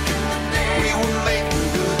we were making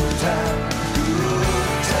good time.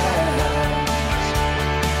 Good time.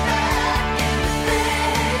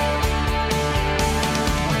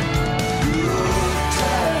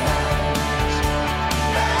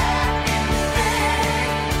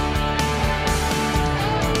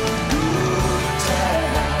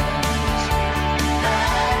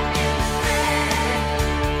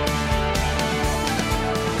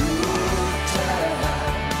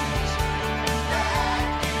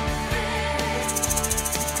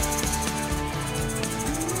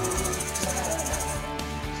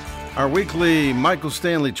 Our weekly Michael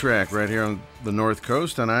Stanley track right here on the North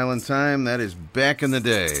Coast on Island Time. That is Back in the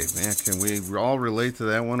Day. Man, can we all relate to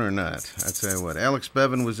that one or not? I tell you what, Alex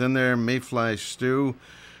Bevan was in there, Mayfly Stew.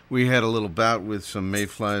 We had a little bout with some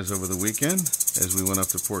mayflies over the weekend as we went up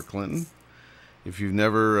to Port Clinton. If you've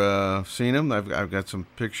never seen them, I've got some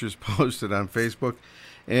pictures posted on Facebook.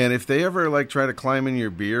 And if they ever like try to climb in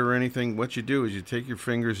your beer or anything, what you do is you take your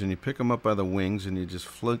fingers and you pick them up by the wings and you just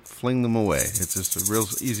fling them away. It's just a real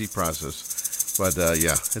easy process. But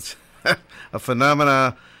yeah, it's a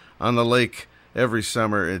phenomena on the lake every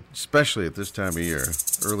summer, especially at this time of year.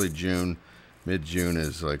 Early June, mid-June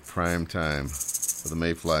is like prime time for the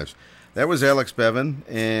mayflies. That was Alex Bevan,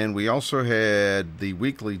 and we also had the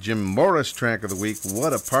weekly Jim Morris track of the week.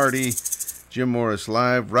 What a party! Jim Morris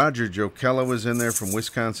live. Roger Jokella was in there from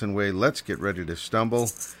Wisconsin Way. Let's Get Ready to Stumble.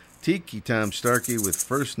 Tiki Tom Starkey with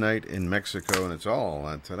First Night in Mexico. And it's all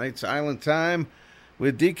on tonight's Island Time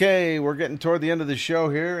with DK. We're getting toward the end of the show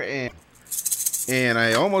here. And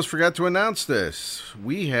I almost forgot to announce this.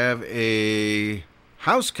 We have a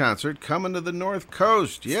house concert coming to the North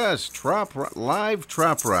Coast. Yes, live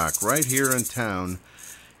Trop Rock right here in town.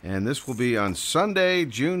 And this will be on Sunday,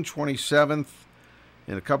 June 27th.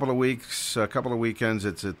 In a couple of weeks, a couple of weekends,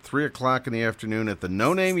 it's at 3 o'clock in the afternoon at the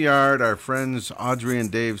No Name Yard, our friends Audrey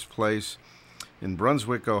and Dave's place in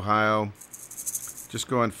Brunswick, Ohio. Just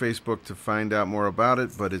go on Facebook to find out more about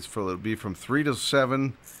it, but it'll be from 3 to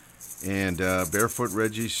 7, and Barefoot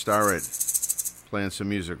Reggie Starrett playing some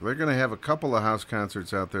music. They're going to have a couple of house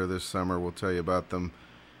concerts out there this summer. We'll tell you about them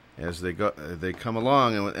as they come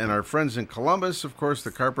along. And our friends in Columbus, of course,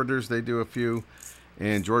 the Carpenters, they do a few.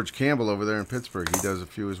 And George Campbell over there in Pittsburgh, he does a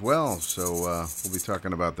few as well. So we'll be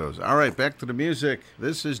talking about those. All right, back to the music.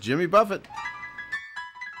 This is Jimmy Buffett.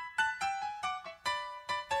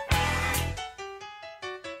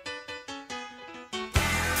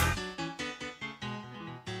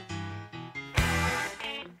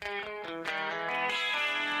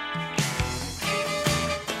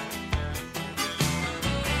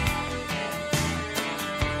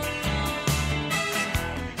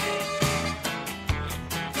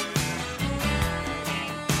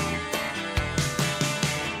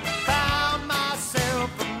 Found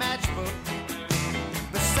myself a matchbook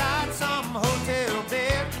beside some hotel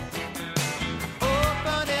bed.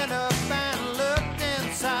 Opened it up and looked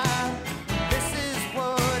inside. This is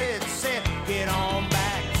what it said: get on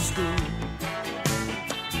back to school.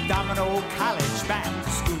 Domino College, back to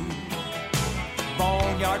school.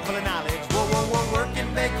 Boneyard full of knowledge. Whoa, whoa, whoa,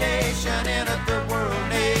 working vacation in a third world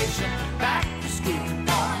nation. Back to school.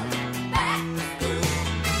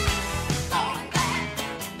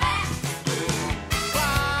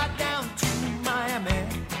 Fly down to Miami.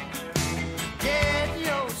 Get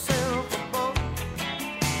yourself a boat.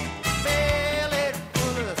 Fill it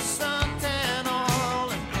full of suntan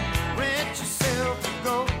oil and rent yourself a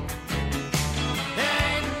goat. There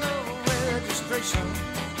ain't no registration.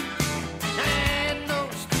 Ain't no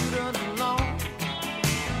student loan.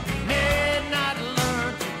 Midnight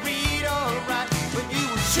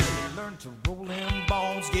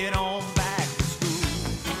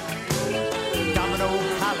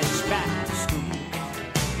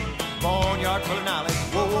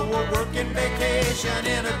working vacation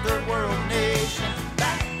in a third world nation.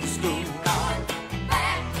 Back to school. Going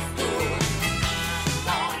back to school.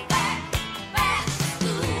 Going back to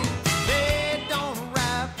school. They don't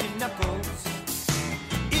wrap your knuckles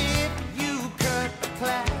if you cut a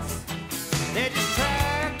class. They just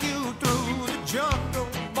track you through the jungle,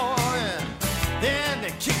 boy, and then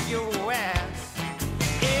they kick your ass.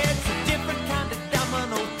 It's a different kind of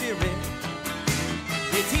domino theory.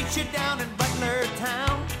 They teach you down in Butler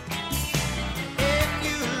Town. If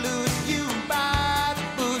you lose, you buy the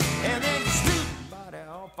booze, and then your student body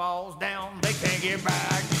all falls down. They can't get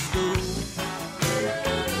back to school.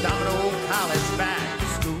 Domino College, back to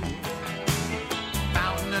school.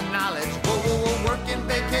 Fountain of knowledge, whoa, whoa, whoa, working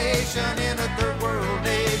vacation in a third world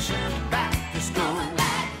nation. Back to school.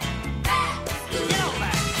 Get on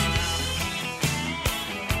back.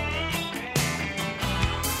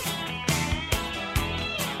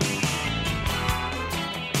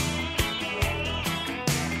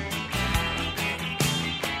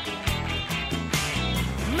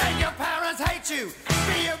 Make your parents hate you.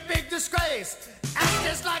 Be a big disgrace. Act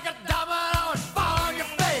just like a domino and fall on your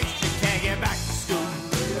face. You can't get back to school.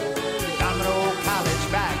 Domino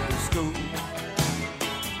College, back to school.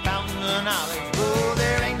 Fountain of knowledge. Oh,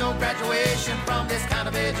 there ain't no graduation from this kind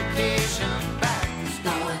of education. Back to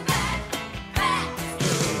school.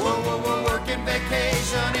 Whoa, whoa, whoa, working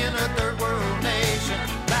vacation in a third world nation.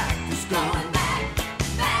 Back to school.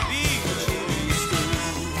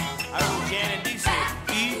 I owe Jan and DC.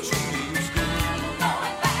 Each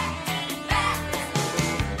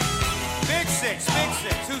Big six,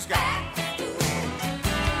 who's got it?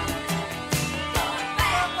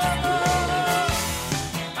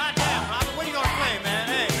 Hot damn, Robert, what are you gonna play, man?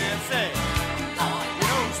 Hey, man, say. You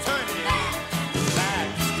know whose turn it is. Back.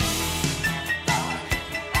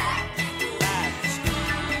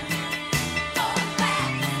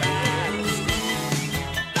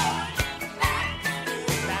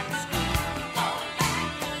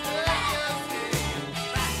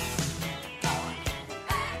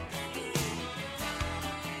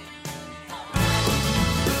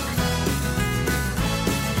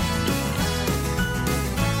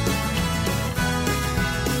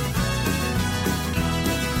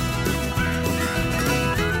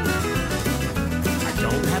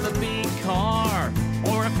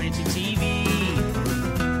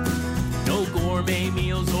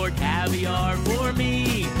 caviar for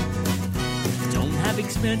me. Don't have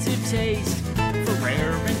expensive taste for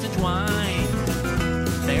rare vintage wine.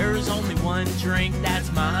 There's only one drink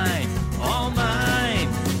that's mine, all mine.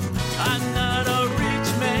 I'm not a rich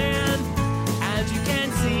man, as you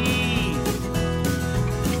can see.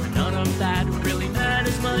 None of that really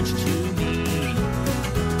matters much to me.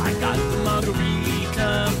 I got the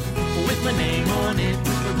margarita with my name on it.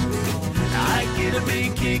 I get a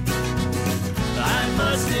big kick, I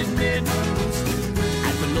must admit.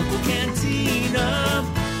 At the local cantina,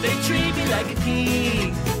 they treat me like a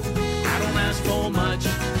king. I don't ask for much,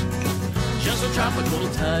 just a tropical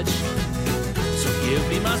touch. So give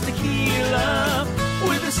me my tequila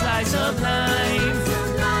with a slice of lime.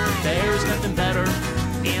 There's nothing better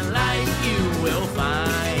in life you will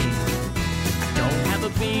find. I don't have a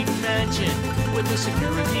big mansion with a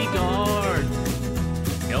security guard.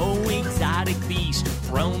 No exotic beast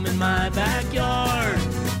roaming my backyard.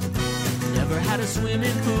 Never had a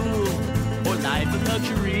swimming pool or life of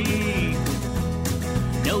luxury.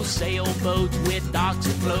 No sailboats with docks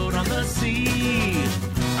afloat on the sea.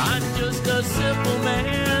 I'm just a simple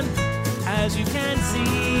man, as you can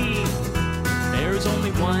see. There's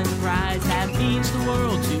only one prize that means the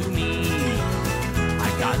world to me. I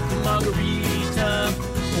got the margarita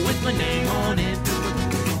with my name on it.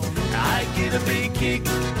 I get a big kick,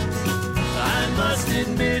 I must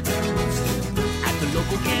admit. At the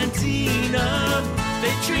local cantina,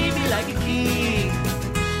 they treat me like a king.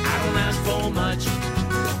 I don't ask for much,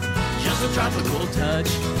 just a tropical touch.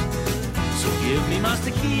 So give me my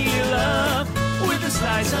tequila with a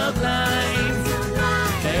slice of lime.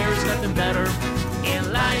 There's nothing better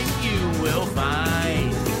in life you will find.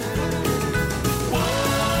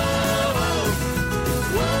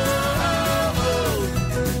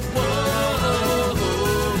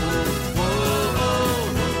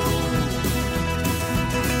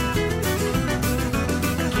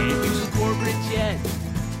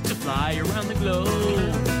 Fly around the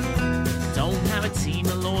globe. Don't have a team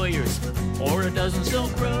of lawyers or a dozen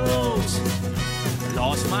silk robes.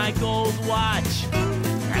 Lost my gold watch,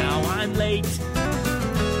 now I'm late.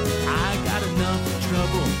 I got enough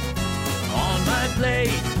trouble on my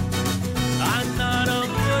plate. I'm not a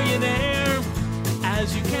millionaire,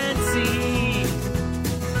 as you can see.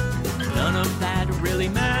 None of that really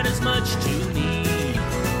matters much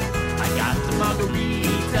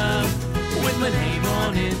lemonade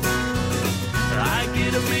wanted. I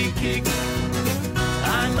get a big kick,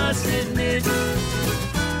 I must admit,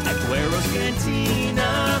 at Guero's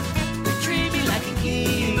Cantina, they treat me like a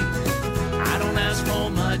king. I don't ask for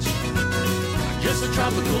much, just a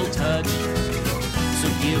tropical touch. So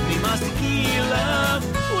give me my tequila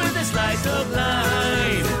with a slice of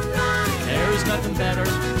lime. There is nothing better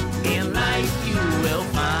in life you will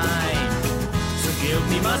find. So give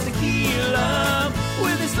me my tequila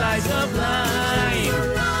with a slice of lime.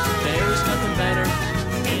 There is nothing better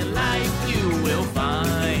in life you will find.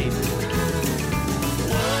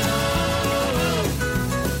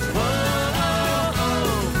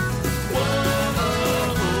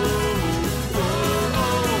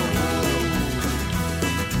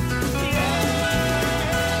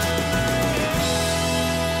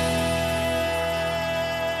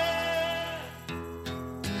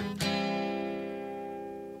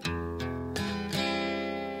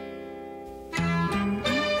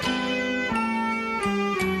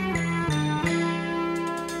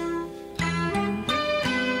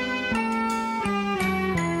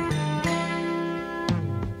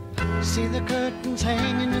 See the curtains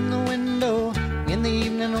hanging in the window in the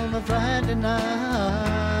evening on a Friday night.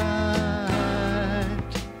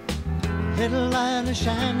 Little light is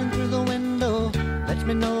shining through the window, lets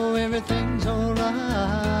me know everything's alright.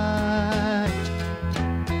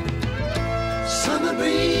 Summer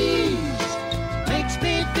breeze makes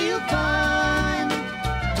me feel fine,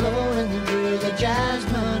 blowing through the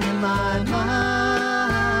jasmine in my mind.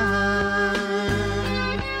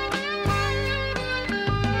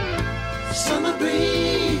 Summer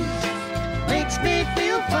breeze makes me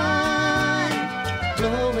feel fine,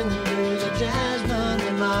 blowing through the jasmine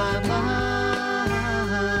in my mind.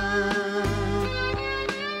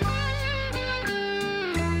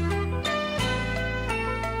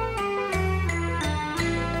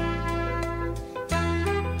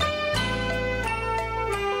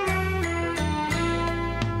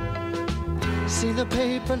 See the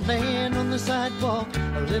paper laying on the sidewalk,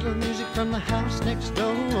 a little music from the house next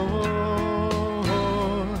door.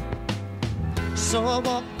 So I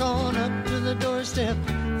walk on up to the doorstep,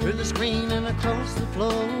 through the screen and across the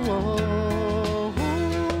floor.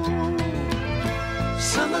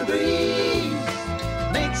 Summer breeze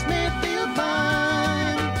makes me feel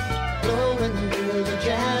fine, blowing through the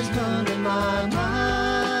jasmine in my mind.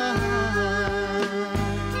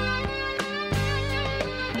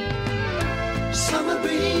 Summer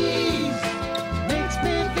breeze makes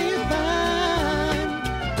me feel fine,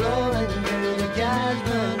 blowing through the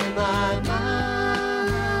jasmine in my mind.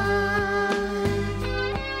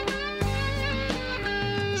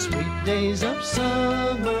 Days of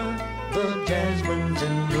summer, the jasmine's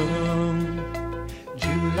in bloom.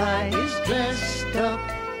 July is dressed up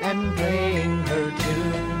and playing her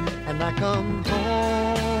tune. And I come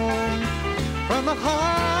home from a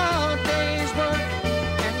hard day's work,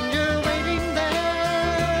 and you're waiting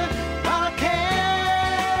there, not a care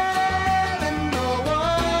in the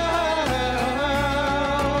world.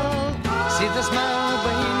 See the smile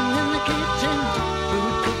waiting in the kitchen,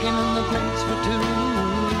 food cooking on the plates for two.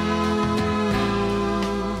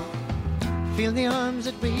 Feel the arms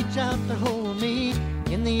that reach out to hold me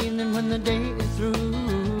in the evening when the day is through.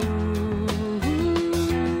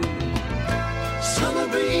 Summer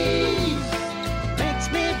breeze makes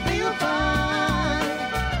me feel fine,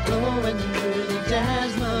 blowing through the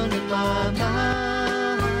jasmine in my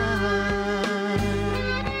mind.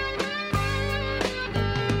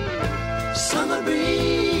 Summer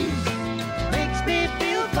breeze makes me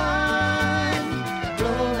feel fine,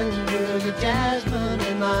 blowing through the jasmine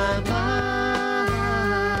in my mind.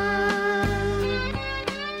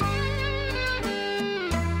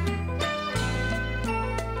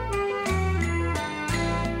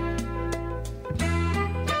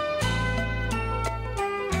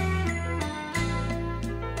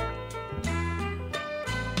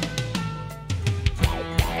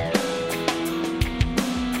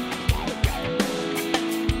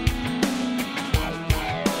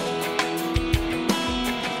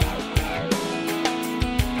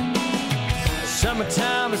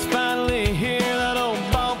 Summertime is finally here. That old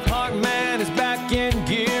ballpark man is back in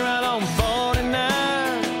gear out on 49.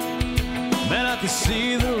 Man, I can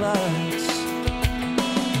see the lights.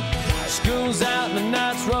 School's out and the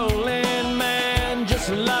night's rolling, man. Just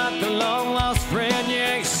like a long lost friend you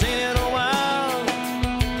ain't seen in a while.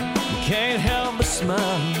 You can't help but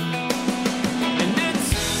smile. And it's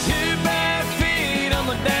 2 bare feet on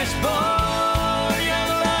the dashboard.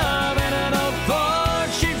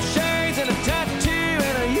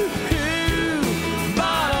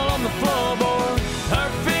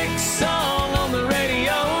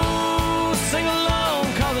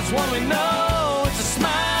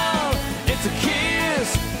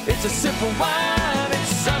 It's a sip of wine,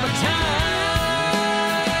 it's summertime.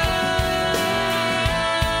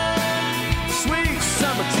 Sweet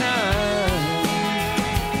summertime.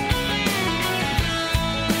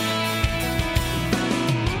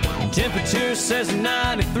 Temperature says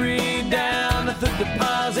 93 down at the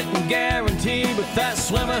deposit and guarantee, but that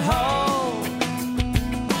swimming hole,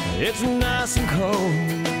 it's nice and cold.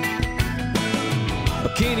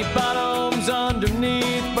 Bikini bottoms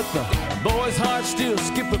underneath, but the boys' hearts still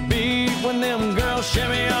skip a beat when them girls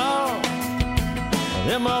shimmy off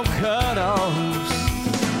them old cutoffs.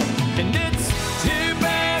 And it's 2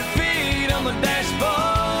 bare feet on the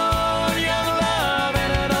dashboard, young love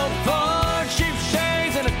and an old Ford, cheap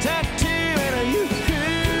shades and a tattoo and a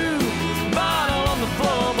yoo-hoo bottle on the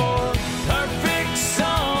floorboard. Perfect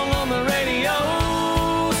song on the radio,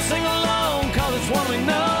 sing along 'cause it's one we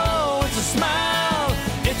know. It's a smile,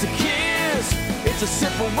 it's a kiss, it's a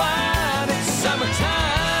sip of wine, it's summertime.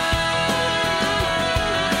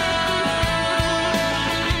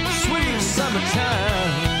 Sweet summertime.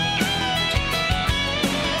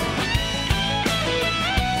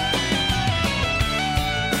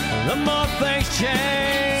 The more things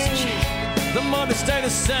change, the more they stay the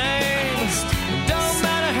same. Don't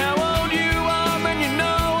matter how old you are, man, you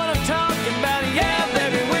know what I'm talking about. Yeah,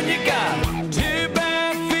 baby, when you got 2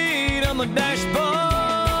 bare feet on the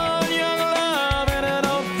dashboard, young love and an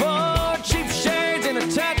old Ford, cheap shades and a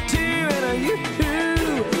tattoo and a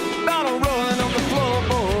yoo-hoo bottle rolling on the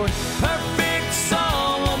floorboard. Perfect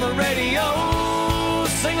song on the radio,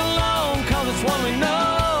 sing along 'cause it's one we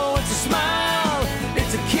know. It's a smile,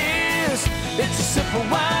 it's a kiss, it's a sip of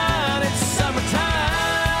wine, it's summertime.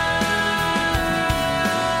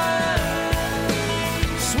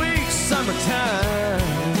 Sweet summertime.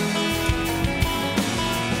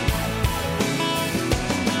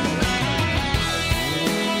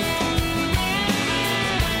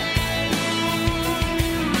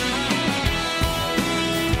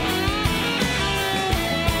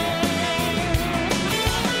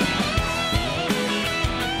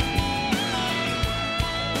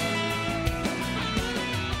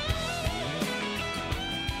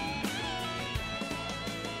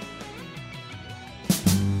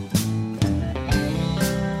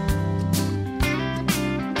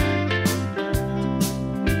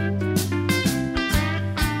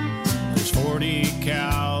 There's 40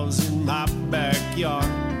 cows in my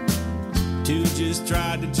backyard. 2 just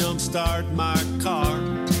tried to jumpstart my car.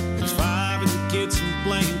 There's 5 in the kitchen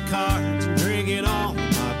playing cards and drinking all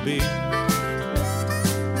my beer.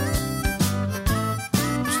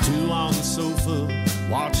 There's 2 on the sofa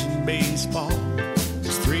watching baseball.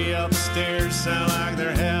 There's 3 upstairs, sound like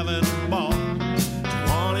they're having a ball. There's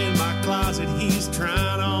 1 in my closet, he's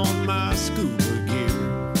trying on my scuba gear.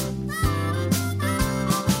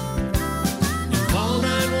 Call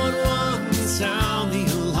 911, sound the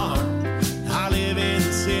alarm. I live in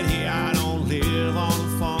the city, I don't live on a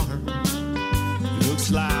farm. Looks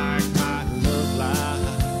like my love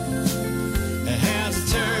life has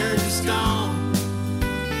turned to stone.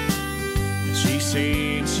 She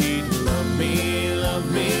said she'd love me, love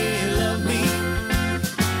me, love me,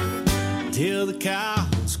 till the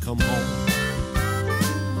cows come home.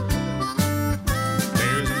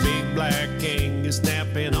 There's a big black Angus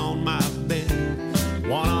napping on my bed.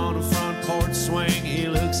 1 on the front porch swing, he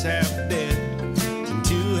looks half dead. And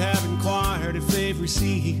 2 have inquired if they've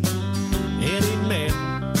received any mail.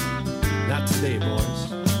 Not today,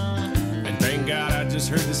 boys. And thank God I just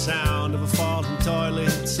heard the sound of a falling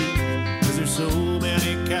toilet seat. 'Cause there's so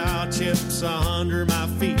many cow chips under my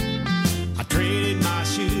feet. I traded my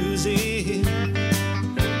shoes in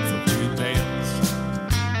for 2 pants.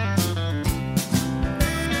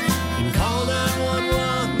 And call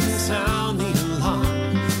 911, sound the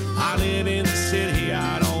alarm. I live in the city,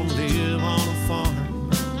 I don't live on a farm.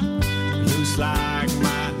 Looks like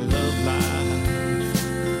my love life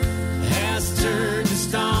has turned to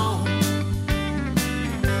stone.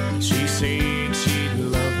 She said she'd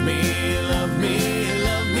love me, love me,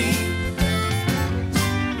 love me,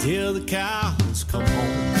 till the cows come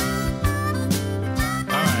home.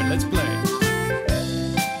 All right, let's play.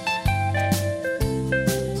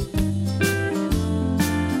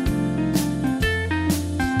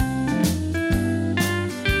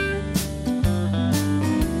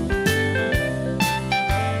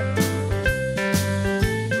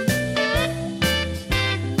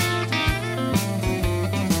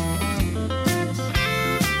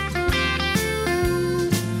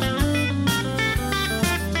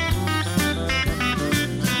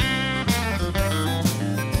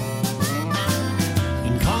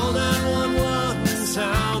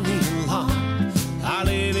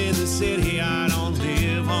 city, I don't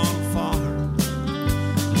live on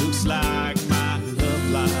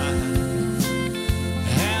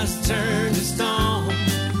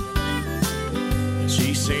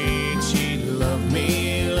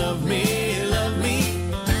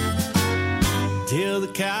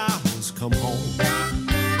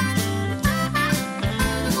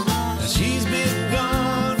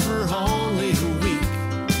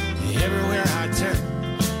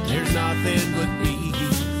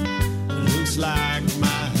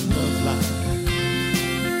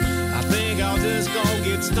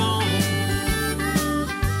get stoned.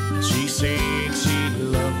 She said she'd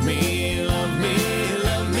love me, love me,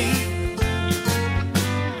 love me,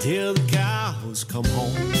 till the cows come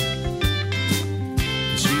home.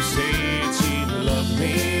 She said she'd love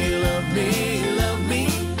me, love me, love me,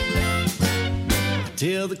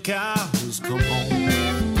 till the cows come home.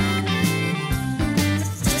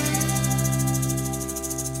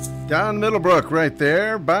 Don Middlebrook right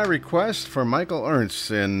there by request for Michael Ernst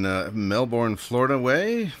in Melbourne, Florida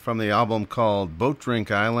way from the album called Boat Drink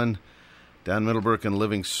Island. Don Middlebrook and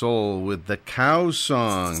Living Soul with the Cow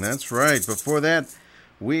Song. That's right. Before that,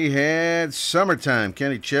 we had Summertime,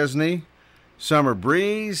 Kenny Chesney. Summer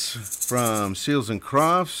Breeze from Seals and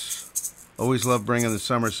Crofts. Always love bringing the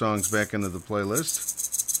summer songs back into the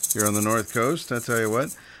playlist here on the North Coast. I tell you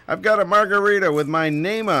what. I've got a margarita with my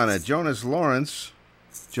name on it, Jonas Lawrence.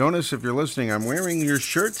 Jonas, if you're listening, I'm wearing your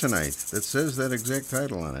shirt tonight that says that exact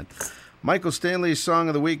title on it. Michael Stanley's Song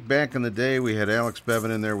of the Week back in the day. We had Alex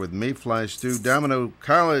Bevan in there with Mayfly Stew. Domino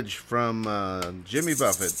College from Jimmy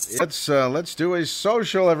Buffett. Let's do a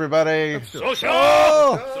social, everybody. Social!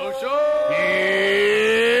 Social!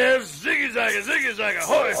 Yes! Ziggy Zagga, Ziggy Zagga,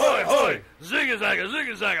 hoi, hoi, hoi! Ziggy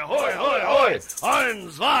Zagga, hoi, hoi, hoi! 1,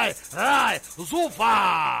 2, 3,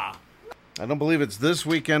 Sofa! I don't believe it's this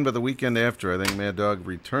weekend, but the weekend after. I think Mad Dog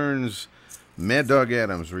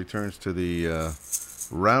Adams returns to the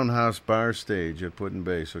Roundhouse Bar stage at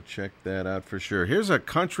Put-in-Bay, so check that out for sure. Here's a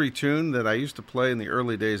country tune that I used to play in the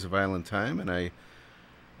early days of Island Time, and I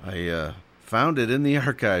found it in the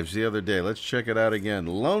archives the other day. Let's check it out again.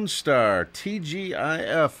 Lone Star,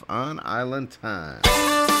 TGIF on Island Time.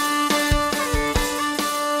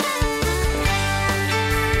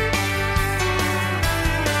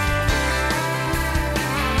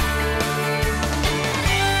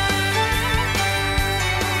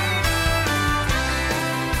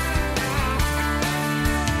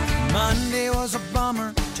 Monday was a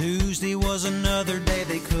bummer, Tuesday was another day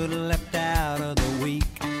they could have left out of the week.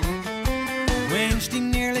 Wednesday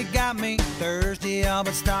nearly got me, Thursday all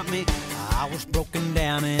but stopped me. I was broken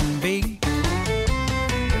down and beat. But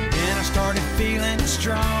then I started feeling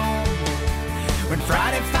strong when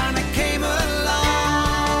Friday finally came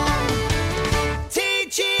along.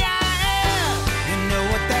 TGIF, you know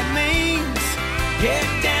what that means. Get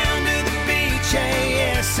down to the beach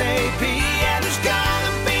ASAP. Yeah, there's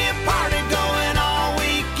gonna be a party going all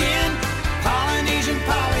weekend. Polynesian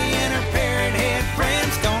Polly and her parrot head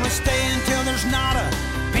friends gonna stay until there's not a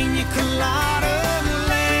pina colada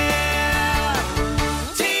left.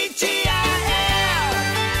 TGIF.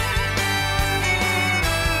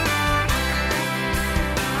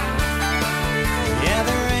 Yeah,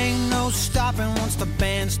 there ain't no stopping once the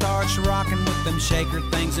band starts rocking with them shaker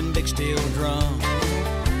things and big steel drums.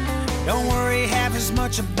 Don't worry half as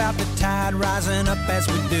much about the tide rising up as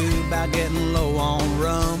we do about getting low on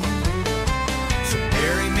rum. So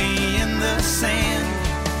bury me in the sand,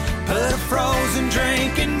 put a frozen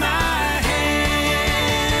drink in my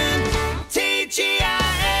hand.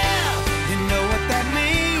 TGIF, you know what that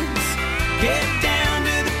means. Get down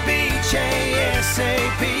to the beach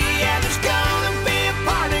ASAP. Yeah, there's gonna be a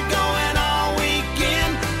party going all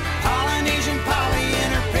weekend. Polynesian Polly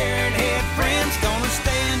and her parrot head friends gonna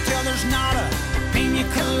stay until there's not a pina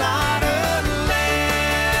colada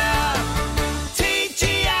left.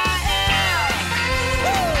 TGIF.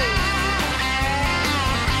 Woo!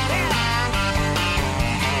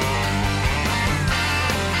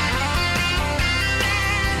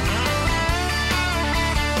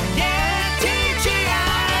 Yeah,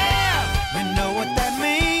 TGIF. We know what that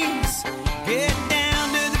means. Get down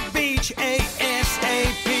to the beach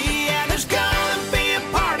ASAP. Yeah, there's gonna be a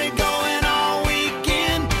party going all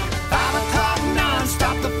weekend. 5 o'clock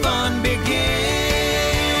non-stop, the fun begins.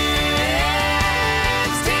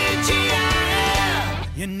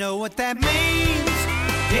 TGIF, you know what that means.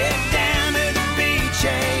 Get down to the beach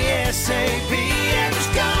ASAP. Yeah,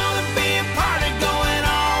 there's gonna be a party going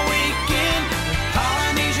all weekend.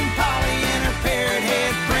 Polynesian Polly and her parrot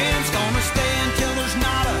head friends gonna stay until there's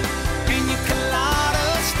not a pina colada.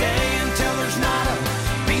 Stay until there's not a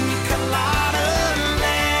pina colada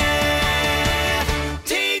left.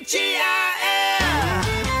 TGIF.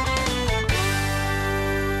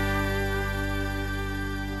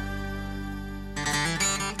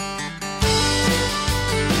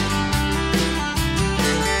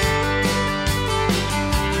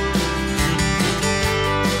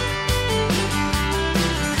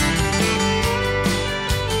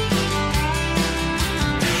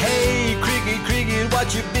 Hey, cricket,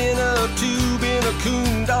 what you been up to? Been a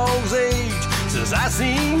coon dog's age since I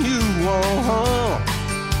seen you,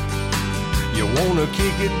 You wanna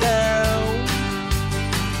kick it down?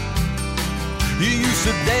 You used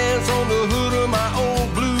to dance on the hood of my old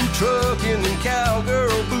blue truck in them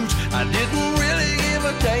cowgirl boots. I didn't really give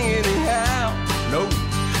a dang anyhow. No,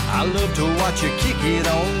 I love to watch you kick it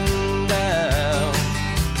on down.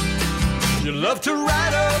 You love to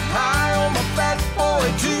ride up high on my fat boy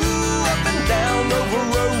too, up and down the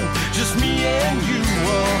road, just me and you.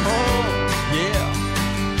 Yeah,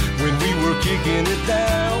 when we were kicking it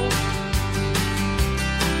down.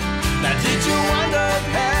 Now did you wind up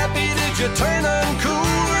happy? Did you turn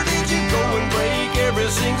uncool? Or did you go and break every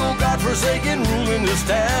single godforsaken rule in this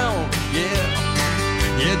town? Yeah,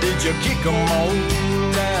 yeah, did you kick 'em on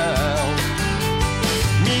down?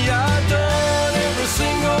 Me, I done every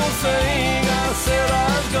single thing I said I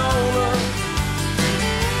was gonna,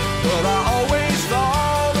 but I always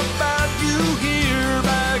thought about you here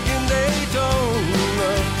back in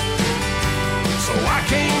Daytona. So I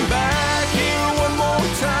came back here one more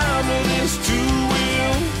time to this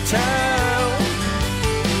two-wheel town,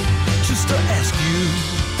 just to ask you,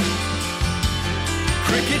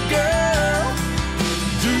 cricket girl,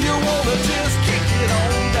 do you wanna just kick it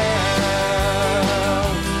on down?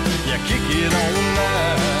 Yeah, kick it on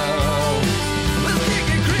down. Let's kick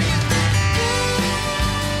it, cricket.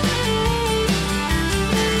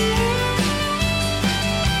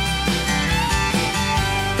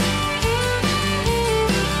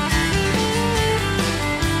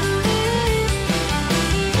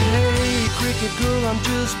 Girl, I'm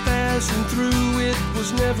just passing through. It was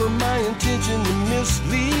never my intention to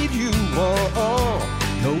mislead you.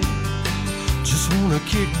 No, just wanna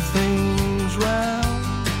kick things round.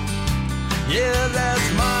 Yeah, that's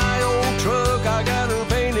my old truck. I got her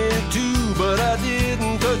painted too, but I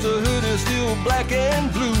didn't 'cause the hood is still black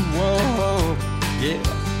and blue. Yeah,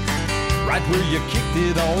 right where you kicked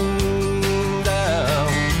it on down.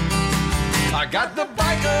 I got the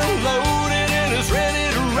bike unloaded and it's ready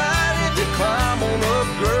to ride. Climb on up,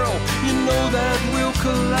 girl, you know that we'll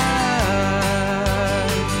collide.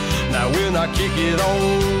 Now when I kick it on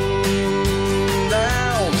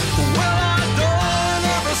down, well, I've done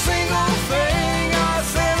every single thing I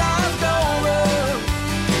said I was gonna,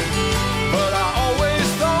 but I always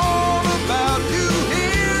thought about you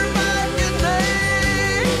here back in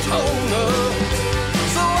Daytona.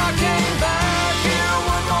 So I came back here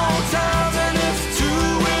one more time and it's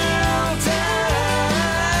two-wheel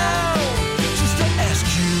town, just to ask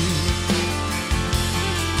you,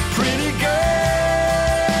 pretty girl,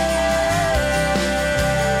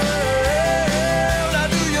 now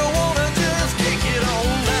do you wanna just kick it on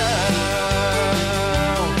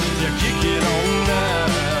down? Yeah, kick it on down.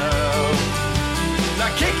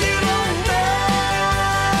 Now kick it on down.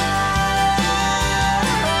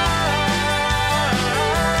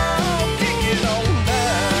 Kick it on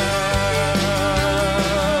down.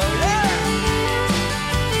 Yeah.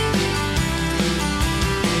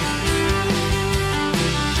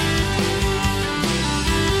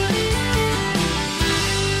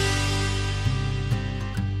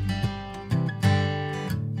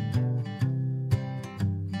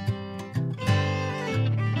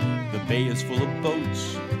 The bay is full of boats,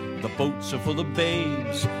 the boats are full of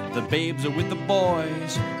babes. The babes are with the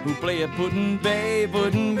boys who play at Put-in-Bay,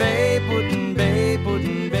 Put-in-Bay, Put-in-Bay,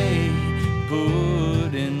 Put-in-Bay,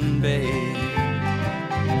 Put-in-Bay.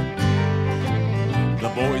 The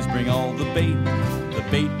boys bring all the bait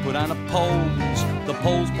put on the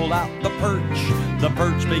poles pull out the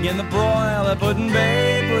perch begin the broil at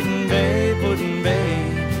Put-in-Bay, Put-in-Bay, Put-in-Bay,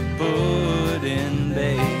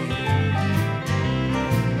 Put-in-Bay.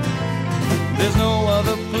 There's no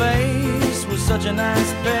other place with such a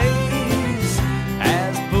nice pace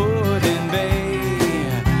as Put-in-Bay.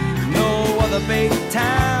 No other bay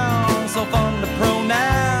town so fun to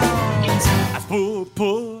pronounce as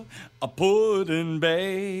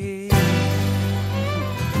Put-in-Bay.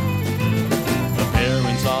 The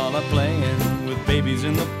parents all are playing with babies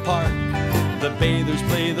in the park. The bathers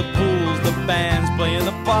play the pools, the bands play in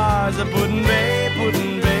the bars at Put-in-Bay,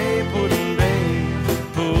 Put-in-Bay, Put-in-Bay,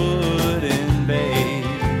 Put-in-Bay.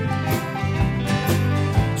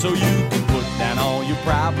 So you can put down all your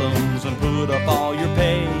problems and put up all your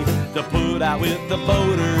pay to put out with the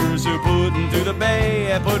boaters who put into the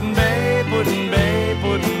bay at Put-in-Bay, Put-in-Bay,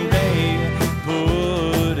 Put-in-Bay,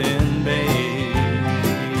 Put-in-Bay.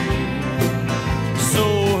 So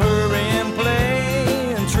hurry and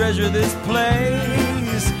play and treasure this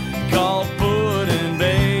place called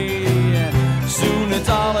Put-in-Bay. Soon it's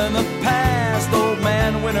all in the past, old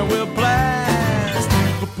man winter will blast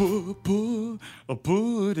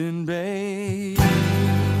Put-in-Bay.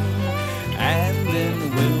 And then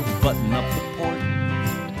we'll button up the port,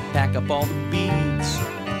 pack up all the beads,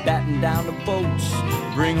 batten down the boats,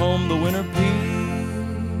 bring home the winter peas.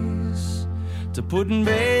 to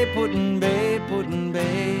Put-in-Bay, Put-in-Bay,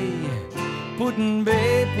 Put-in-Bay,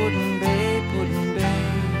 Put-in-Bay, Put-in-Bay,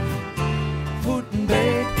 Put-in-Bay,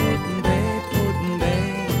 Put-in-Bay, Put-in-Bay,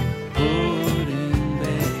 Put-in-Bay, Put-in-Bay.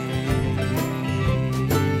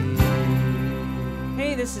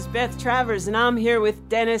 Hey, this is Beth Travers, and I'm here with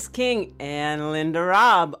Dennis King and Linda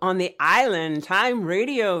Robb on the Island Time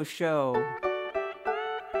Radio Show.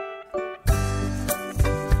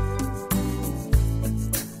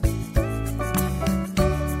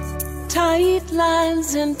 Tight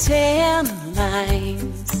lines and tan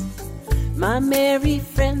lines, my merry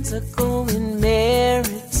friends are going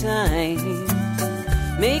maritime,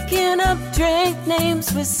 making up drink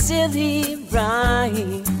names with silly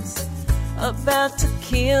rhymes about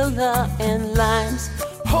tequila and limes.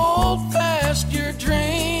 Hold fast your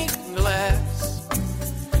drink glass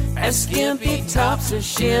as skimpy tops are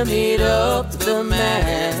shimmied up the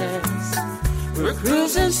mast. We're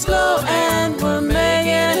cruising slow and we're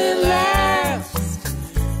making it last.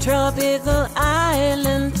 Tropical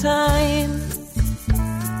island time.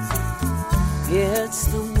 Yeah, it's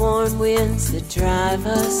the warm winds that drive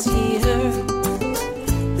us here.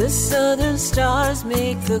 The southern stars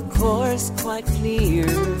make the course quite clear.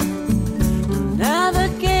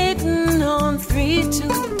 Navigating on 3-2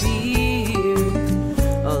 beer.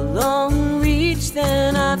 A long reach,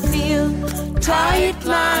 then I feel tight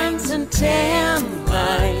lines and tan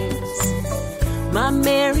lines. My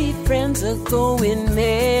merry friends are going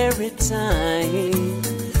maritime,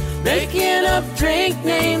 making up drink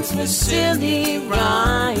names with silly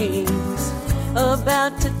rhymes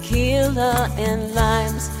about tequila and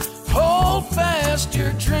limes. Hold fast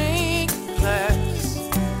your drink glass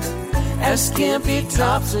as skimpy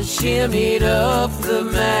tops are shimmied up the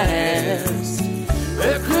mast.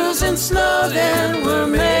 We're cruising slow, then we're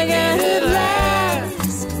making it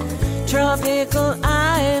last. Tropical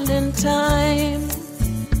island time.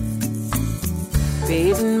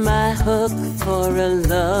 Baiting my hook for a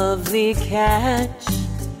lovely catch,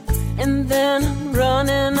 and then I'm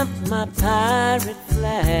running up my pirate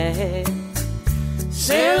flag.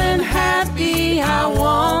 Sailing happy, I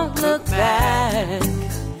won't look back.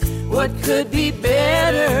 What could be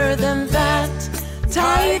better than that?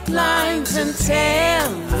 Tight lines and tan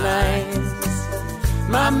lines.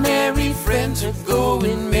 My merry friends are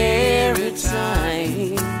going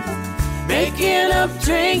maritime, making up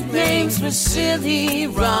drink names with silly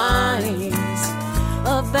rhymes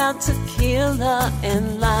about tequila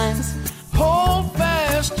and limes. Hold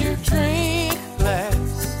fast your drink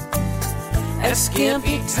glass as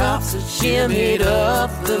skimpy tops are shimmied up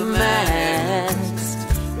the mast.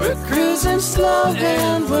 We're cruising slow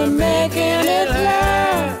and we're making it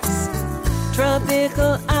last.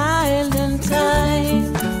 Tropical island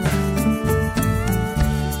time.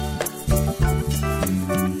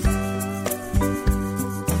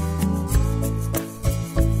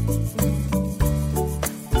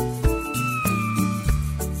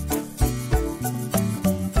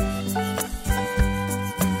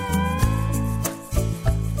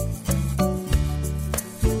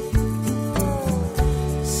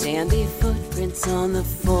 Sandy footprints on the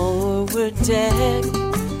forward deck.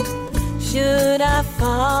 Should I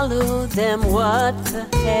follow them? What the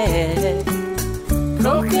heck?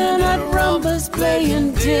 Coconut rumbas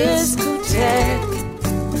playing discotheque.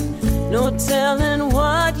 No telling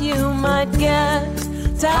what you might get.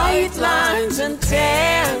 Tight lines and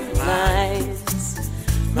tan lines.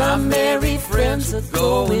 My merry friends are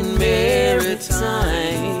going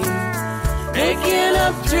maritime, making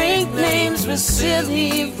up drink names with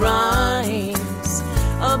silly rhymes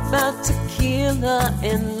about tequila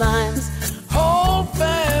and limes. Hold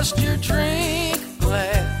fast your drink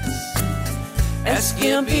glass as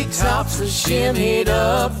skimpy tops are shimmied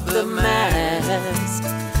up the mast.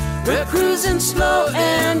 We're cruising slow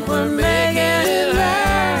and we're making it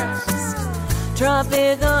last.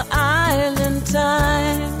 Tropical island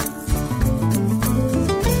time.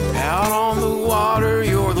 Out on the water,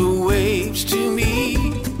 you're the waves to me.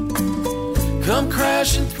 Come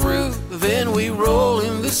crashing through, then we roll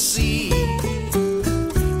in the sea.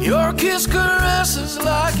 Your kiss caresses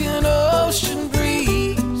like an ocean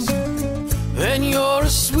breeze, and you're a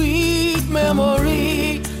sweet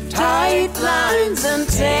memory. Tight lines and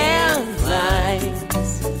tan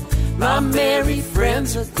lines. My merry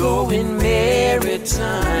friends are going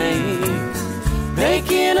maritime,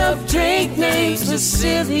 making up drink names with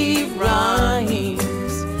silly rhymes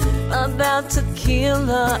about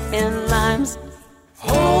tequila and limes.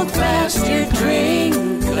 Hold fast your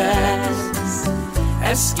drink glass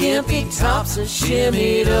as skimpy tops are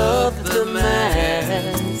shimmied up the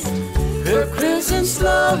mast. We're cruising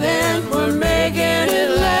slow and we're making it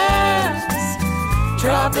last.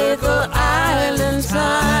 Tropical island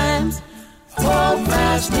times. Hold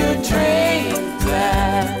fast your train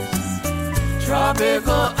glass.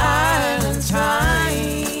 Tropical island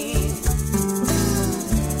times.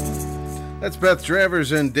 That's Beth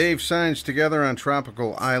Travers and Dave Saenz together on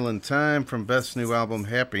Tropical Island Time from Beth's new album,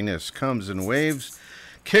 Happiness Comes in Waves.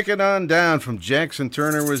 Kick It On Down from Jackson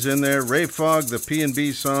Turner was in there. Ray Fogg, the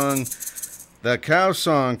P&B song. The Cow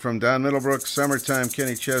Song from Don Middlebrook, Summertime,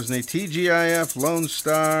 Kenny Chesney. TGIF, Lone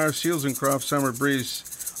Star, Seals and Croft, Summer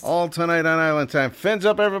Breeze. All tonight on Island Time. Fins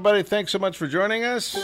up, everybody. Thanks so much for joining us.